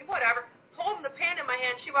 chicken, whatever. Holding the pan in my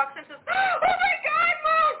hand, she walks in and says, "Oh my God,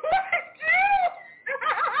 Mom, what did I do?"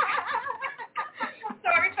 So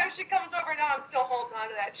every time she comes over now, I'm still holding on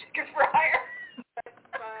to that chicken fryer. That's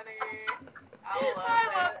funny. I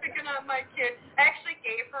love picking up my kid. I actually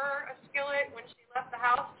gave her a skillet when she left the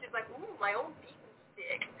house. She's like, "Ooh, my own beaten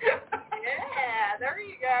stick." Yeah, there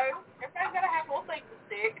you go. Everybody's got to have a little thing to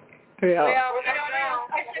stick. Yeah. Well, I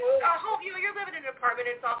said, you're living in an apartment.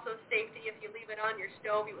 It's also safety. If you leave it on your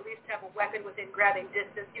stove, you at least have a weapon within grabbing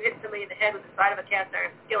distance. You hit somebody in the head with the side of a cast iron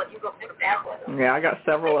skillet, you go put them down. Yeah, I got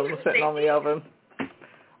several of them sitting on the oven,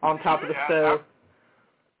 on top of the stove.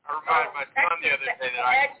 I reminded my son the other day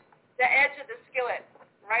that the edge of the skillet,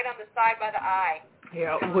 right on the side by the eye.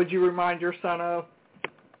 Yeah, would you remind your son of?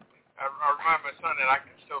 I remind my son that I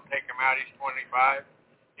can still take him out. He's 25.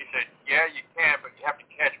 He said, "Yeah, you can, but you have to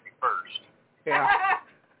catch me first." Yeah.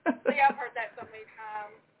 See, I've heard that so many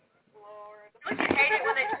times. Lord. Don't you hate it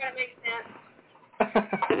when they try to make sense?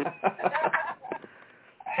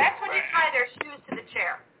 That's when you tie their shoes to the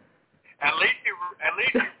chair. At least he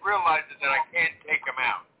realizes that I can't take him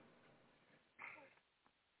out.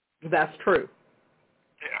 That's true.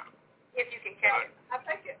 Yeah. If you can catch it. I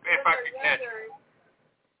think it. If I can catch him.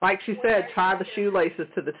 Like she said, tie the shoelaces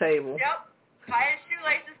to the table. Yep. Tie his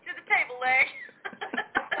shoelaces to the table leg.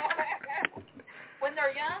 When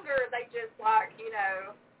they're younger, they just like, you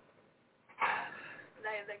know,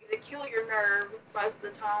 they kill your nerves most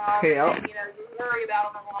of the time. Yep. And, you know, you worry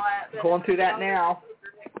about them a lot. But Going through that now.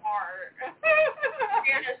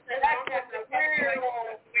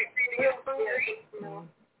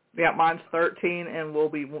 Yeah, mine's 13, and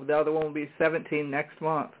the other one will be 17 next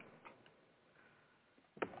month.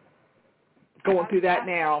 Going through that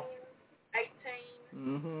now. 18,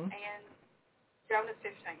 and Jonah's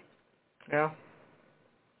 15. Yeah.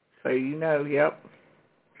 So you know, yep.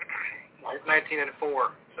 He's 19 and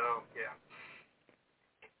 4, so yeah.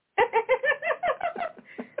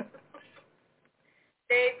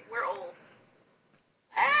 Dave, we're old.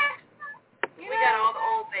 We know. got all the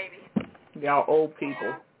old babies. Y'all old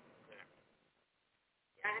people. Yeah,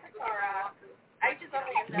 I have to go All right. Age is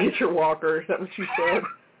only a Get your walker. Is that what you said?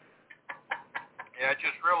 Yeah, I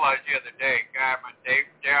just realized the other day, guy at my day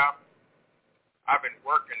job, I've been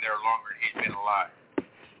working there longer than he's been alive.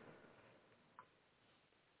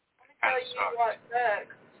 Tell you what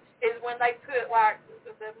sucks is when they put like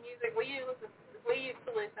the music we used to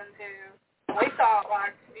listen to. We thought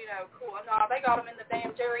like, you know, cool. No, they got them in the damn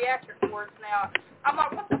geriatric wards now. I'm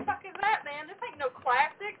like, what the fuck is that, man? This ain't no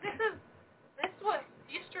classic. This was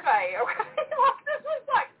yesterday. Okay, like, this was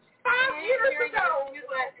like 5 years ago. Use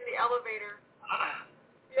that in the elevator.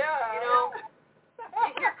 Yeah. You know,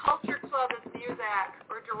 you hear Culture Club at Muzak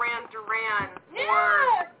or Duran Duran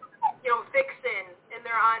or Vixen, and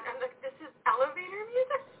they're on. I'm like, this is elevator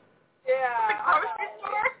music. Yeah. The grocery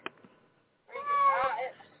store.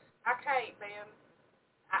 I can't, man.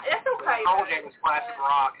 It's okay. Soul Jam is classic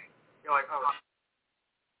rock. You're like, oh.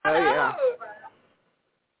 Oh yeah.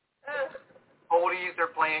 Oldies,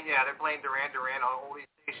 they're playing Duran Duran on oldies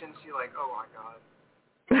stations. You're like, oh my god.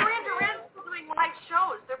 Duran Duran's still doing live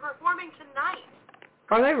shows. They're performing tonight.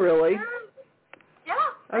 Are they really? Yeah,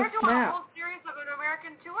 they're doing snap. a whole series of an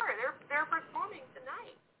American tour. They're performing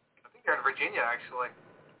tonight. I think they're in Virginia, actually.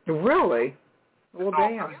 Really? Well,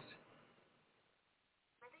 damn. I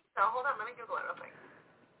think so. Hold on, let me Google it real quick.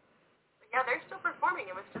 Yeah, they're still performing.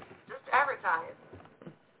 It was just advertised.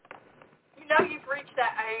 You know you've reached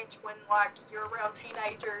that age when, like, you're around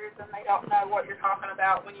teenagers and they don't know what you're talking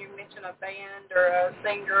about when you mention a band or a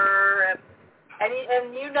singer,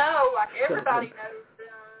 and you know, like, everybody knows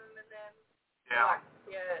them, and then, like,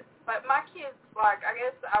 yeah. But my kids, like, I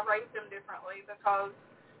guess I raised them differently because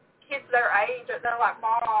kids their age, they're like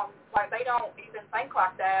moms, like, they don't even think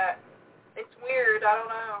like that. It's weird. I don't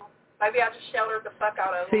know. Maybe I just sheltered the fuck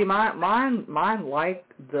out of them. See, mine like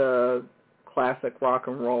the classic rock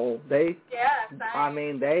and roll. They, same. I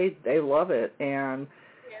mean, they love it, and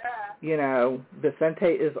you know, Vicente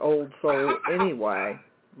is old soul anyway.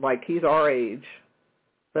 Like, he's our age,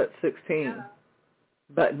 but 16. Yeah.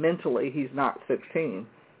 But mentally, he's not 16.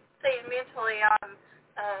 See, mentally, I am.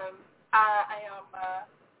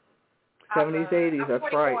 70s, 80s. I'm That's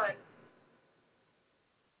 21. right.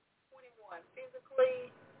 21.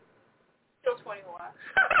 Physically, still 21.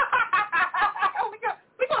 We're going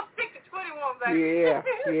to stick to 21,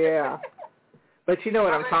 baby. Yeah. But you know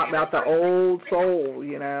what I'm talking about, the old soul,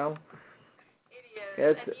 you know. It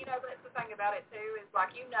is. And you know, that's the thing about it, too, is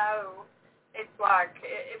like, you know, it's like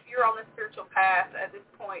if you're on the spiritual path at this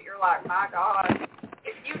point, you're like, my God,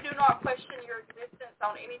 if you do not question your existence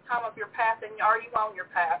on any time of your path, then are you on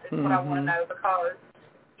your path is what I want to know, because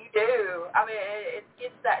you do. I mean, it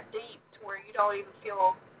gets that deep to where you don't even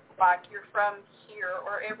feel like you're from here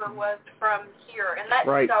or ever was from here. And that's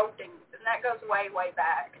so deep. And that goes way, way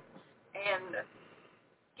back. And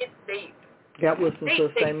it's deep. Yep, listen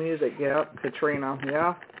to the same music. Yep, Katrina.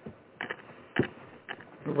 Yeah.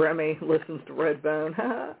 Remy listens to Redbone.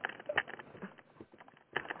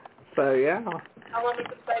 So, yeah. I love me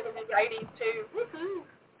some Saving in the 80s, too. Woohoo!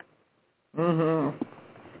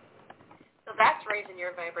 So that's raising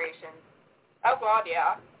your vibration. Oh, God,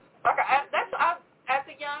 yeah. Like, as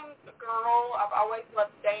a young girl, I've always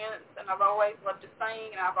loved to dance, and I've always loved to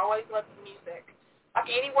sing, and I've always loved music.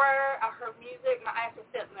 Like, anywhere I heard music, my ass was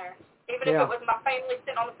sitting there. Even if it was my family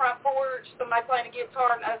sitting on the front porch, somebody playing a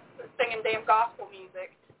guitar, and us singing damn gospel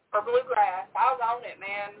music or bluegrass, I was on it,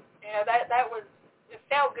 man. You know, that was, it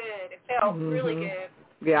felt good. It felt really good.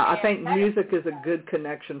 Yeah, I think music is a good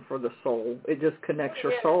connection for the soul. It just connects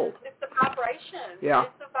your soul. It's the vibration.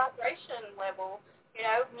 Yeah. It's the vibration level. You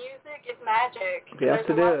know, music is magic. Yes,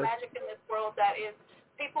 There's a lot of magic in this world that is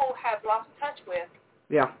people have lost touch with.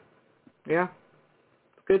 Yeah. Yeah.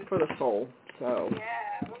 It's good for the soul. So.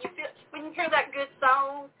 Yeah. When you hear that good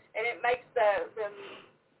song and it makes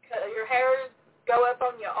your hairs go up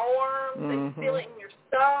on your arms and you feel it in your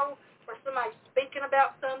soul, or somebody's speaking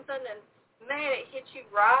about something and man, it hits you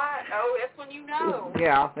right. Oh, that's when you know.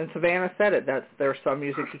 Yeah, and Savannah said it. There's some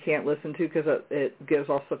music you can't listen to because it gives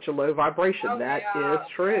off such a low vibration. Oh, that is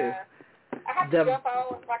true. Yeah. I have to jump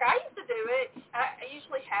on. Like, I used to do it. It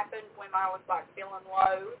usually happened when I was, like, feeling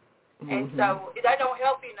low. And so that don't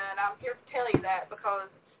help you none. I'm here to tell you that, because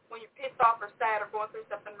when you're pissed off or sad or going through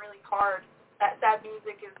something really hard, that sad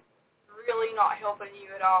music is really not helping you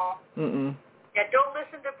at all. Yeah, don't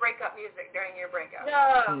listen to breakup music during your breakup.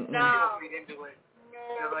 No. Don't read into it.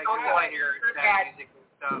 No. Like, you want to hear sad music and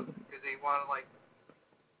stuff because they want to, like,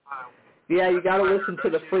 yeah, you got to listen to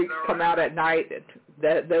the freaks come out at night,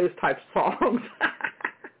 those types of songs.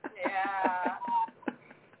 Yeah.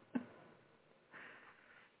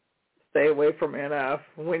 Stay away from NF.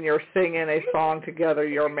 When you're singing a song together,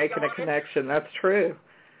 you're making a connection. That's true.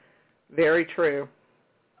 Very true.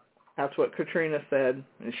 That's what Katrina said,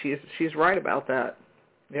 and she's right about that.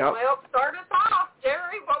 Yep. Well, start us off,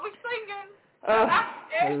 Jerry. What we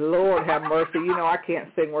singing? Lord have mercy. You know I can't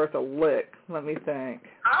sing worth a lick. Let me think.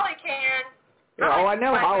 Holly can. Oh, I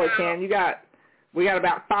know Holly can. We got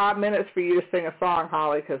about 5 minutes for you to sing a song,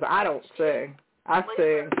 Holly, because I don't sing. I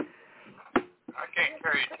sing. I can't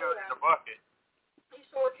carry two in the bucket. You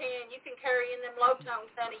sure can. You can carry in them low tones,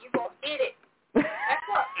 honey. You gonna hit it. That's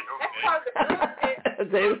what the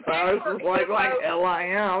group Dave Powers is like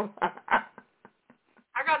L.I.M.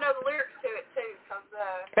 I gotta know the lyrics to it too, cause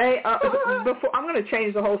Hey, before I'm going to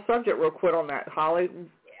change the whole subject real quick on that, Holly.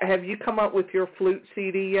 Yeah. Have you come up with your flute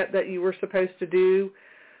CD yet that you were supposed to do?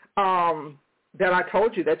 That I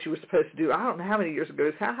told you that you were supposed to do. I don't know how many years ago.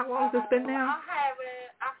 How long has this been now? I haven't.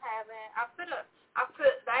 I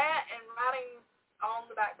put that and writing on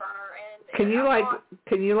the back burner. And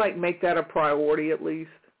can you make that a priority at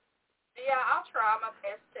least? Yeah, I'll try my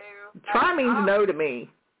best to. Try means no to me.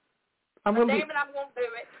 I'm gonna do it.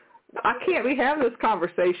 I can't be having this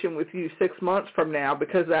conversation with you 6 months from now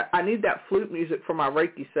because I need that flute music for my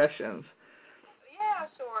Reiki sessions. Yeah,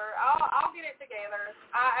 sure. I'll get it together.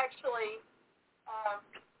 I actually,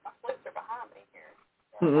 my flutes are behind me here.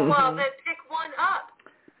 Well, then pick one up.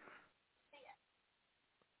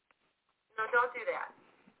 So don't do that.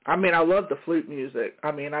 I mean, I love the flute music. I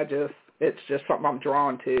mean, it's just something I'm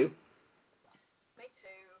drawn to. Me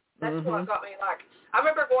too. That's what got me, like, I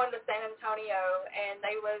remember going to San Antonio, and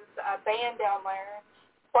there was a band down there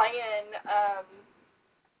playing,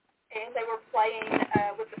 and they were playing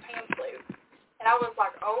with the pan flute. And I was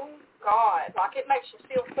like, oh, God, like, it makes you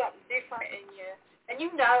feel something different in you. And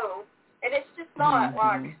and it's just not,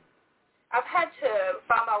 like, I've had to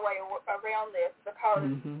find my way around this because,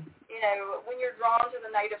 when you're drawn to the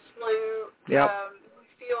native flute, you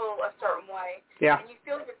feel a certain way. Yeah. And you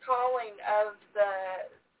feel the calling of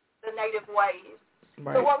the native ways.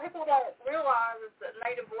 Right. But what people don't realize is that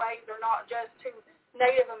native ways are not just to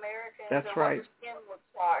Native Americans That's and right. what their skin looks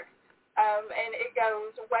like. And it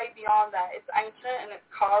goes way beyond that. It's ancient and it's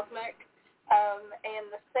cosmic. And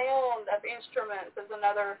the sound of instruments is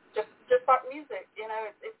another, just like music,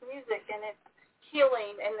 it's music and it's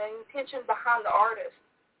healing and the intention behind the artist.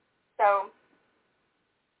 So,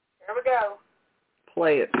 there we go.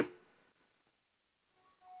 Play it.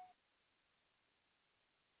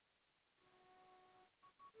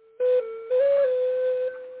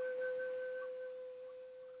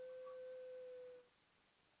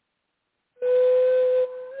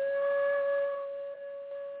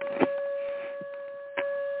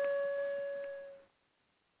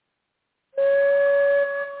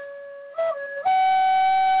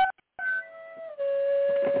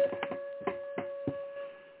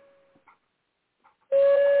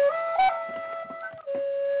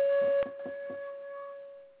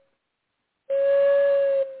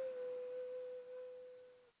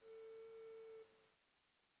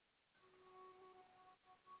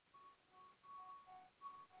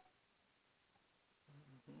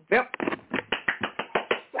 Yep.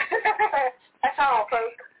 That's all, folks.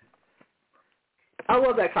 I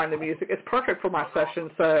love that kind of music. It's perfect for my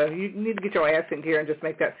session, so you need to get your ass in gear and just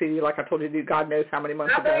make that CD like I told you to do God knows how many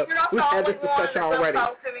months ago. We've had this discussion already. I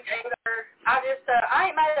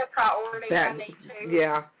ain't made it a priority. I need to.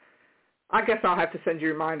 Yeah. I guess I'll have to send you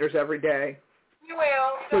reminders every day. You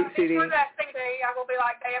will. Flute CD. For that CD, I will be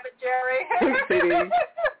like, damn it, Jerry. Flute CD.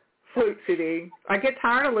 Flute CD. I get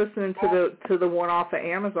tired of listening to the one off of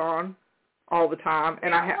Amazon all the time,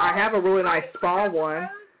 and I have a really nice spa one.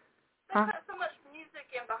 There's not so much music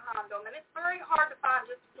in behind them, and it's very hard to find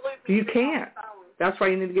just flute music. You can't. That's why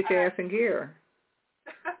you need to get your ass in gear.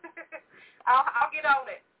 I'll get on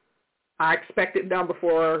it. I expect it done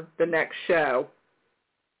before the next show.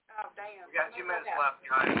 Oh, damn. We got 2 minutes left,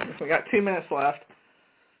 guys. We got 2 minutes left.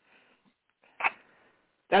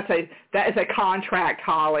 That is a contract,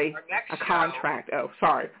 Holly. Our next contract. Oh,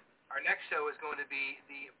 sorry. Our next show is going to be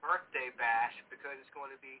the birthday bash because it's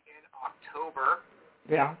going to be in October.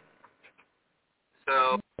 Yeah.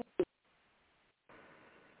 So, I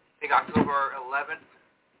think October 11th.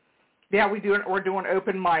 Yeah, we're doing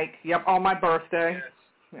open mic. Yep, on my birthday. Yes.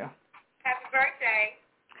 Yeah. Happy birthday.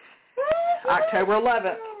 October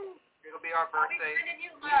 11th. It'll be our I'll be birthday. sending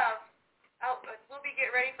you love. We'll be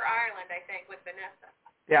getting ready for Ireland, I think, with Vanessa.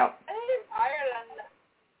 Yeah. Hey, Ireland.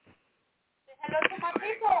 Say hello to my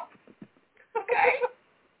people. Okay.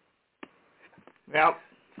 Yep.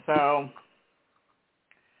 So,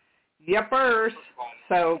 yepers.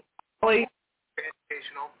 So, Holly.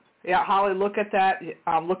 Educational. Yeah, Holly, look at that.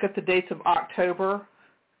 Look at the dates of October,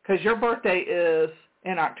 because your birthday is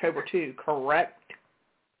in October too, correct?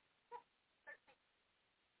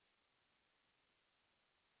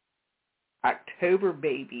 October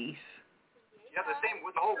babies. Yeah, the same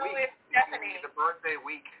with the whole week. It's Stephanie. The birthday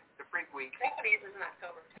week, the freak week. Stephanie's is in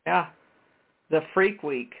October. Yeah. The Freak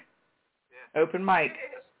Week. Yeah. Open mic.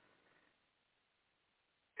 If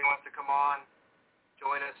he wants to come on,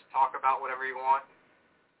 join us, talk about whatever you want.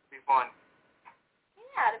 It'll be fun.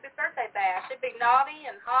 Yeah, it'd be birthday bash. It'd be naughty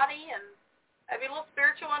and hotty and maybe a little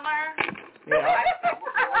spiritual in there. Yeah.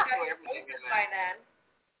 We'll do everything in By there. then.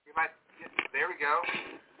 You might. There we go.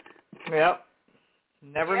 Yep.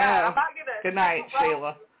 Never know. Good night,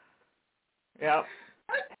 Sheila. Yep.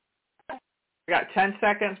 We got 10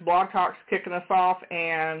 seconds. Blog Talk's kicking us off,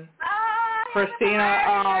 and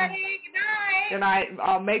Christina. Good night.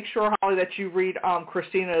 Make sure, Holly, that you read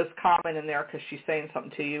Christina's comment in there because she's saying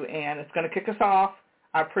something to you, and it's going to kick us off.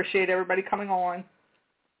 I appreciate everybody coming on.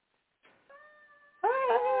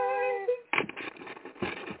 Bye.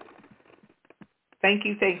 Thank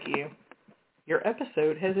you. Your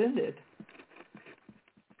episode has ended.